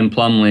 And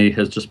Plumlee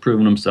has just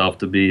proven himself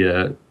to be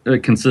a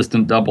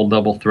consistent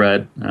double-double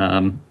threat.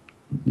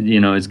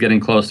 is getting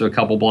close to a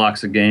couple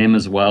blocks a game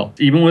as well.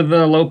 Even with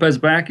Lopez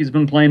back, he's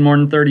been playing more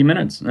than 30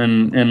 minutes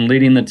and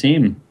leading the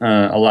team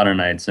a lot of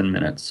nights in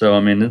minutes. So I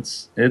mean,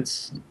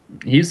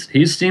 he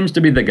seems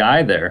to be the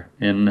guy there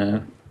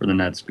for the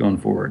Nets going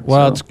forward.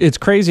 Well, it's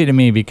crazy to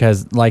me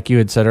because, like you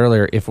had said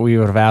earlier, if we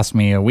would have asked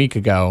me a week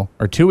ago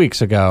or 2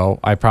 weeks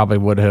ago, I probably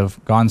would have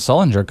gone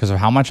Sullinger because of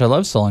how much I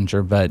love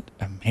Sullinger. But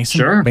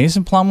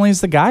Mason Plumlee is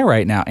the guy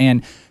right now.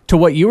 And to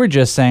what you were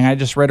just saying, I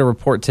just read a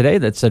report today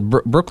that said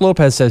Brook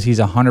Lopez says he's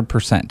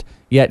 100%,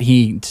 yet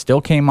he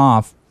still came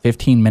off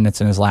 15 minutes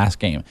in his last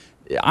game.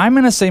 I'm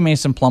going to say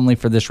Mason Plumlee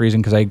for this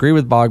reason because I agree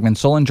with Bogman.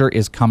 Sullinger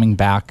is coming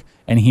back,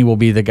 and he will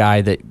be the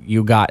guy that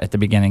you got at the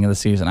beginning of the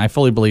season. I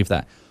fully believe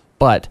that.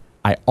 But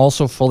I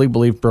also fully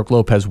believe Brook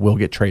Lopez will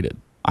get traded.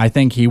 I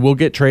think he will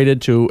get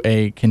traded to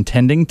a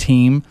contending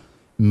team.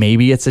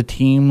 Maybe it's a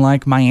team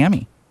like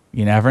Miami.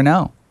 You never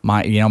know.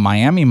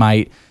 Miami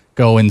might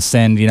go and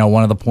send,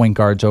 one of the point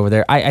guards over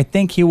there. I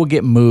think he will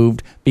get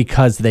moved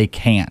because they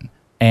can.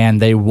 And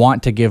they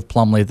want to give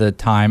Plumlee the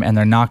time, and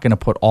they're not going to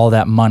put all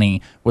that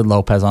money with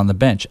Lopez on the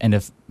bench. And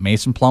if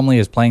Mason Plumlee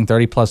is playing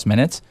 30-plus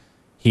minutes,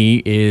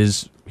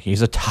 he's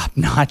a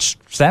top-notch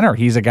center.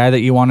 He's a guy that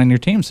you want on your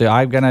team. So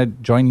I'm going to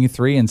join you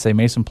three and say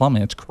Mason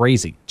Plumlee. It's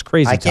crazy. It's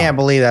crazy. I can't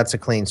believe that's a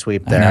clean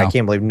sweep there. I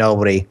can't believe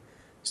nobody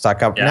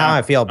stuck up. Yeah, now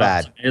I feel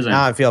bad.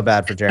 Now I feel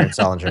bad for Jared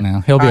Sullinger.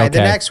 No, he'll be okay.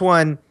 The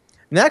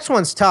next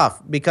one's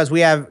tough because we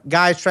have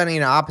guys trending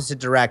in opposite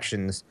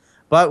directions.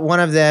 But one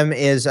of them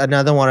is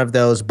another one of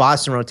those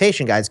Boston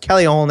rotation guys,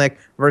 Kelly Olynyk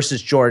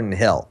versus Jordan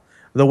Hill.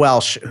 The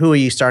Welsh, who are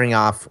you starting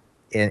off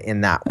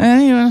in that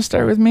one? You want to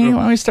start with me?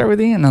 Why don't we start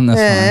with Ian on this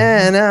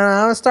one? No,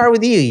 I'll start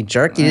with you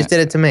jerk. You just did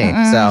it to me.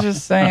 I'm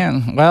just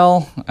saying.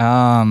 Well,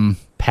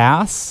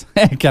 pass.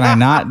 Can I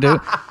not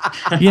do?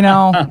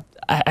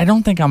 I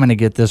don't think I'm going to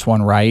get this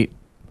one right.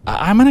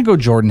 I'm going to go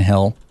Jordan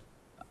Hill.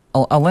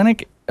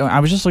 Olynyk, I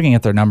was just looking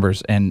at their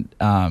numbers, and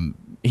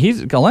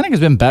Olynyk has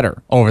been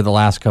better over the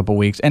last couple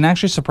weeks, and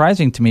actually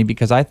surprising to me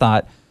because I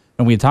thought,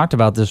 and we had talked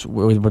about this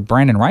with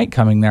Brandon Wright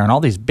coming there and all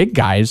these big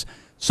guys,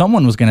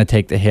 someone was going to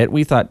take the hit.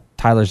 We thought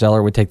Tyler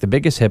Zeller would take the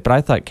biggest hit, but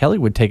I thought Kelly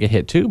would take a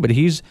hit too. But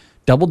he's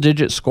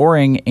double-digit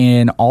scoring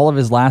in all of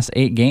his last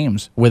 8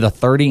 games with a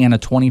 30 and a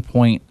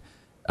 20-point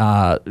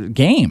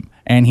game,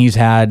 and he's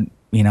had,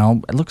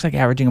 it looks like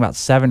averaging about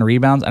 7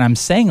 rebounds. And I'm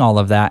saying all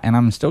of that, and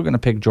I'm still going to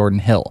pick Jordan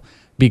Hill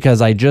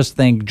because I just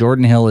think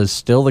Jordan Hill is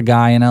still the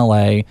guy in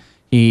LA.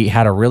 He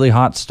had a really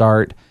hot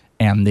start,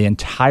 and the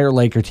entire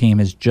Laker team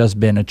has just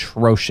been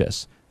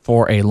atrocious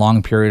for a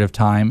long period of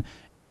time.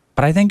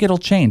 But I think it'll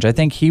change. I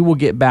think he will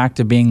get back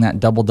to being that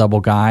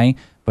double-double guy.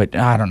 But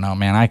I don't know,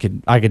 man. I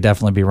could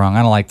definitely be wrong.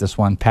 I don't like this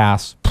one.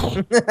 Pass.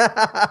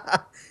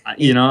 I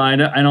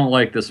don't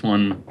like this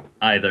one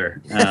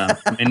either.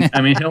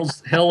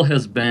 Hill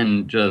has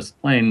been just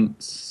playing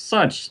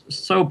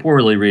so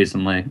poorly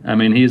recently. I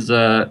mean, he was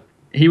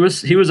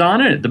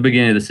on it at the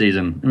beginning of the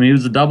season. I mean, he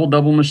was a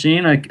double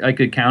machine. I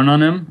could count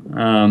on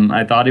him.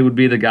 I thought he would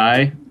be the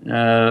guy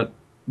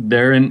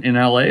there in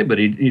LA, but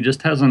he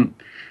just hasn't.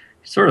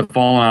 He's sort of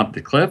fallen off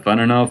the cliff. I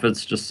don't know if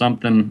it's just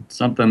something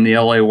the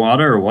LA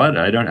water or what.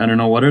 I don't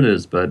know what it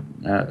is, but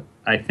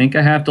I think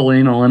I have to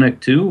lean Olynyk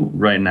too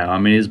right now. I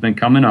mean, he's been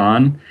coming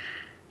on.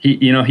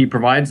 He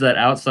provides that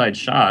outside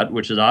shot,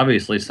 which is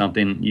obviously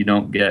something you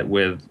don't get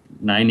with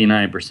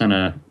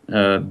 99%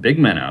 of big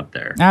men out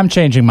there. I'm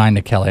changing mine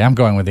to Kelly. I'm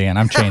going with Ian.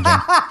 I'm changing.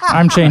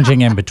 I'm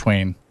changing in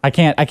between. I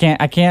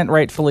can't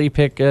rightfully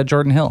pick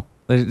Jordan Hill.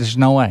 There's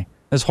no way.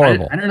 It's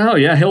horrible. I don't know.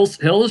 Yeah, Hill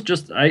is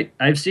just.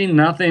 I've seen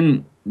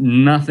nothing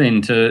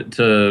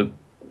to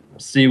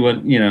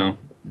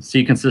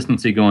see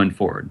consistency going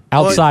forward.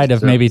 Outside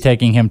of maybe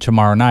taking him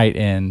tomorrow night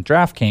in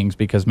DraftKings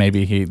because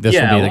maybe this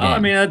will be the game. I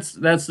mean,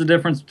 that's the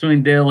difference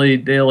between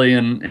daily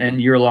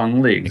and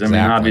year-long leagues. Exactly.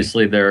 I mean,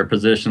 obviously there are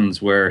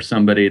positions where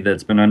somebody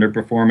that's been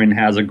underperforming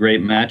has a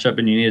great matchup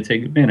and you need to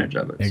take advantage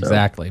of it.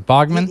 Exactly. So.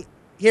 Bogman?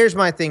 Here's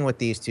my thing with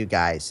these two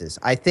guys is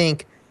I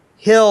think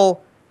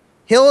Hill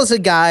is a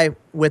guy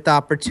with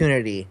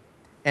opportunity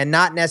and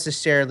not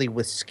necessarily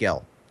with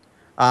skill.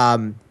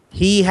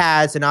 He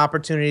has an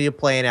opportunity to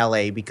play in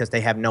LA because they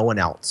have no one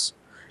else.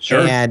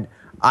 Sure. And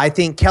I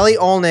think Kelly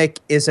Olynyk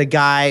is a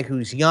guy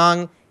who's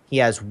young. He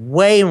has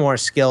way more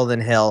skill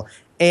than Hill.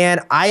 And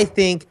I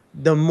think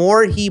the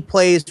more he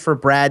plays for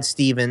Brad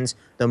Stevens,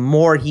 the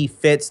more he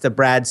fits the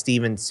Brad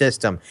Stevens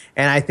system.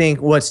 And I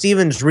think what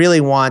Stevens really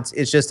wants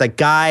is just a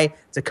guy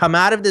to come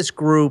out of this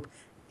group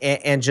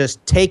and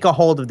just take a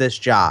hold of this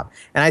job.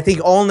 And I think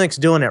Olynyk's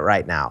doing it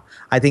right now.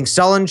 I think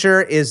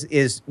Sullinger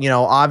is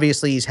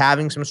obviously he's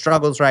having some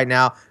struggles right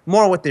now,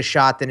 more with the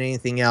shot than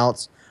anything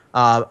else.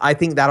 I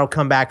think that'll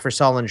come back for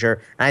Sullinger.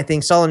 And I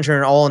think Sullinger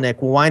and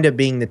Olynyk will wind up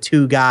being the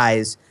two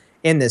guys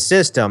in the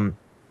system.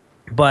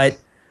 But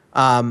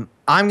I'm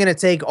going to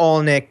take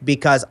Olynyk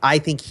because I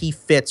think he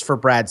fits for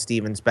Brad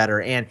Stevens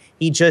better, and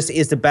he just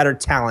is the better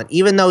talent.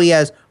 Even though he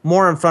has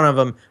more in front of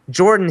him,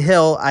 Jordan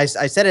Hill, I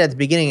said it at the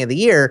beginning of the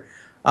year,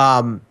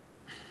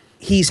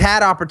 he's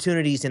had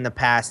opportunities in the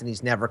past and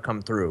he's never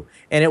come through.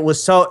 And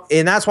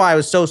that's why I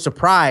was so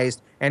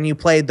surprised and you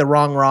played the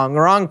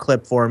wrong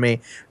clip for me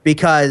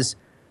because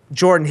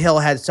Jordan Hill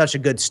had such a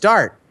good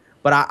start.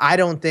 But I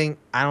don't think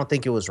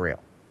it was real.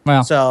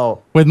 Well,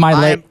 so with my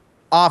I'm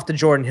off the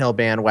Jordan Hill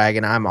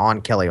bandwagon. I'm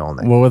on Kelly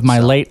Olynyk. Well, with my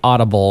late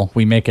audible,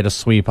 we make it a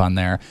sweep on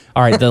there.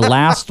 All right, the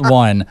last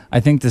one, I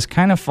think this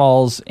kind of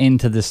falls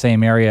into the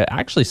same area.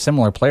 Actually,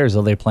 similar players,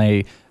 though they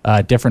play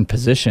different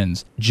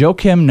positions.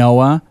 Joakim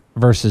Noah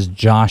versus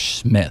Josh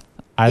Smith.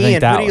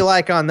 Ian, who do you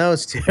like on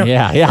those two?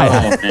 Yeah.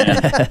 Oh,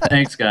 man.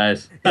 Thanks,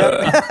 guys.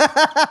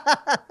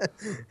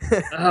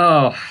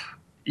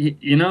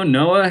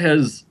 Noah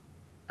has...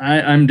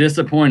 I'm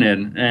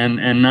disappointed,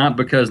 and not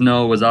because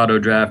Noah was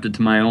auto-drafted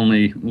to my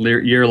only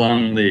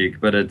year-long league,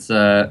 but it's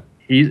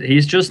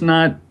he's just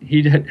not.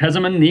 He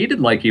hasn't been needed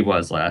like he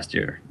was last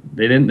year.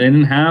 They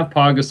didn't have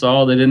Pau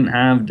Gasol, they didn't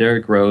have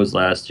Derrick Rose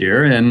last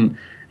year, and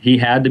he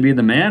had to be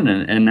the man,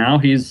 and now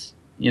he's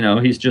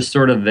just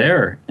sort of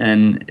there,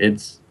 and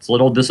it's a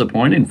little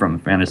disappointing from a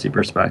fantasy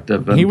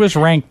perspective. And he was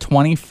ranked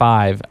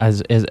 25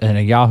 as in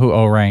a Yahoo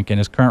O rank, and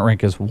his current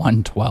rank is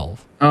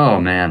 112. Oh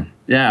man.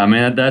 Yeah, I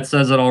mean, that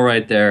says it all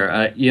right there.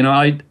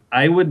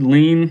 I would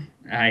lean,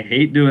 I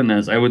hate doing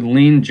this, I would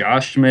lean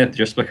Josh Smith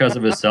just because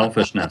of his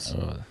selfishness.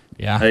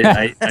 Yeah.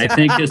 I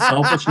think his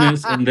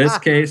selfishness in this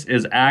case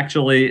is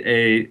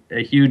actually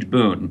a huge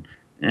boon.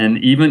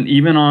 And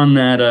even on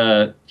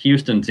that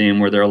Houston team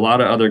where there are a lot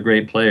of other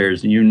great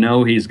players,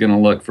 he's going to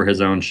look for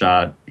his own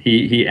shot.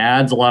 He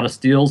adds a lot of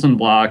steals and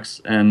blocks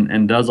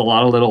and does a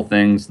lot of little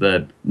things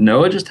that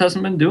Noah just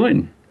hasn't been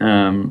doing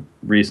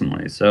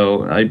recently.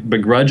 So I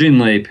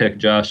begrudgingly picked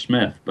Josh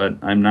Smith, but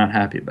I'm not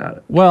happy about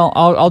it. Well,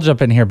 I'll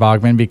jump in here,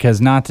 Bogman, because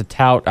not to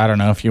tout, I don't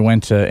know if you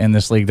went to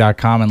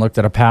inthisleague.com and looked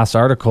at a past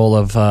article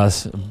of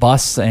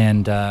busts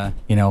and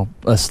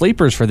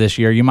sleepers for this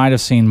year, you might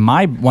have seen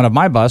one of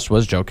my busts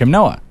was Joakim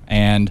Noah,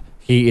 and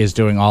he is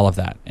doing all of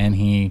that, and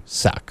he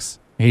sucks.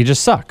 He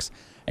just sucks.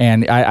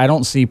 And I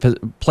don't see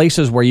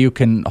places where you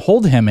can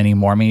hold him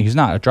anymore. I mean, he's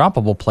not a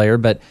droppable player,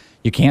 but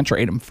you can't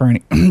trade him for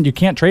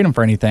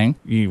anything.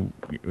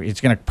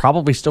 It's going to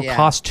probably still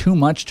cost too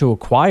much to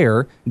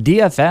acquire.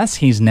 DFS,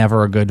 he's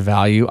never a good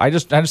value. I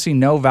just see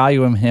no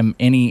value in him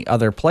any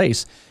other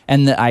place.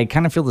 And I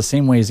kind of feel the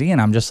same way as Ian.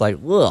 I'm just like,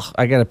 ugh,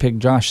 I got to pick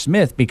Josh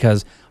Smith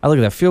because I look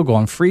at that field goal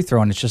and free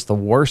throw, and it's just the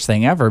worst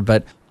thing ever.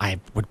 But I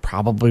would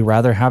probably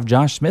rather have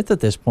Josh Smith at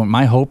this point.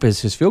 My hope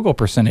is his field goal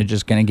percentage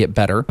is going to get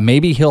better.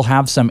 Maybe he'll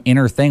have some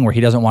inner thing where he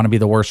doesn't want to be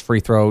the worst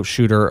free throw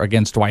shooter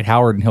against Dwight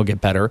Howard, and he'll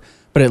get better.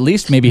 But at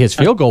least maybe his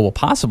field goal will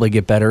possibly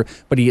get better,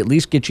 but he at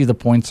least gets you the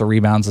points, the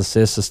rebounds,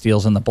 assists, the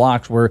steals, and the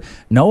blocks, where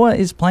Noah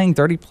is playing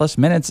 30-plus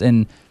minutes,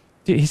 and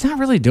dude, he's not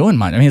really doing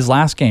much. I mean, his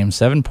last game,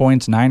 7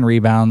 points, 9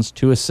 rebounds,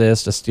 2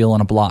 assists, a steal,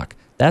 and a block.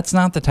 That's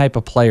not the type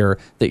of player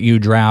that you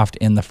draft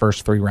in the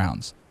first 3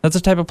 rounds. That's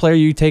the type of player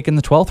you take in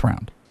the 12th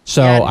round.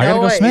 So I got to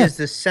go Smith. Noah is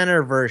the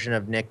center version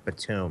of Nick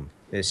Batum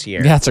this year.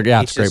 Yeah, that's a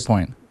great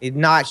point. He's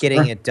not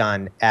getting it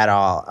done at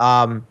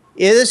all.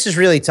 This is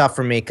really tough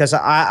for me because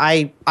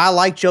I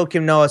like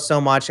Joakim Noah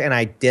so much, and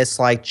I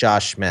dislike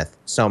Josh Smith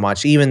so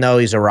much, even though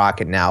he's a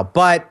Rocket now.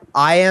 But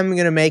I am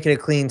going to make it a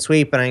clean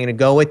sweep, and I'm going to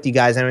go with you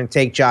guys. I'm going to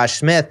take Josh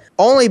Smith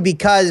only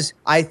because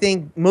I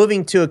think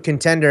moving to a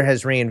contender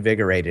has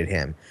reinvigorated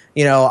him.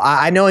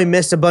 I know he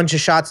missed a bunch of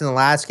shots in the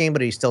last game,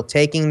 but he's still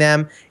taking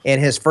them. In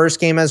his first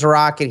game as a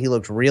Rocket, he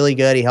looked really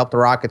good. He helped the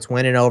Rockets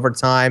win in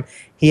overtime.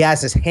 He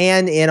has his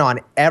hand in on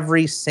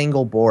every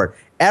single board.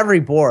 Every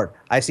board,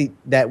 I see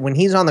that when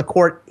he's on the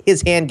court,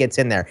 his hand gets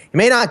in there. He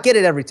may not get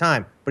it every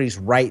time, but he's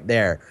right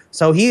there.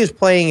 So he is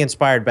playing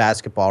inspired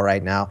basketball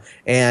right now.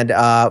 And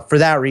for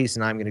that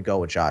reason, I'm going to go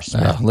with Josh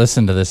Smith.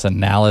 Listen to this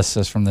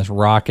analysis from this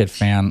Rocket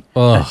fan.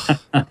 Ugh.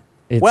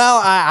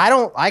 Well, I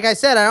don't, like I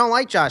said, I don't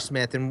like Josh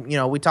Smith. And,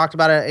 we talked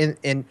about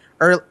it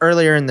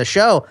earlier in the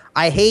show.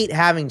 I hate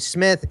having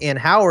Smith and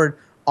Howard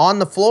on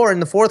the floor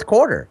in the fourth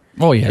quarter.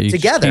 Oh, yeah.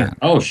 Together.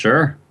 Oh,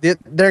 sure.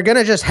 They're going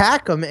to just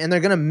hack them, and they're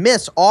going to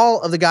miss all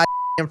of the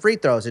goddamn free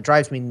throws. It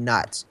drives me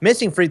nuts.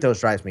 Missing free throws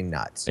drives me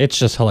nuts. It's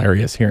just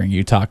hilarious hearing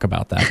you talk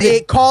about that.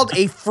 It's called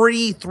a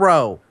free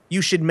throw.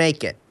 You should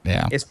make it.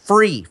 Yeah. It's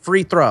free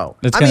throw.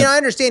 I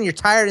understand you're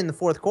tired in the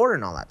fourth quarter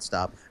and all that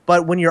stuff,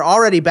 but when you're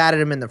already batted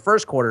them in the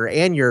first quarter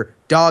and you're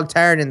dog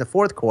tired in the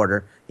fourth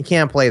quarter, you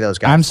can't play those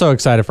guys. I'm so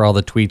excited for all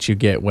the tweets you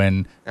get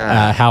when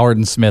Howard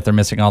and Smith are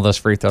missing all those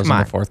free throws in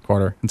the fourth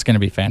quarter. It's going to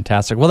be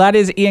fantastic. Well, that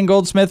is Ian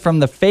Goldsmith from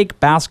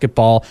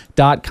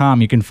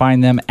thefakebasketball.com. You can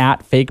find them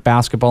at Fake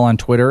Basketball on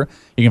Twitter.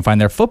 You can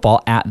find their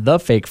football at The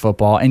Fake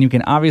Football, and you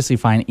can obviously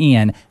find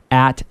Ian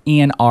at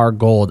Ian R.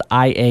 Gold,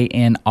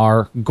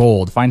 IANR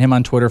Gold. Find him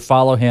on Twitter,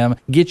 follow him,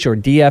 get your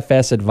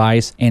DFS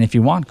advice, and if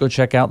you want, go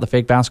check out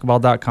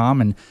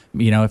thefakebasketball.com, and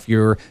if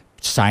you're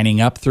signing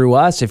up through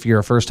us, if you're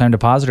a first-time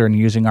depositor and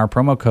using our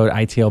promo code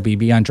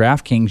ITLBB on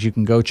DraftKings, you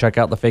can go check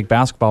out the Fake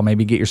Basketball,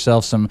 maybe get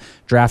yourself some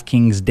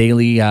DraftKings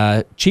daily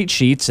cheat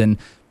sheets and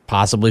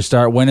possibly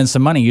start winning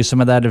some money. Use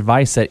some of that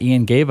advice that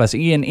Ian gave us.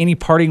 Ian, any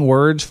parting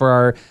words for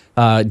our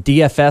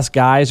DFS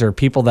guys or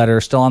people that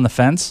are still on the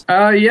fence?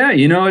 Yeah,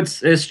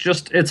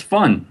 it's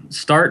fun.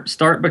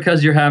 Start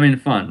because you're having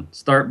fun.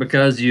 Start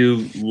because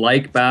you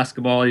like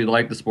basketball, you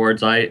like the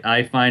sports.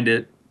 I find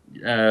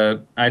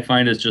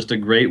it's just a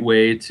great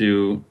way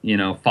to,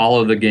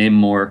 follow the game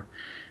more,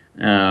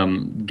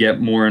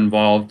 get more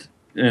involved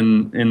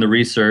in the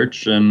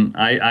research, and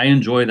I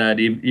enjoy that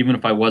even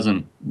if I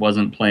wasn't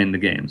playing the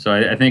game. So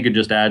I think it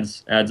just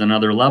adds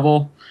another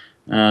level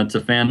to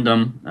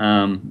fandom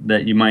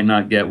that you might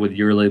not get with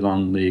yearly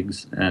long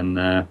leagues. And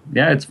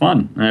it's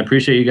fun. I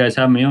appreciate you guys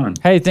having me on.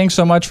 Hey, thanks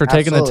so much for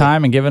taking the Absolutely.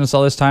 time and giving us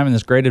all this time and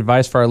this great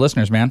advice for our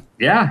listeners, man.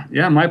 Yeah,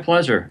 my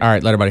pleasure. All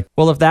right, later, buddy.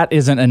 Well, if that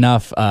isn't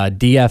enough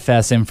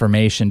DFS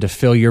information to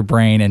fill your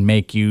brain and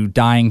make you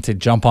dying to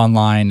jump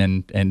online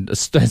and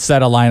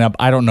set a lineup,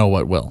 I don't know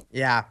what will.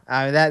 Yeah,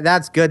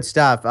 that's good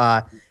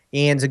stuff.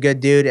 Ian's a good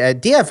dude.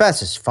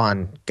 DFS is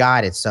fun.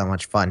 God, it's so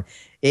much fun.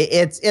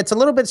 It's a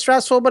little bit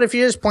stressful, but if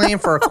you're just playing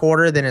for a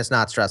quarter, then it's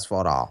not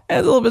stressful at all. It's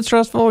a little bit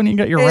stressful when you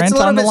got your It's rent a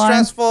little on the bit line.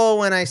 stressful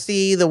when I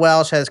see the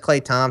Welsh has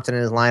Klay Thompson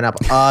in his lineup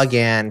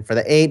again for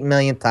the 8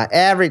 millionth time.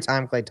 Every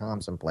time Klay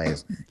Thompson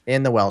plays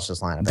in the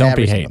Welsh's lineup. Don't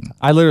every be single hating. time.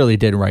 I literally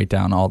did write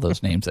down all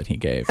those names that he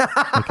gave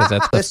because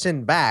that's the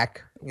Listen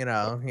back, you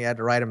had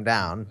to write them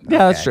down.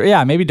 Yeah, that's true.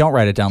 Yeah, maybe don't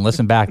write it down.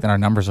 Listen back, then our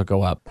numbers will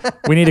go up.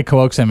 We need to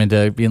coax him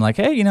into being like,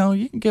 hey,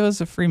 you can give us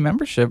a free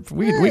membership.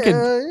 We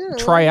could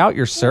try out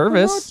your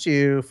service. Promote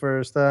you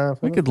for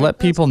stuff. We could let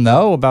people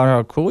know about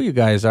how cool you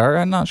guys are.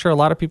 I'm not sure a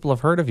lot of people have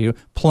heard of you.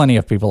 Plenty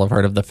of people have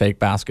heard of the fake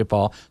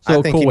basketball. So I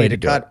a think cool you way need to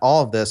to do cut it.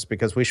 all of this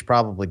because we should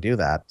probably do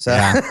that. So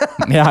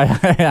Yeah,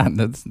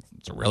 that's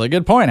a really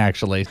good point,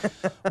 actually.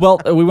 Well,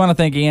 we want to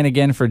thank Ian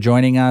again for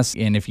joining us.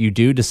 And if you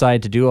do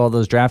decide to do all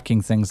those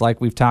DraftKings things like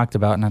we've talked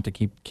about, not to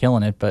keep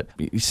killing it, but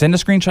send a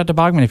screenshot to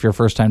Bogman if you're a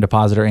first-time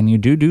depositor, and you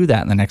do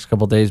that in the next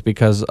couple of days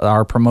because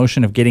our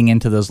promotion of getting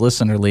into those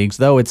listener leagues,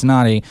 though it's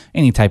not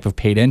any type of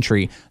paid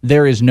entry,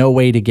 there is no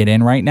way to get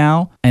in right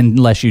now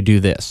unless you do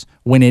this.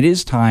 When it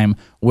is time,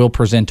 we'll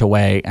present a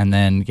way, and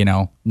then,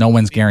 no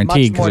one's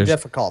guaranteed. much more there's-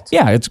 difficult.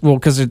 Yeah,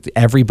 because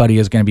everybody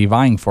is going to be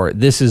vying for it.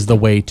 This is the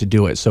way to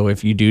do it. So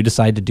if you do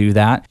decide to do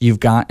that, you've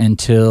got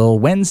until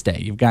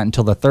Wednesday. You've got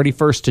until the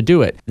 31st to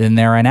do it. Then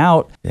there and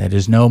out, that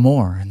is no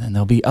more. And then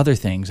there'll be other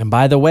things. And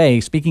by the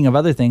way, speaking of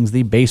other things,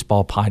 the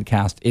baseball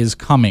podcast is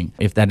coming.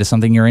 If that is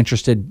something you're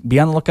interested, be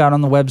on the lookout on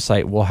the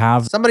website. We'll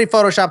have Somebody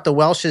photoshopped the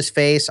Welsh's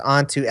face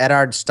onto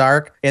Edard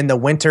Stark in the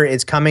winter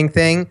is coming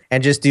thing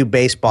and just do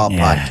baseball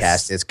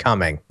podcast is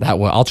coming.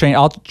 that. I'll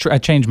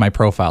change my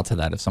profile to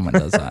that if someone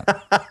does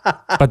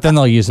that. But then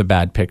they'll use a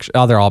bad picture.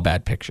 Oh, they're all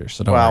bad pictures.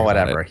 So don't Well, worry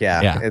about whatever. it.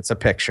 Yeah, it's a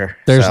picture.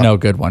 There's So, no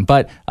good one.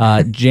 But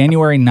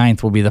January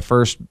 9th will be the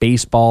first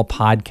baseball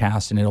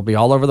podcast, and it'll be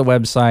all over the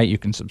website. You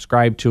can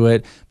subscribe to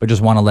it, but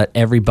just want to let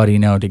everybody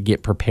know to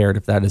get prepared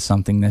if that is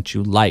something that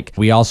you like.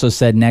 We also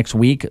said next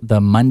week,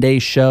 the Monday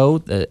show,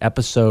 the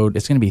episode,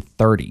 it's going to be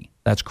 30.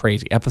 That's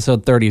crazy.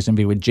 Episode 30 is going to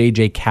be with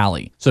JJ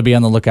Callie. So be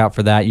on the lookout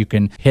for that. You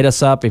can hit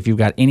us up if you've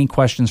got any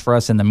questions for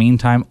us in the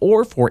meantime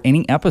or for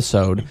any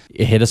episode.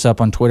 Hit us up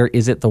on Twitter,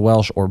 Is It The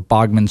Welsh or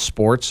Bogman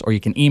Sports, or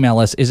you can email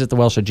us,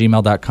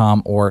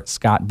 isitthewelsh@gmail.com or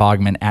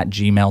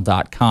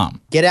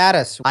scottbogman@gmail.com. Get at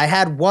us. I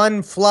had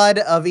one flood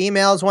of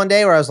emails one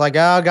day where I was like,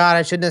 oh, God,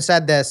 I shouldn't have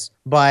said this.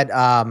 But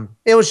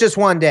it was just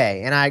one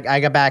day, and I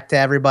got back to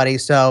everybody.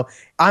 So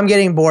I'm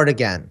getting bored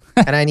again,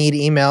 and I need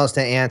emails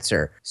to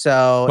answer.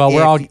 So Well,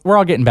 we're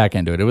all getting back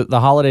into it. The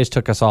holidays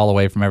took us all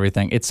away from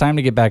everything. It's time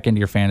to get back into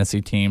your fantasy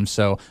team.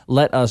 So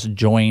let us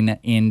join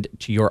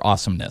into your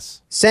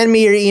awesomeness. send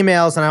me your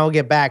emails, and I will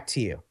get back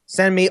to you.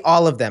 Send me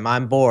all of them.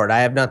 I'm bored. I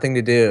have nothing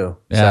to do.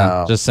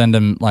 Yeah, So, just send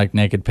them like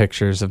naked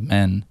pictures of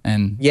men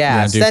and do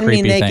send me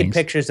creepy naked things.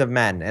 pictures of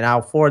men, and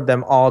I'll forward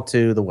them all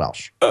to the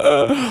Welsh.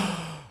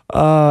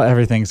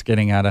 Everything's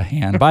getting out of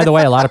hand. By the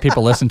way, a lot of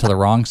people listened to the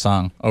wrong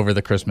song over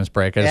the Christmas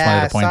break. I just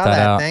wanted to point saw that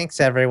out. Thanks,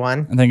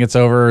 everyone. I think it's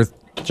over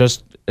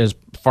just as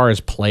far as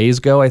plays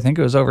go. I think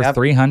it was over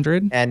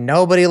 300. And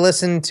nobody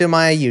listened to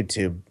my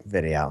YouTube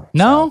video.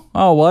 No?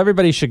 Oh, well,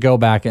 everybody should go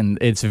back, and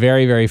it's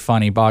very, very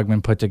funny.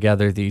 Bogman put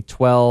together the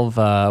 12,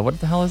 what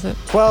the hell is it?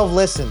 12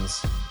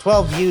 listens.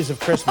 12 views of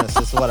Christmas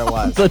is what it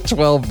was. The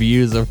 12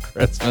 views of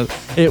Christmas.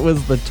 It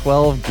was the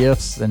 12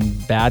 gifts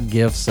and bad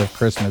gifts of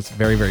Christmas.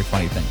 Very, very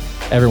funny thing.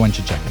 Everyone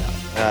should check it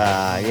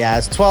out.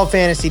 It's 12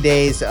 fantasy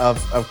days of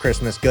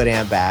Christmas, good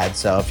and bad.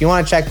 So if you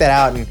want to check that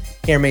out and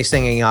hear me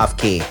singing off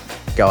key,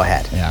 go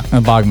ahead. Yeah.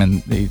 And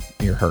Bogman,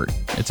 you're hurt.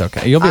 It's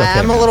okay. You'll be okay.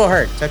 I'm a man. little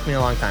hurt. Took me a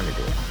long time to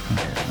do it.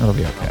 It'll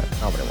be okay.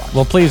 Nobody watched.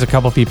 Well, please, a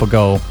couple people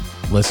go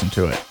listen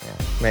to it.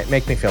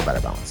 Make me feel better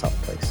about myself,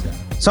 please. Yeah.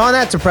 So on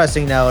that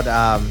depressing note,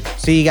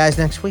 see you guys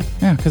next week.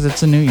 Yeah, because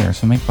it's a new year,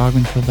 so make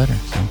Bogman feel better.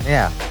 So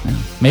Yeah.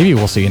 maybe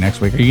we'll see you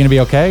next week. Are you going to be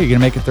okay? Are you going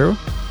to make it through?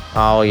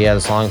 Oh, yeah,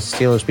 as long as the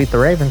Steelers beat the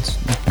Ravens,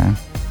 Okay.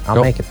 I'll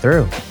Go. make it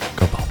through.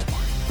 Go Baltimore.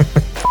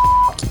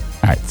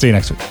 All right. See you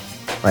next week.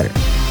 Later.